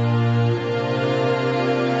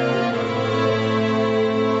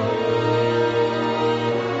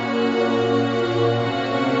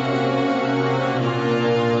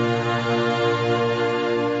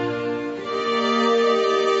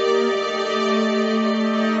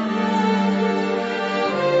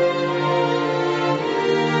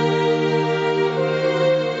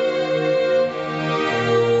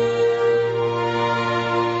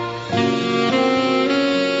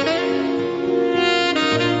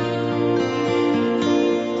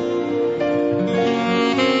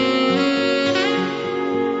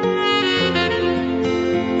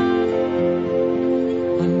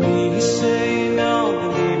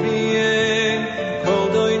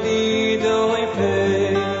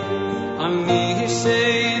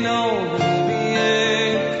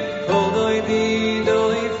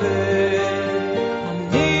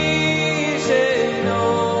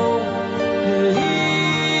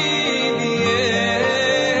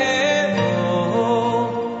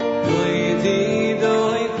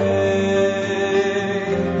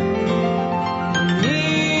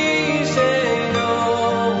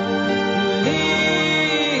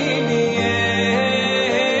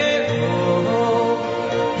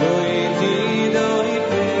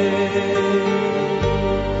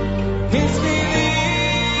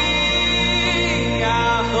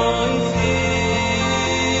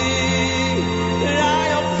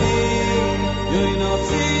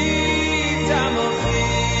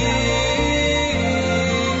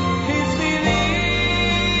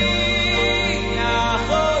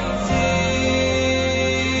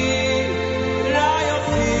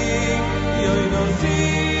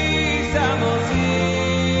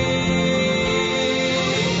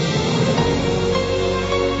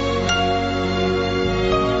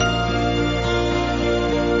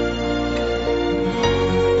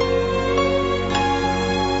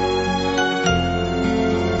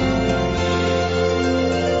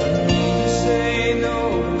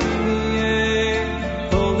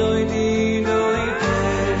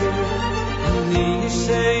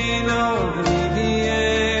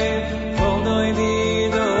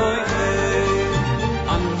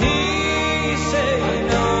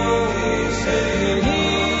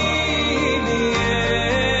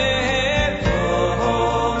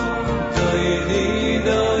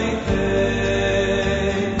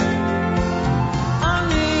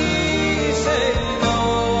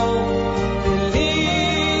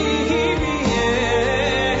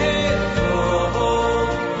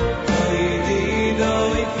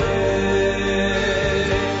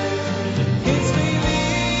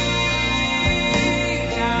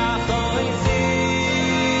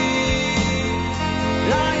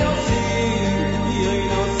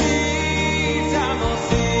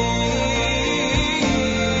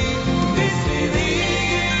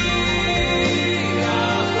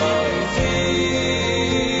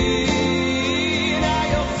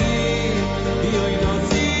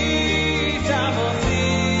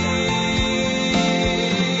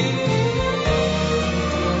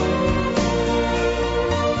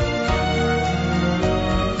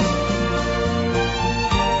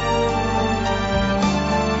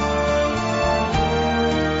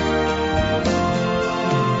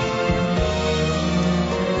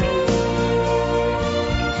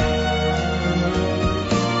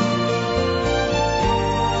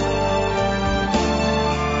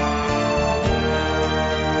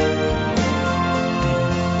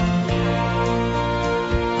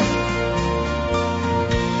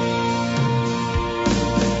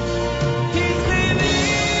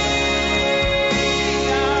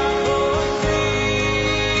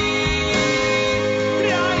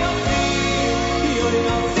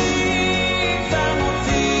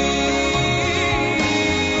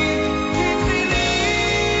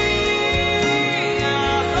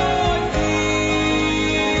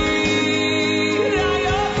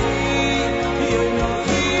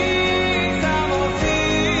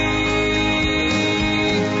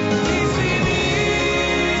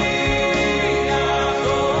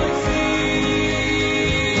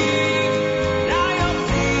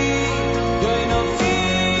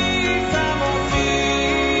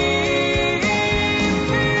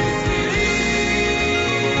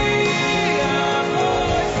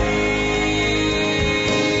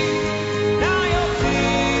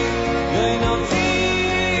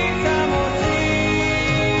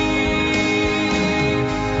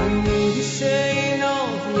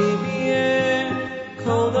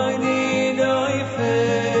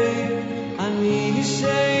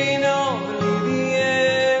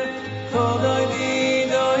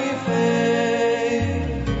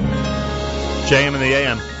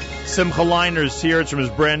 Simcha Leiner's here. It's from his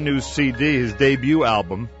brand new CD, his debut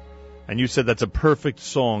album. And you said that's a perfect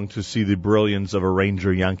song to see the brilliance of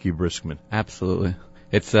arranger Yankee Briskman. Absolutely.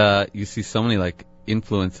 It's you see so many like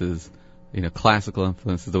influences, classical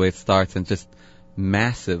influences, the way it starts, and just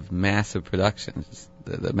massive production. Just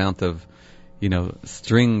the amount of,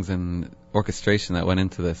 strings and orchestration that went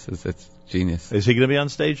into this it's genius. Is he going to be on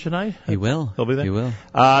stage tonight? He will. He'll be there? He will.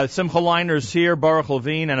 Simcha Leiner's here, Baruch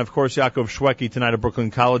Levine, and of course Yaakov Shweki tonight at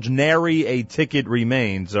Brooklyn College. Nary a ticket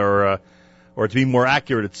remains, or to be more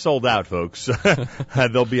accurate, it's sold out, folks.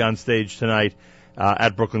 They'll be on stage tonight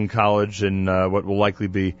at Brooklyn College in what will likely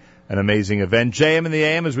be an amazing event. JM in the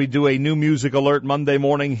AM as we do a new music alert Monday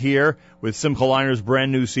morning here with Simcha Leiner's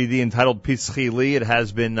brand new CD entitled Pischi Li. It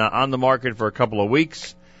has been on the market for a couple of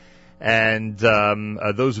weeks. And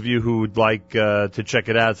those of you who would like to check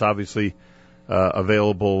it out, it's obviously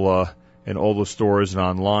available in all the stores and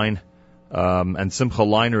online. And Simcha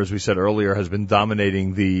Leiner, as we said earlier, has been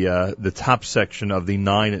dominating the top section of the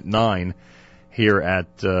 9 at 9 here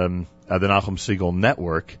at the Nachum Segal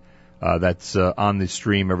Network. That's on the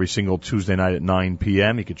stream every single Tuesday night at 9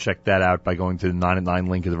 p.m. You can check that out by going to the 9 at 9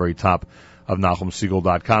 link at the very top of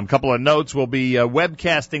NachumSegal.com. Couple of notes. We'll be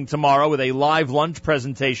webcasting tomorrow with a live lunch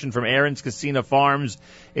presentation from Aaron's Casino Farms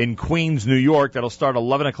in Queens, New York. That'll start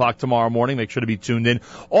 11 o'clock tomorrow morning. Make sure to be tuned in.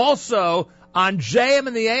 Also, on JM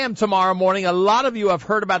in the AM tomorrow morning, a lot of you have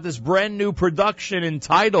heard about this brand new production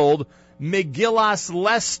entitled Megillas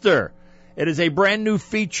Lester. It is a brand new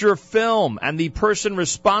feature film, and the person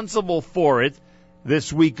responsible for it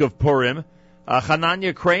this week of Purim,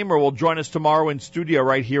 Hananya Kramer, will join us tomorrow in studio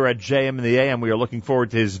right here at JM in the AM. We are looking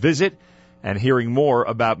forward to his visit and hearing more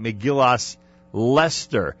about Megillas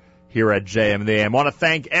Lester here at JM in the AM. I want to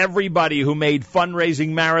thank everybody who made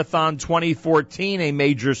Fundraising Marathon 2014 a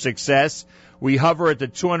major success. We hover at the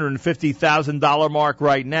 $250,000 mark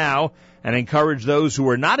right now and encourage those who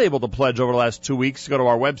were not able to pledge over the last 2 weeks to go to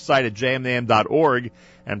our website at jmam.org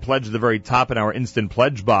and pledge at the very top in our instant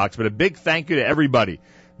pledge box. But a big thank you to everybody.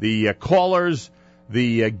 The callers,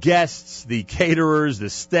 the guests, the caterers, the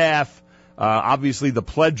staff, obviously the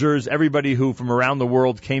pledgers, everybody who from around the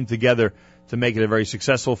world came together to make it a very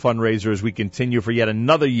successful fundraiser as we continue for yet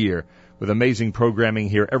another year with amazing programming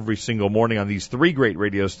here every single morning on these three great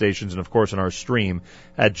radio stations and, of course, on our stream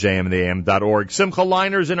at jmandtheam.org. Simcha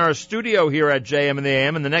Leiner's in our studio here at JM and the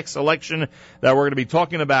AM, and the next selection that we're going to be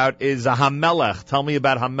talking about is Hamelech. Tell me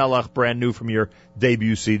about Hamelech, brand new from your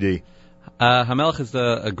debut CD. Hamelech is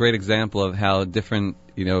a great example of how different,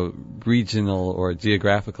 regional or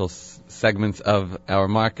geographical segments of our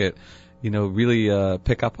market, really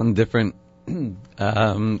pick up on different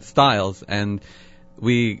styles. And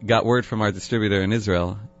we got word from our distributor in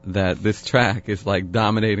Israel that this track is like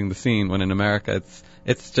dominating the scene, when in America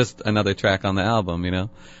it's just another track on the album,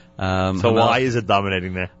 So why is it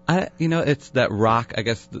dominating there? It's that rock, I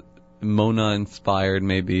guess, Mona-inspired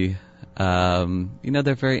maybe.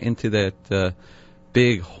 They're very into that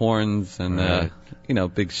big horns and right.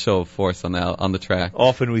 Big show of force on the track.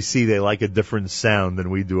 Often we see they like a different sound than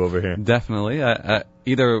we do over here. Definitely.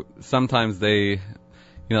 Either sometimes they,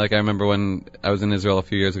 like I remember when I was in Israel a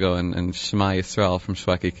few years ago and Shema Yisrael from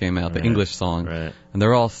Shweki came out, the English song. Right. And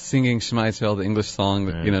they're all singing Shema Yisrael, the English song,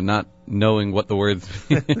 right. Not knowing what the words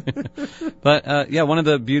mean. But, one of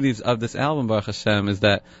the beauties of this album, Baruch Hashem, is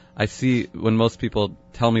that I see when most people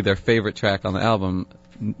tell me their favorite track on the album,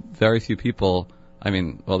 very few people,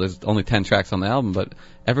 there's only 10 tracks on the album, but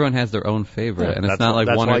everyone has their own favorite, yeah, and it's not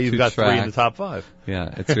like one or two tracks. That's why you've got 3 in the top 5.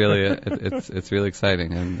 Yeah, it's really it's really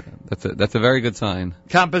exciting, and that's a very good sign.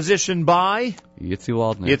 Composition by Yitzi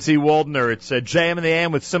Waldner. Yitzi Waldner. It's JM in the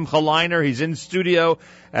AM with Simcha Leiner. He's in studio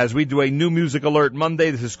as we do a new music alert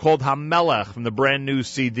Monday. This is called Hamelech from the brand new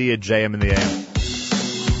CD at JM in the AM.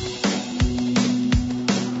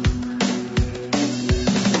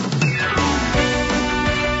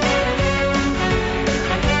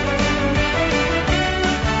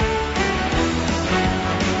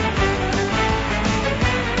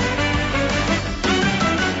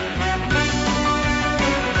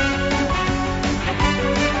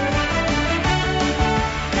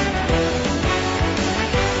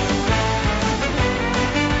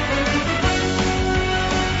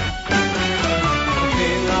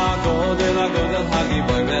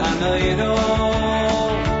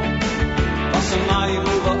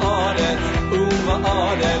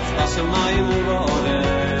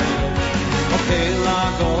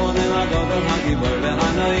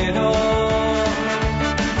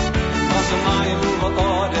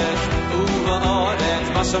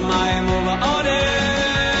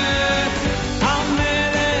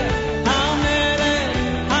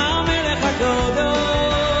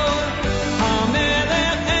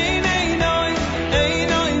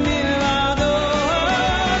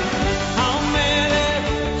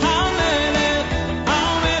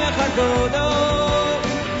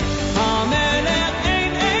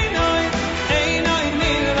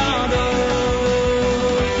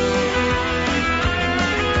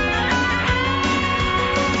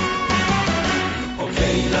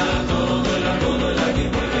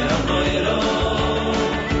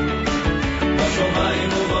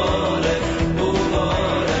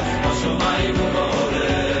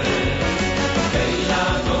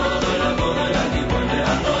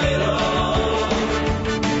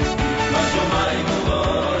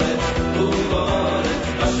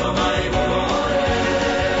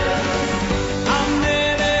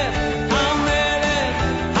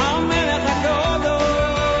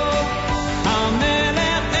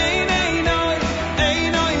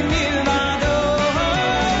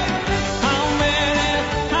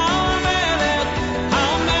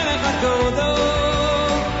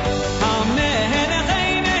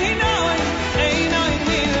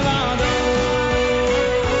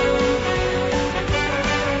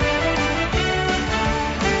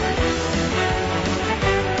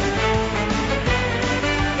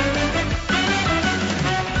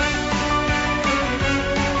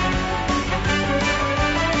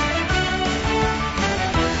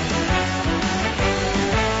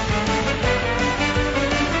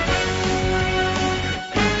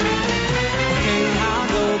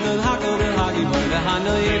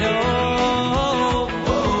 hanoyno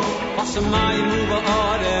Bashamayim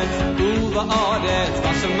uba'aretz uba'aretz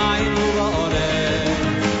Bashamayim uba'aretz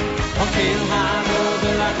Okeil hagod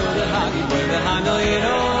elagod elagi boy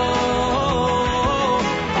hanoyno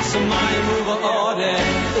Bashamayim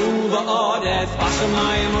uba'aretz uba'aretz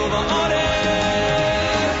Bashamayim uba'aretz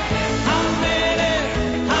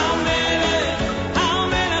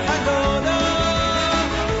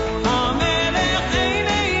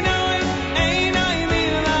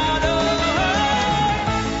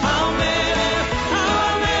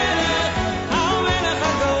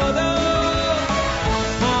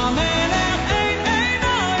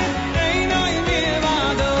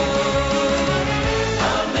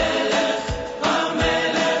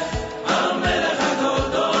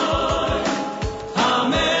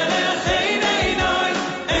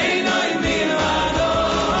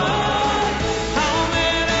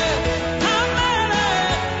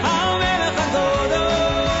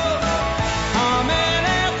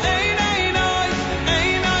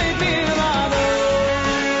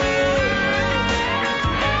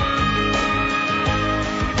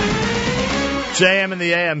JM in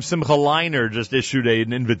the AM, Simcha Leiner just issued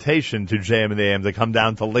an invitation to JM in the AM to come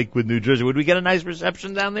down to Lakewood, New Jersey. Would we get a nice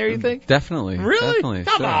reception down there, you think? Definitely. Really? Definitely.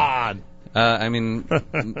 Come sure. on. I mean,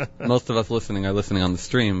 most of us listening are listening on the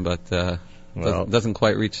stream, but doesn't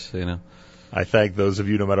quite reach, I thank those of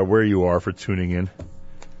you, no matter where you are, for tuning in,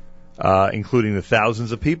 including the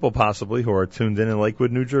thousands of people possibly who are tuned in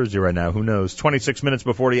Lakewood, New Jersey right now. Who knows? 26 minutes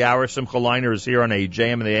before the hour, Simcha Leiner is here on a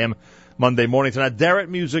JM in the AM Monday morning tonight. Derek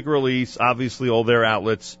Music release, obviously all their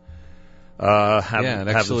outlets have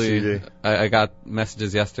the CD. I got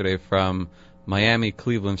messages yesterday from Miami,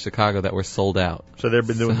 Cleveland, Chicago that were sold out. So they've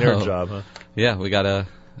been doing their job, huh? Yeah, we got to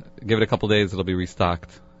give it a couple days. It'll be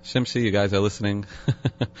restocked. Shimshi, you guys are listening.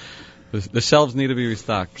 The shelves need to be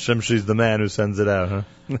restocked. Shimshi's the man who sends it out,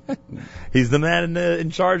 huh? He's the man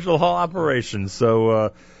in charge of the whole operation.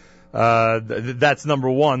 So that's number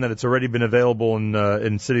one, that it's already been available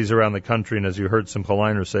in cities around the country. And as you heard Simcha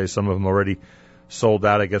Leiner say, some of them already sold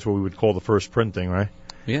out, I guess what we would call the first printing, right?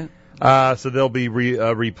 Yeah. So they'll be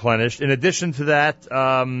replenished. In addition to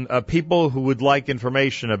that, people who would like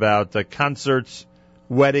information about concerts,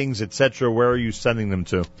 weddings, etc., where are you sending them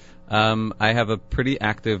to? I have a pretty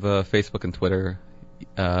active Facebook and Twitter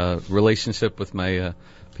relationship with my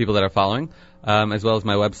people that are following, as well as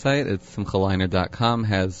my website. It's simchaleiner.com,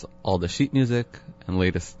 has all the sheet music and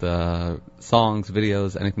latest songs,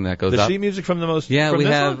 videos, anything that goes up. The sheet music from the most... Yeah, we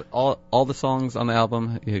have one? all the songs on the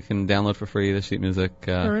album. You can download for free the sheet music.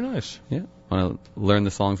 Very nice. Yeah, want to learn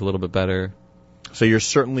the songs a little bit better. So you're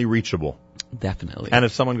certainly reachable. Definitely. And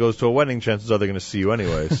if someone goes to a wedding, chances are they're going to see you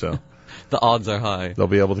anyway, so... The odds are high. They'll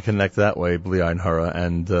be able to connect that way, Bli Ayin Hara,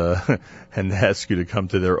 and ask you to come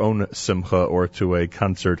to their own simcha or to a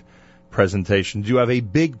concert presentation. Do you have a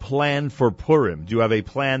big plan for Purim? Do you have a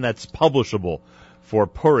plan that's publishable for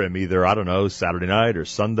Purim, either, I don't know, Saturday night or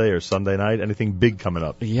Sunday night? Anything big coming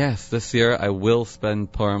up? Yes, this year I will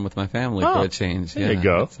spend Purim with my family for a change. There you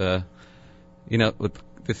go. It's, with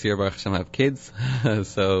this year, Baruch Hashem, I have kids,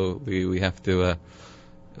 so we have to...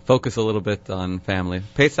 focus a little bit on family.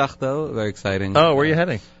 Pesach, though, very exciting. Oh, where are you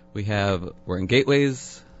heading? We're in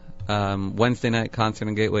Gateways, Wednesday night concert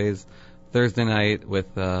in Gateways, Thursday night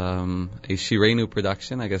with a Shirenu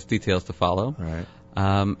production, I guess details to follow. Right.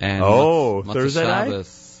 And Thursday night?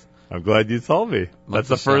 I'm glad you told me. That's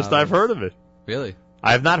the first I've heard of it. Really?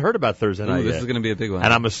 I have not heard about Thursday night This yet. is going to be a big one.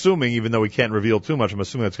 And I'm assuming, even though we can't reveal too much, I'm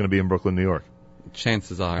assuming that's going to be in Brooklyn, New York.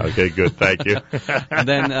 Chances are. Okay, good. Thank you. And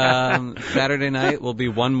then Saturday night will be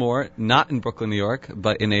one more, not in Brooklyn, New York,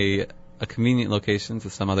 but in a convenient location to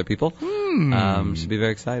some other people. Should be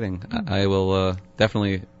very exciting. I will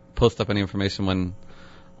definitely post up any information when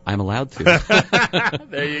I'm allowed to.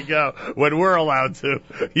 There you go. When we're allowed to,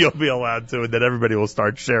 you'll be allowed to, and then everybody will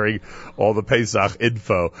start sharing all the Pesach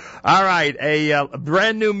info. All right, a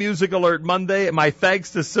brand new Music Alert Monday. My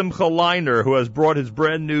thanks to Simcha Leiner, who has brought his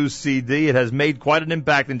brand new CD. It has made quite an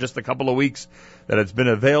impact in just a couple of weeks that it's been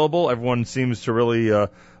available. Everyone seems to really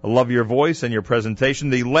love your voice and your presentation.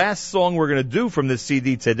 The last song we're going to do from this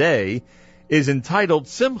CD today is entitled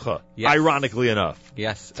Simcha, ironically enough.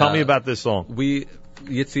 Yes. Tell me about this song.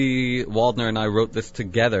 Yitzi Waldner and I wrote this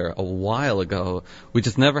together a while ago. We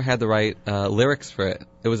just never had the right lyrics for it.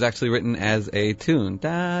 It was actually written as a tune,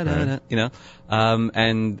 and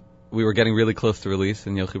we were getting really close to release.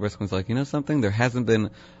 And Yochi Briskin was like, you know something? There hasn't been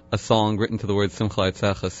a song written to the word Simcha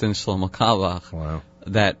Leitzecha since Shlomo Kavach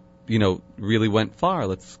that really went far.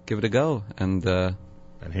 Let's give it a go. And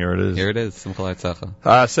And here it is. Here it is. Simcha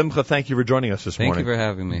Leiner. Simcha, thank you for joining us this morning. Thank you for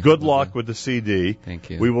having me. Good luck with the CD.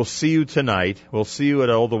 Thank you. We will see you tonight. We'll see you at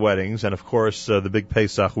all the weddings, and of course the big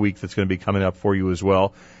Pesach week that's going to be coming up for you as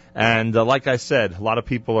well. And like I said, a lot of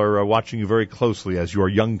people are watching you very closely as your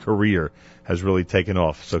young career has really taken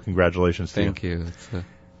off. So congratulations to you. Thank you. It's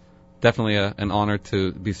definitely an honor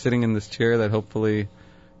to be sitting in this chair that hopefully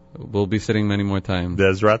we'll be sitting many more times.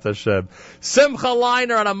 Bezrat Hashem. Simcha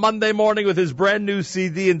Leiner on a Monday morning with his brand new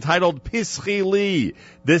CD entitled Pischi Li.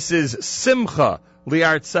 This is Simcha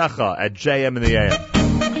Liartzecha at JM in the AM.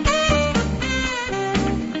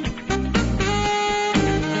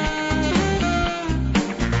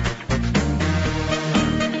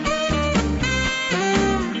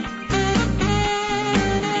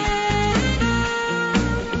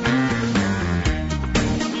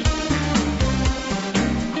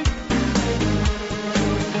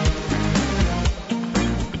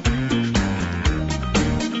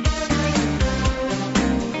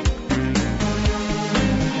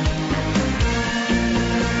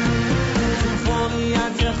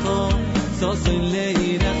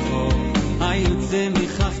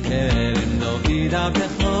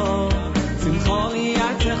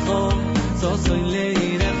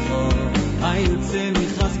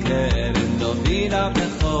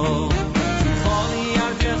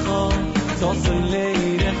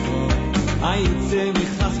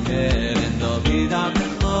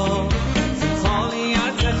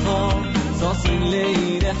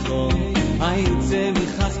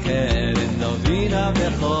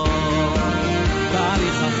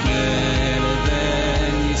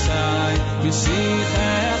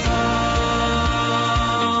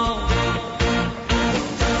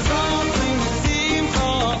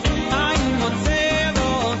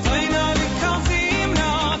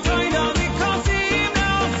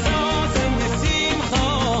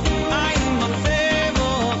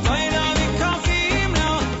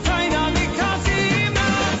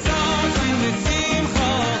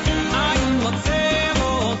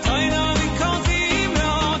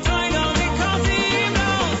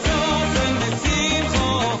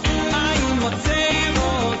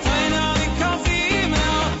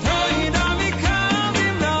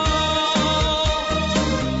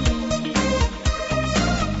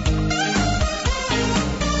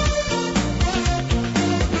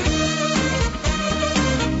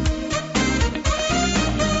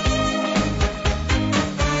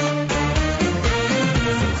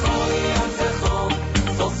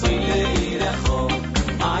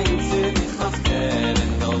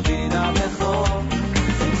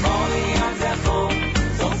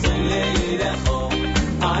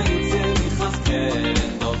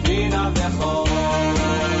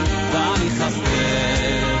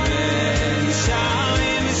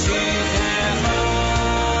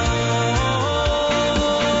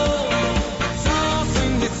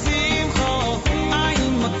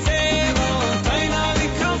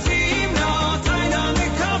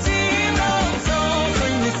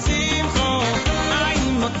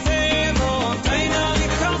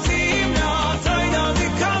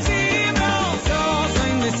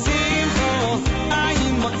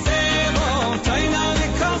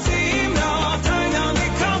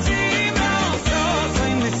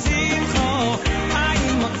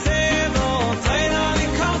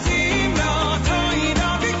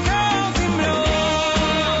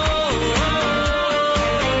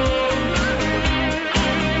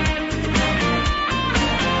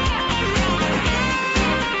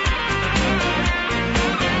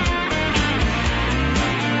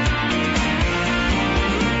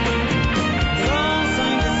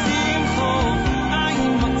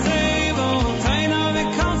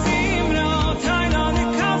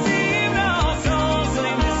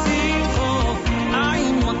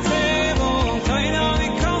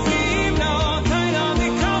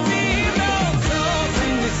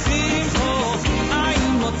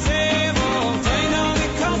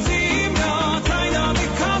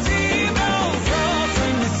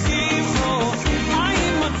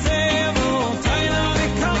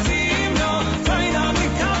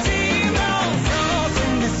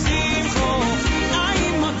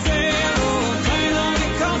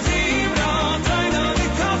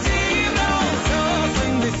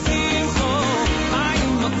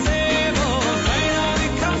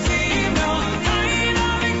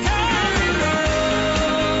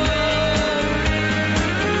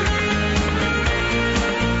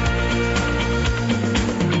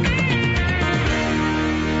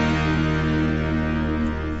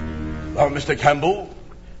 Mr. Campbell,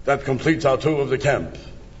 that completes our tour of the camp.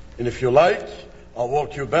 And if you like, I'll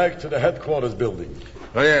walk you back to the headquarters building.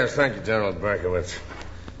 Oh, yes, thank you, General Berkowitz.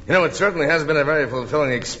 You know, it certainly has been a very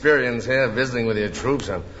fulfilling experience here visiting with your troops.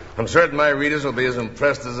 I'm certain my readers will be as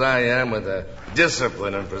impressed as I am with the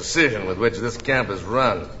discipline and precision with which this camp is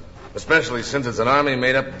run, especially since it's an army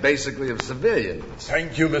made up basically of civilians.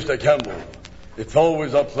 Thank you, Mr. Campbell. It's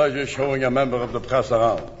always a pleasure showing a member of the press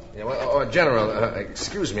around. Yeah, well, General,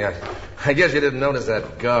 excuse me, I guess you didn't notice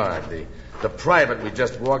that guard. The private we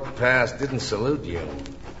just walked past didn't salute you.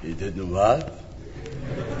 He didn't what?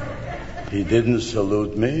 He didn't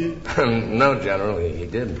salute me? No, General, he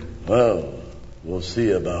didn't. Well, we'll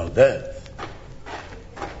see about that.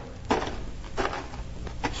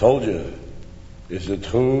 Soldier, is it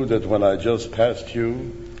true that when I just passed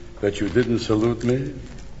you, that you didn't salute me?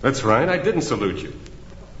 That's right, I didn't salute you.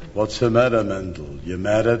 What's the matter, Mendel? You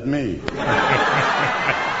mad at me?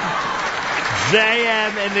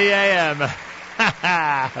 JM in the AM.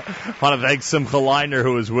 Want to thank Simcha Leiner,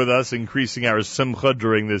 who is with us, increasing our Simcha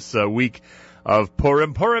during this week of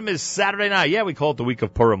Purim. Purim is Saturday night. Yeah, we call it the week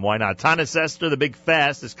of Purim. Why not? Tanis Esther, the big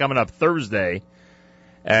fast, is coming up Thursday.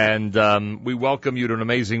 And we welcome you to an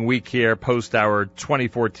amazing week here, post our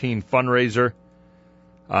 2014 fundraiser.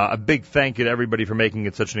 A big thank you to everybody for making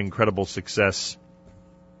it such an incredible success.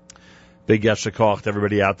 Big yasher koach to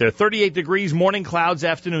everybody out there. 38 degrees, morning clouds,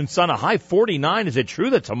 afternoon sun, a high 49. Is it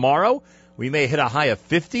true that tomorrow we may hit a high of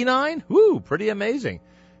 59? Woo, pretty amazing.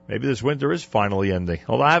 Maybe this winter is finally ending.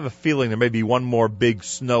 Although I have a feeling there may be one more big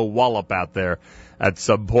snow wallop out there at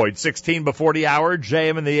some point. 16 before the hour,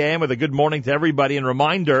 JM in the AM with a good morning to everybody. And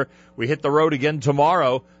reminder, we hit the road again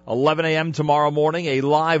tomorrow, 11 a.m. tomorrow morning, a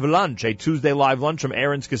live lunch, a Tuesday live lunch from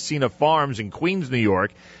Aaron's Casino Farms in Queens, New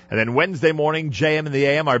York. And then Wednesday morning, JM in the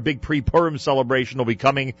AM, our big pre-Purim celebration will be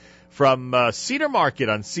coming from Cedar Market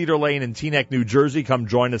on Cedar Lane in Teaneck, New Jersey. Come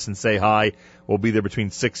join us and say hi. We'll be there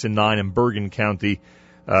between 6 and 9 in Bergen County.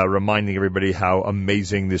 Reminding everybody how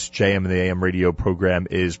amazing this JM and the AM radio program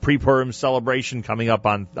is. Pre-Purim celebration coming up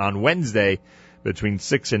on Wednesday between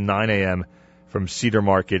 6 and 9 a.m. from Cedar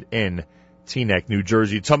Market in Teaneck, New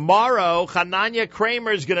Jersey. Tomorrow, Hananya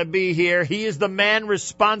Kramer is going to be here. He is the man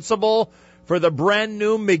responsible for the brand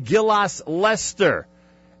new Megillas Lester,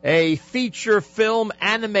 a feature film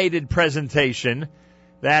animated presentation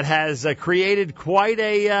that has created quite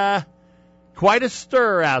a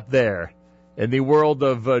stir out there in the world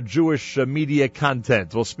of Jewish media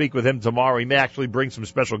content. We'll speak with him tomorrow. He may actually bring some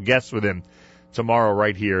special guests with him tomorrow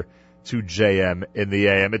right here to JM in the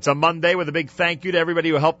AM. It's a Monday with a big thank you to everybody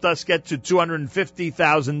who helped us get to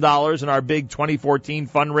 $250,000 in our big 2014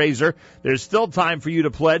 fundraiser. There's still time for you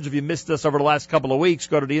to pledge. If you missed us over the last couple of weeks,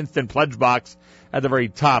 go to the instant pledge box at the very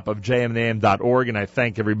top of jmandam.org. And I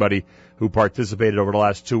thank everybody who participated over the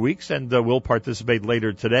last 2 weeks and will participate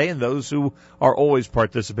later today, and those who are always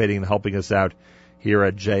participating and helping us out here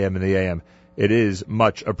at JM in the AM. It is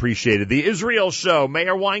much appreciated. The Israel Show,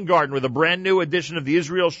 Mayor Weingarten, with a brand new edition of the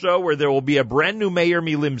Israel Show, where there will be a brand new Mayor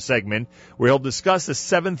Milim segment, where he'll discuss the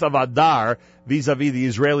 7th of Adar vis-a-vis the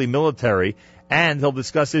Israeli military, and he'll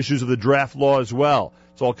discuss issues of the draft law as well.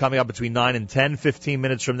 It's all coming up between 9 and 10, 15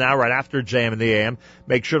 minutes from now, right after JM in the AM.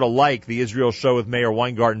 Make sure to like the Israel Show with Mayor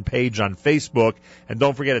Weingarten page on Facebook. And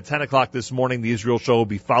don't forget, at 10 o'clock this morning, the Israel Show will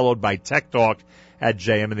be followed by Tech Talk at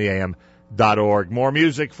jmintheam.org. More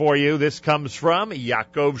music for you. This comes from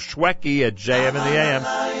Yaakov Shweki at JM in the AM.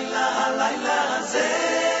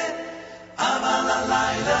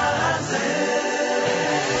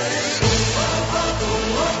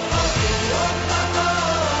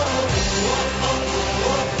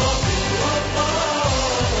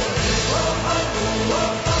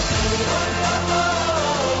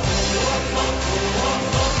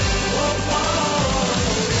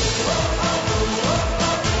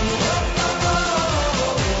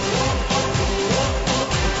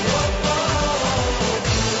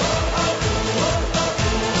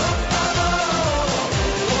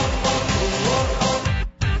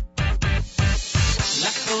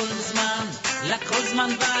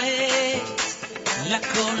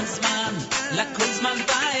 לכל זמן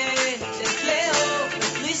בעת, את לאור,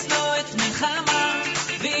 לשנוא את מלחמה,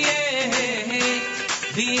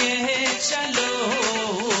 ויהיה שלום.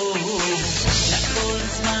 לכל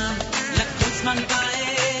זמן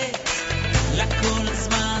בעת, לכל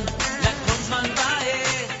זמן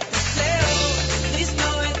בעת, את לאור,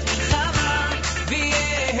 לשנוא את מלחמה,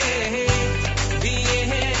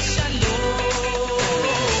 ויהיה שלום.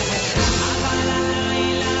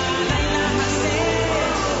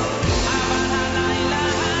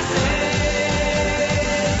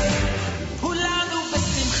 כולנו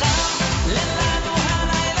בשמחה, לנו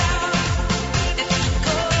הלילה, את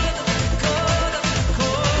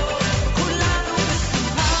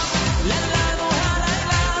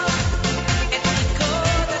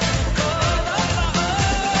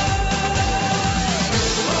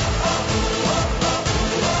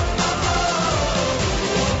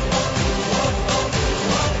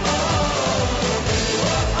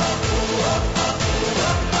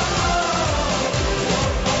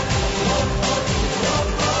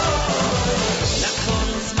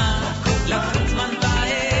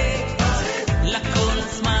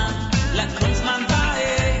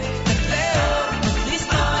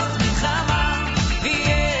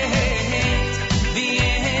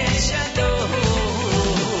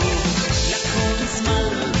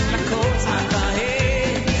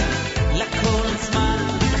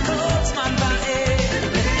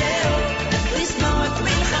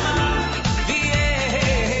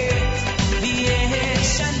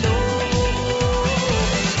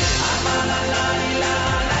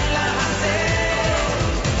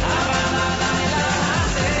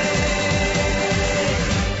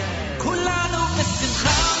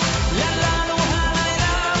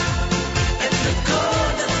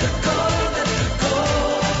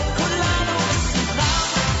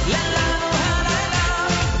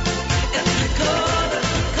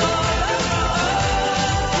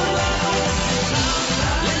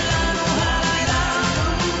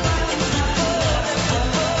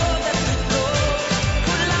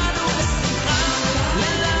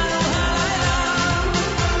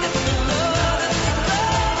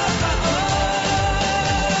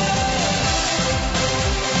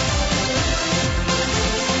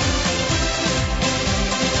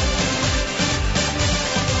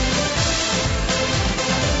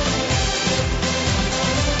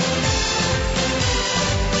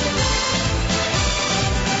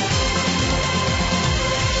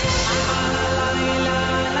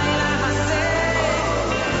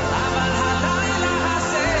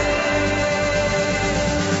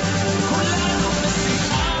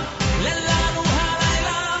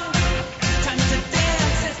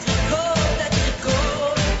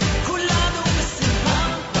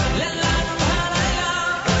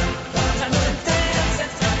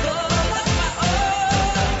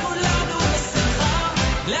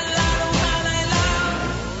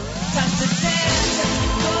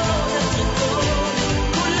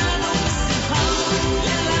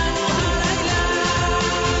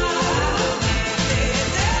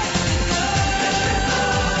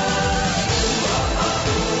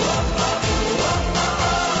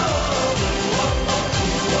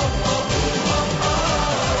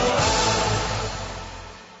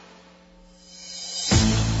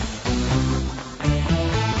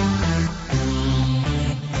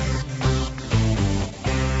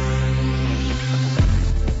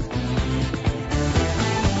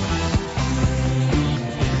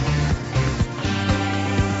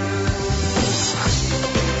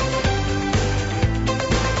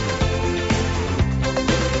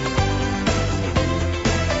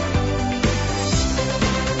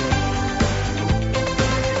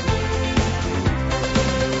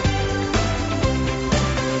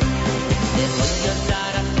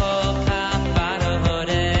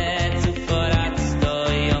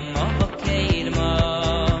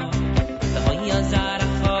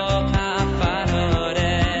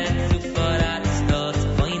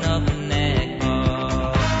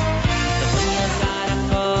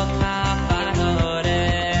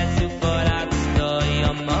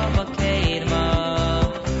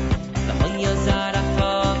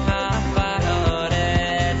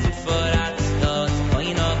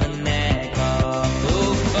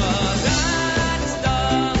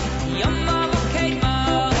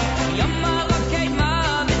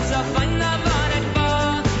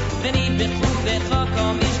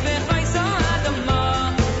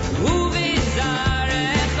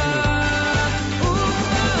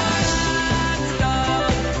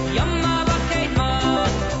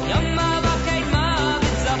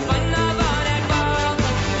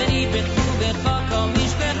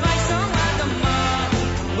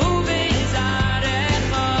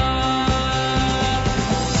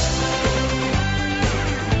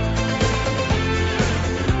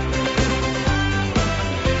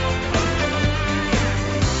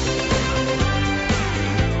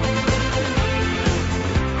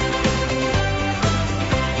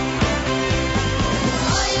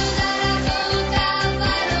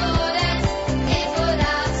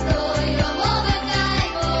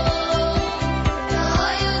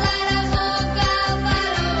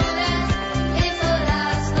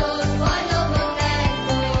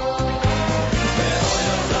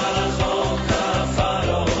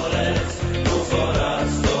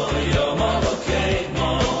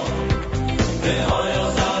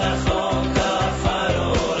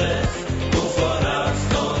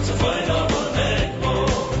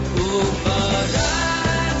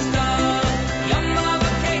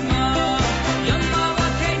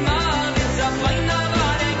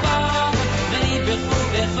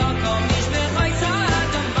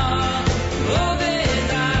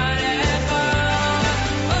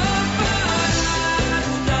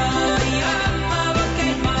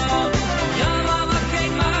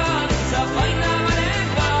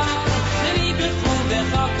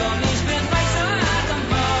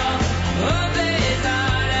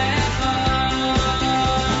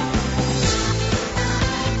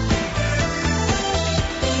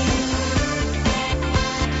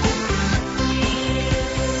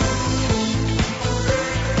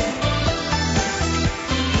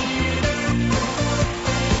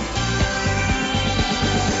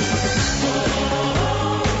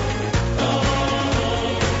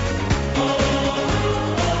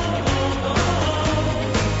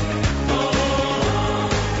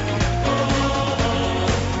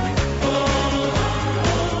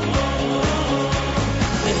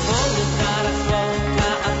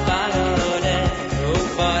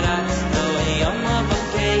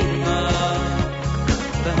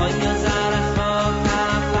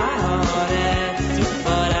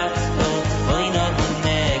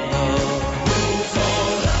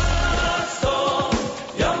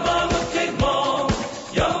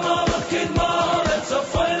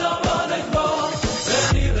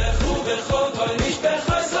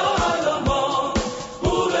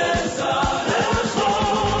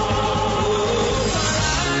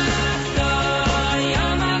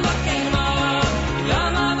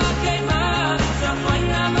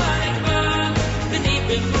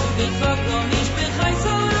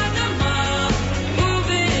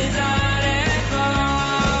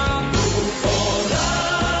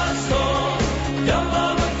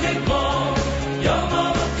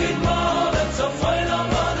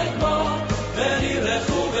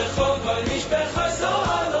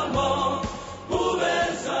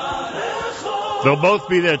They'll both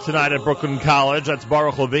be there tonight at Brooklyn College. That's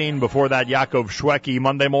Baruch Levine. Before that, Yaakov Shweki.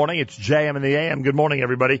 Monday morning, it's JM in the AM. Good morning,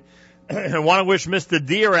 everybody. I want to wish Mr.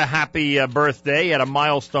 Deere a happy birthday. He had a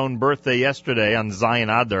milestone birthday yesterday on Zion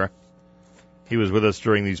Adar. He was with us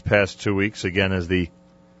during these past 2 weeks, again, as the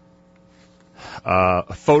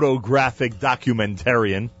photographic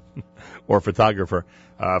documentarian or photographer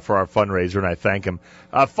for our fundraiser, and I thank him.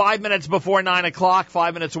 5 minutes before 9 o'clock,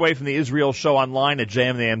 5 minutes away from the Israel show online at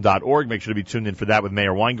jmintheam.org. Make sure to be tuned in for that with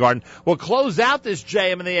Mayor Weingarten. We'll close out this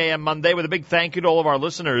JM in the AM Monday with a big thank you to all of our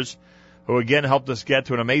listeners who, again, helped us get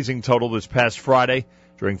to an amazing total this past Friday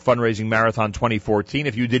during Fundraising Marathon 2014.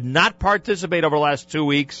 If you did not participate over the last 2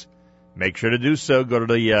 weeks, make sure to do so. Go to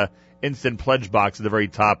the instant pledge box at the very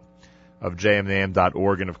top of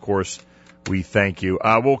jmintheam.org, and, of course, we thank you.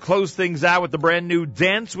 We'll close things out with the brand new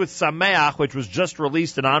Dance with Sameach, which was just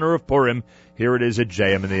released in honor of Purim. Here it is at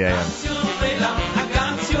JM in the AM.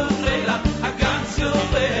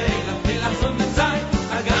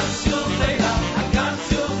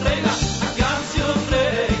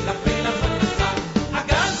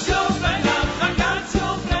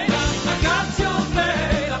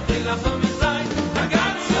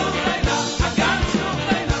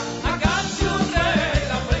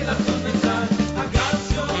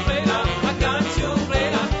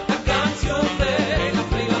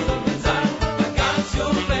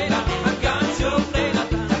 Your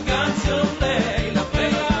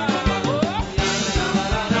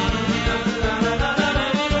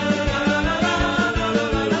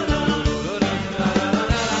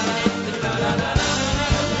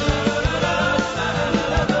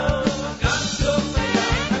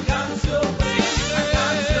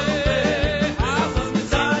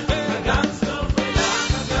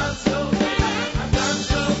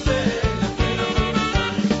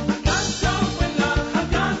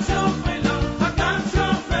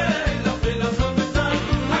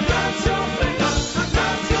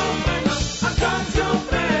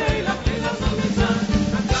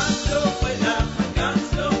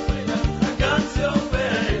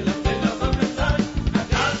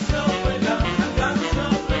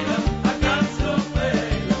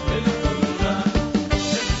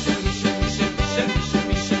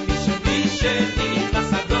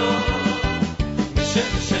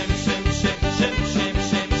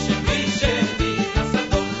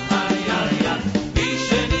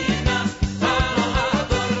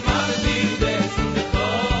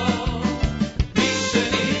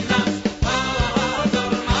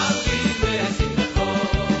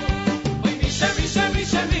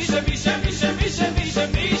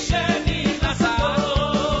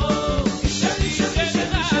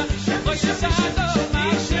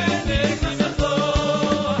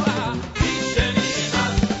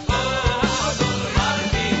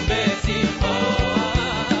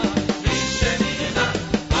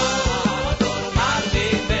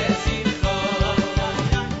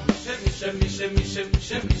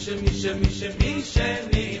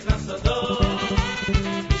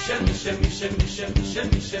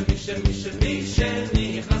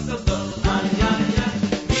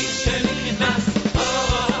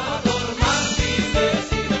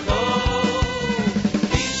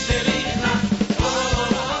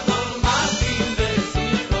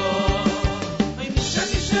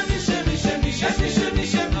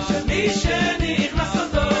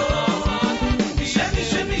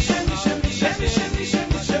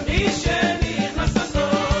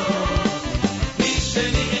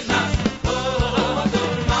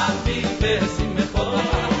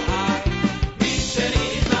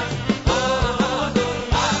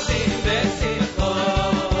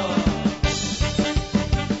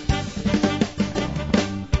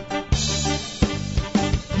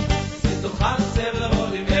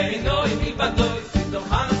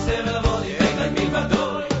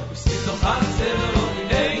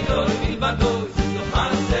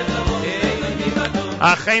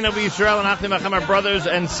Achenu Israel and Achim Achim, our brothers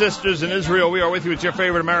and sisters in Israel. We are with you. It's your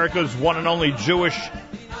favorite America's one and only Jewish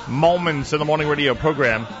Moments in the Morning radio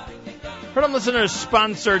program. Heard on listeners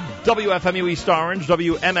sponsored WFMU East Orange,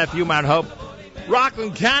 WMFU Mount Hope,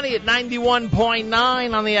 Rockland County at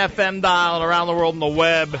 91.9 on the FM dial and around the world on the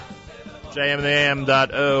web, jmnam.org.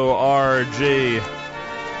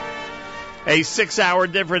 A 6-hour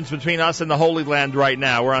difference between us and the Holy Land right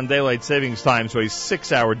now. We're on daylight savings time, so a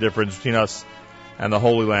 6-hour difference between us and the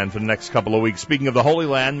Holy Land for the next couple of weeks. Speaking of the Holy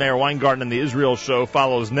Land, Mayor Weingarten and the Israel Show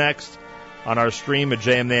follows next on our stream at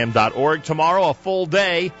jmnam.org. Tomorrow, a full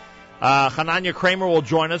day. Hananya Kramer will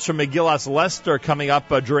join us from Megillas Lester coming up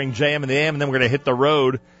during JM and the AM, and then we're going to hit the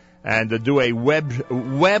road and do a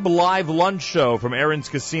web live lunch show from Aaron's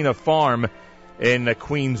Casino Farm in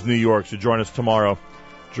Queens, New York. So join us tomorrow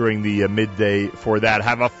during the midday for that.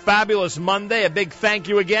 Have a fabulous Monday. A big thank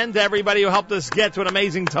you again to everybody who helped us get to an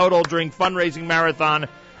amazing total during Fundraising Marathon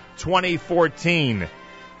 2014.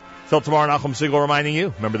 Till tomorrow, Nachum Segal reminding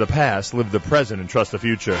you, remember the past, live the present, and trust the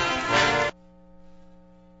future.